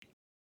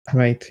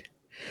 Right.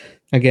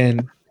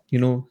 Again,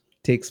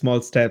 take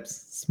small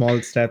steps.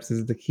 Small steps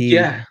is the key.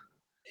 Yeah,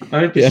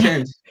 100%.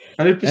 Yeah.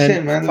 100%,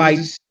 And man. There was fight.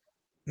 this,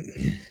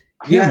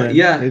 Yeah,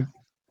 yeah, man.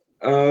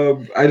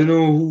 yeah. I don't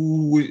know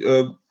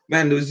who.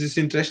 Man, there was this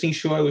interesting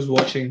show I was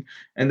watching,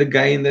 and the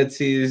guy in that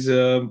says,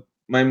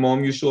 "My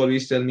mom used to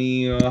always tell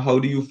me, how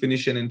do you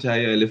finish an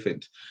entire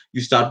elephant?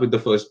 You start with the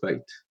first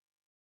bite,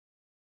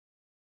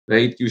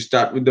 right? You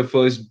start with the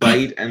first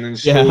bite, and then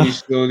Yeah. slowly,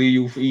 slowly,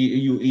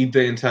 you eat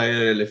the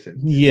entire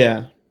elephant."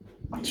 Yeah.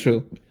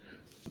 True.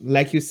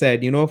 Like you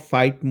said,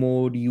 fight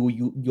mode.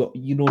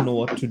 You don't know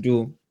what to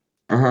do,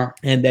 Uh huh.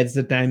 and that's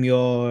the time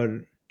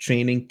your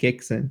training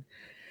kicks in.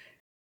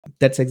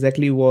 That's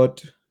exactly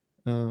what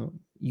uh,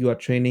 you are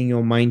training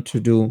your mind to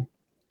do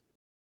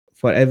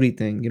for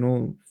everything.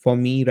 For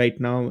me right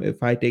now,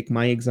 if I take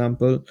my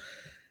example,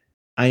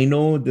 I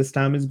know this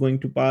time is going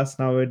to pass.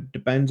 Now it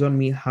depends on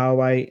me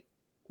how I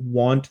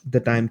want the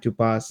time to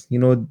pass.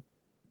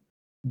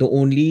 The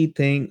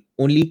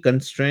only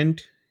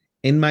constraint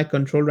in my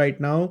control right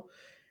now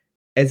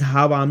is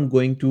how I'm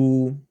going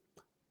to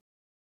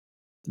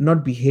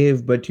not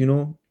behave, but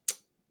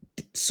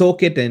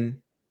soak it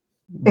in.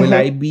 Uh Will huh.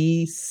 I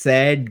be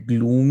sad,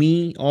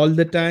 gloomy all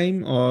the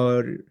time,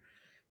 or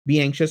be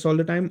anxious all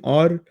the time,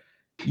 or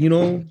you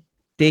know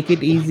take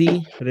it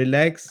easy,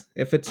 relax?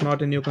 If it's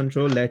not in your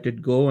control, let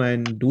it go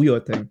and do your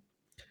thing.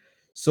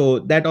 So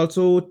that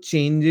also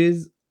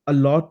changes a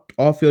lot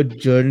of your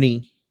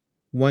journey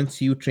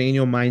once you train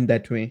your mind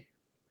that way.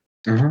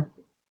 Uh huh.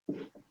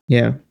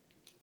 Yeah,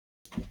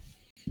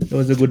 that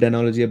was a good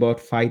analogy about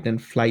fight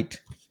and flight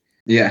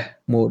Yeah.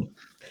 mode.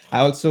 I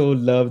also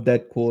love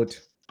that quote,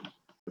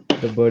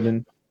 the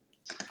burden,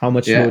 how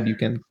much Yeah. load you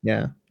can.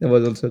 Yeah, that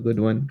was also a good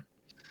one.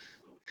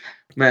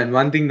 Man,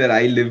 one thing that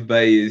I live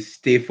by is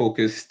stay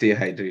focused, stay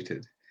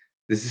hydrated.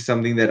 This is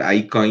something that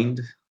I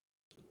coined,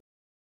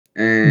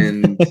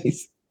 and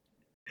Nice.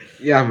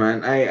 yeah,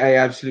 man, I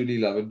absolutely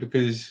love it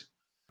because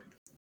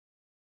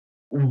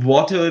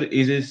water,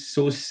 it is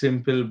so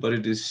simple, but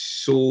it is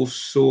so,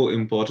 so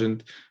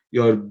important.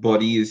 Your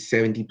body is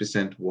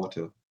 70%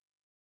 water,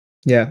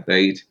 Yeah.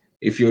 right?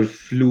 If you're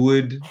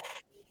fluid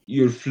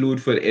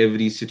for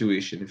every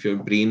situation. If your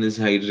brain is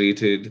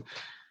hydrated,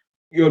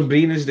 your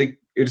brain is like,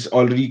 it's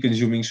already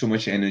consuming so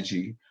much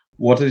energy.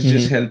 Water is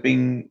just Mm-hmm.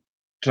 helping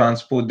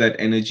transport that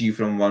energy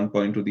from one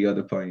point to the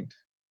other point,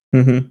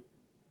 Mm-hmm.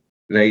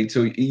 right?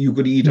 So you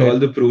could eat all Right.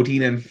 the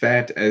protein and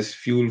fat as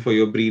fuel for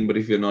your brain, but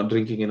if you're not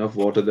drinking enough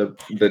water,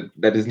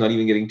 that is not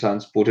even getting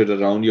transported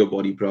around your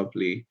body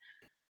properly.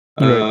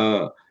 Right.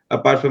 uh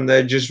Apart from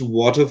that, just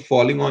water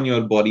falling on your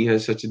body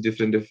has such a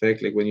different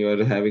effect. Like when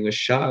you're having a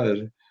shower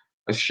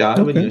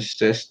when you're Okay.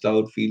 stressed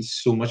out feels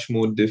so much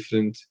more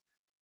different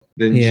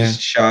than Yeah.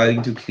 just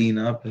showering to clean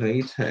up,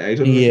 right? I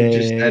don't know if you Yeah.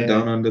 just Yeah. sat Yeah.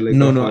 down under like a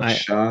No. No. hot I.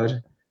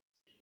 shower.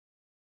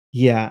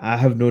 Yeah. I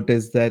have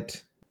noticed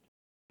that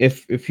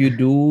if you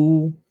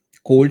do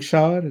cold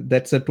shower,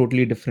 that's a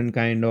totally different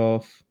kind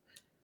of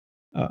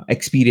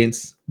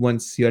experience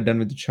once you're done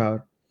with the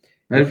shower.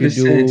 If you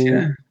 100%,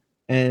 yeah. do,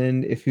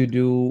 and if you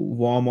do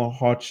warm or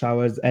hot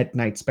showers at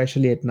night,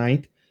 especially at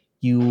night,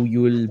 you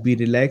will be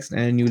relaxed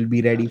and you will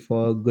be ready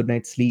for a good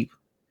night's sleep.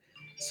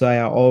 So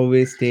I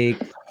always take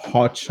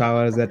hot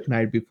showers at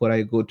night before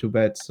I go to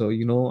bed. So,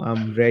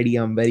 I'm ready.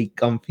 I'm very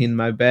comfy in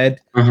my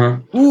bed. Uh-huh.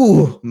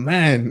 Ooh,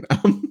 man,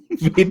 I'm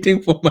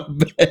waiting for my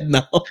bed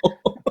now.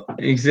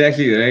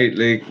 Exactly, right?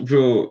 Like,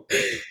 bro,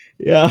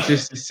 Yeah.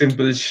 just a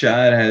simple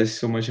shower has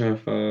So much.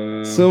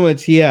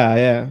 Yeah.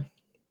 Yeah.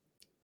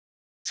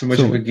 so much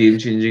So of a much.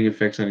 game-changing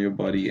effect on your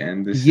body,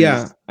 and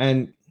Yeah.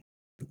 And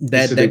this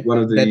that, is like that, one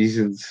of the that,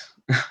 reasons.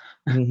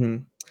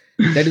 mhm.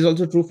 That is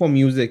also true for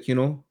music.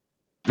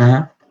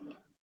 Uh-huh.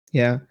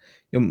 Yeah.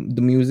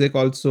 The music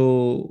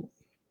also,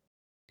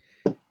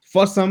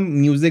 for some,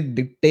 music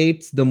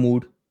dictates the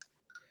mood.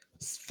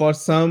 For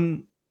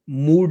some,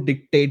 mood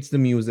dictates the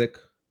music.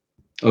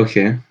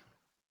 Okay.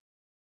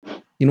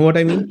 You know what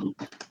I mean?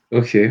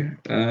 Okay.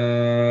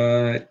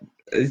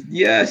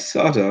 Yeah,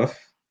 sort of.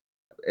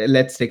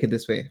 Let's take it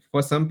this way.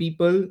 For some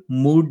people,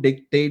 mood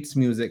dictates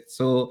music.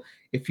 So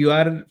if you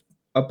are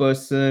a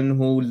person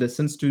who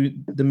listens to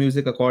the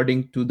music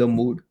according to the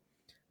mood,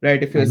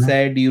 right? If you're Uh-huh.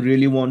 sad, you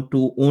really want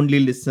to only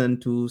listen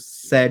to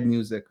sad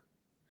music.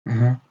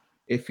 Uh-huh.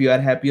 If you are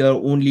happy, you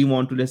only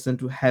want to listen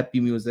to happy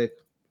music,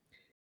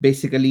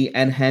 basically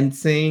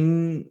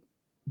enhancing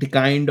the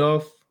kind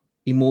of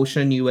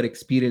emotion you are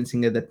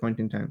experiencing at that point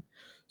in time.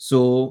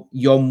 So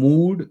your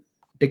mood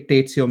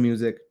dictates your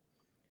music.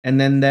 And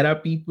then there are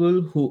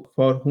people who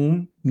for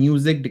whom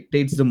music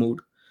dictates the mood.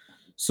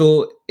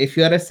 So if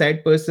you are a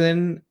sad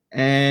person,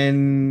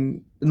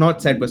 and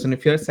not sad person,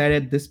 if you're sad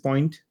at this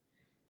point,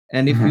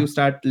 and if Uh-huh. you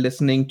start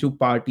listening to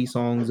party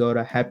songs or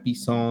a happy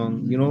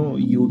song,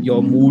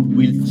 your mood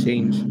will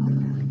change.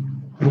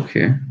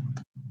 Okay.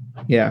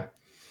 Yeah.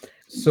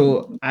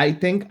 So I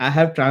think I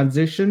have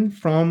transitioned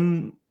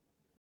from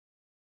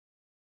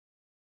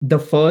the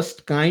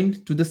first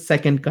kind to the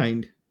second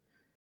kind.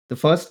 The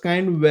first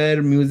kind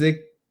where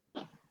music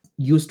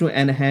used to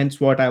enhance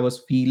what I was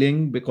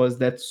feeling because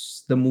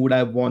that's the mood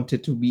I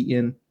wanted to be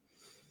in.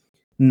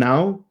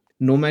 Now,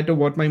 no matter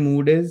what my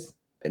mood is,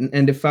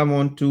 and if I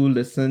want to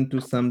listen to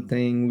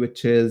something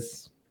which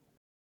is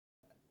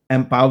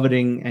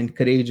empowering,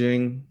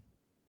 encouraging,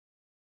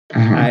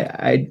 Uh-huh.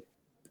 I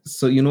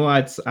so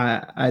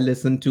I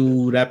listen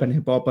to rap and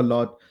hip hop a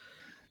lot.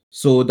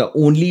 So the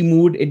only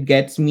mood it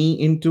gets me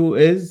into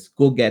is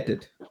go get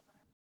it.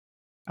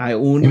 I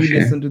only Okay.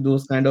 listen to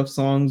those kind of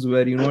songs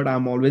where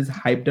I'm always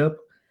hyped up.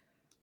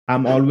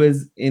 I'm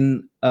always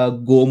in a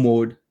go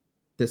mode.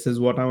 This is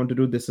what I want to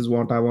do. This is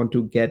what I want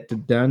to get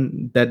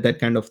done. That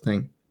kind of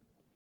thing.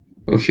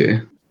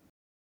 Okay.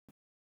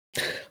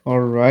 All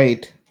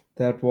right.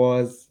 That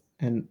was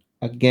an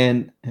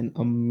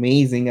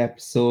amazing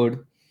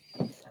episode.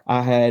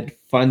 I had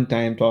fun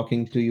time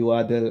talking to you,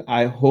 Adil.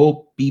 I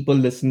hope people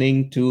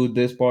listening to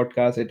this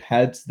podcast, it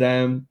helps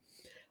them,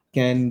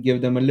 can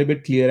give them a little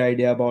bit clear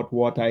idea about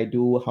what I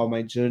do, how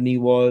my journey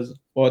was,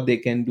 what they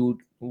can do,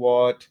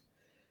 what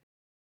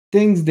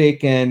things they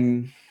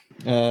can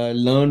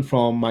learn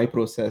from my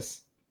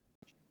process.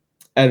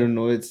 I don't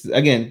know. It's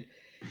again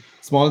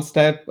small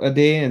step a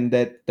day, and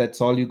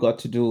that's all you got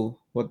to do.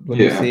 What do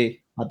you Yeah.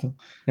 say, Adil?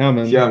 Yeah,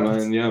 man. Yeah,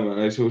 man. Yeah, man.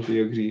 I totally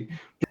agree.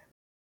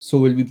 So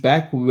we'll be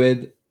back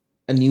with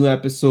a new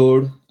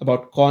episode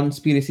about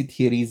conspiracy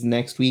theories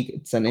next week.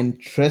 It's an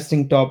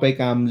interesting topic.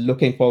 I'm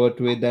looking forward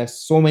to it. There's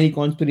so many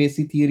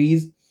conspiracy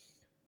theories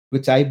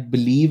which I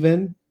believe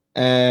in,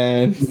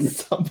 and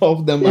some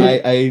of them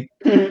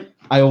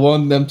I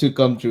want them to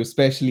come true,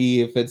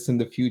 especially if it's in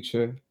the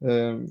future.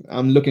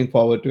 I'm looking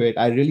forward to it.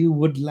 I really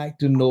would like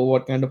to know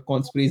what kind of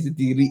conspiracy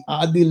theory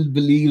Adil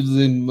believes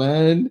in,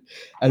 man.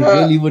 I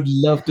really would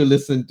love to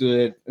listen to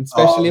it, Oh,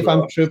 especially if I'm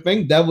bro.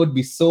 tripping. That would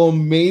be so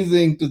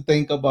amazing to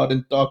think about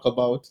and talk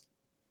about.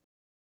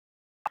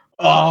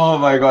 Oh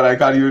my god, I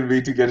can't even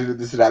wait to get into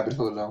this rabbit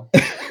hole now.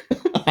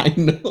 I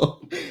know.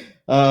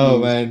 Oh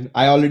Please. man,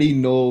 I already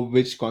know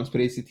which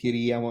conspiracy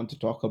theory I want to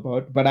talk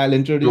about, but I'll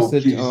introduce Bro,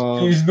 it. please.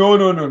 Please. No,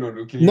 no, no, no,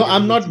 no. Can you No, give us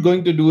I'm a not teaser?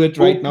 going to do it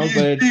Bro, right now, please,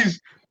 but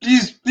please.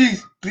 Please,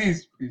 please,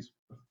 please, please.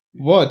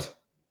 what?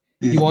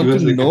 You Please give want to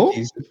us like a know?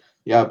 teaser.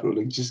 Yeah, bro,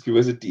 like just give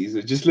us a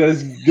teaser. Just let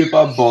us dip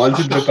our balls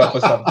in the cup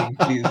or something,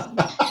 please.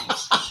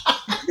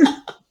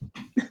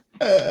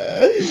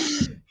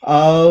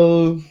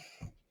 uh,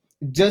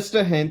 just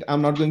a hint.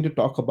 I'm not going to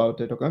talk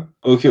about it. Okay.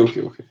 Okay,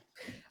 okay, okay.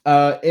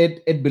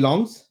 It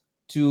belongs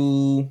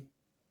to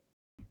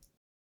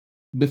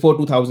before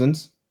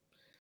 2000s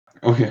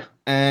Okay,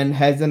 and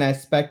has an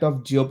aspect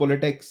of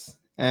geopolitics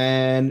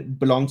and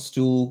belongs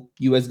to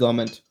U.S.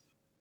 government.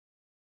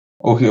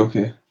 okay,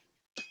 okay.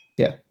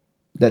 Yeah,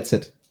 that's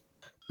it.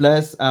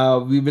 Plus,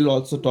 we will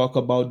also talk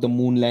about the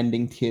moon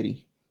landing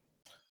theory.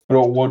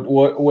 Bro,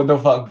 what the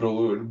fuck,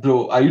 bro?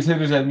 Bro, are you trying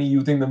to tell me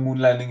you think the moon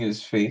landing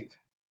is fake?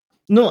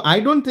 No, I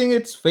don't think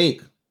it's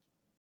fake,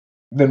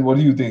 Then what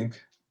do you think?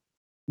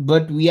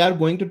 but we are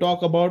going to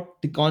talk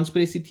about the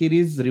conspiracy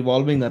theories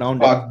revolving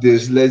around it. Fuck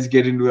this. Let's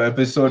get into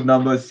episode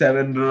number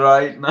 7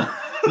 right now.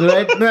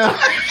 Right now.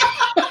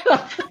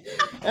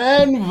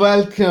 And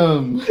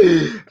welcome.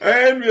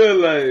 And we're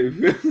live.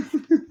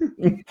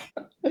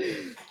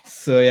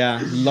 So yeah,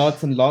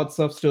 lots and lots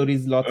of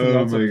stories, lots and Oh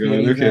lots of my god.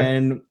 theories, Okay.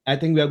 and I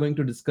think we are going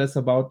to discuss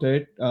about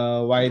it.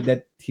 Why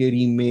that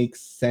theory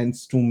makes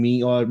sense to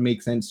me or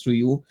makes sense to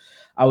you.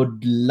 I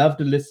would love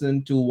to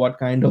listen to what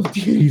kind of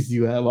theories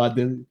you have,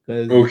 Adil,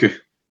 because Okay.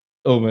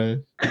 oh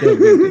man, they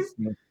would be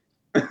interesting.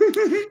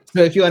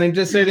 So if you are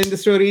interested in the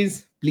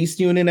stories, please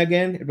tune in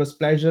again. It was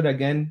pleasure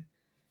again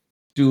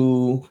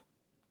to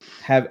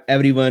have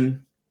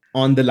everyone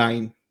on the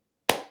line.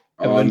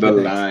 On Everyone the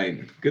connects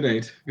line. Good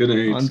night. Good on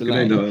night. the Good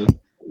night, line. all.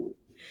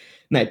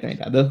 Night, night,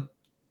 Adil.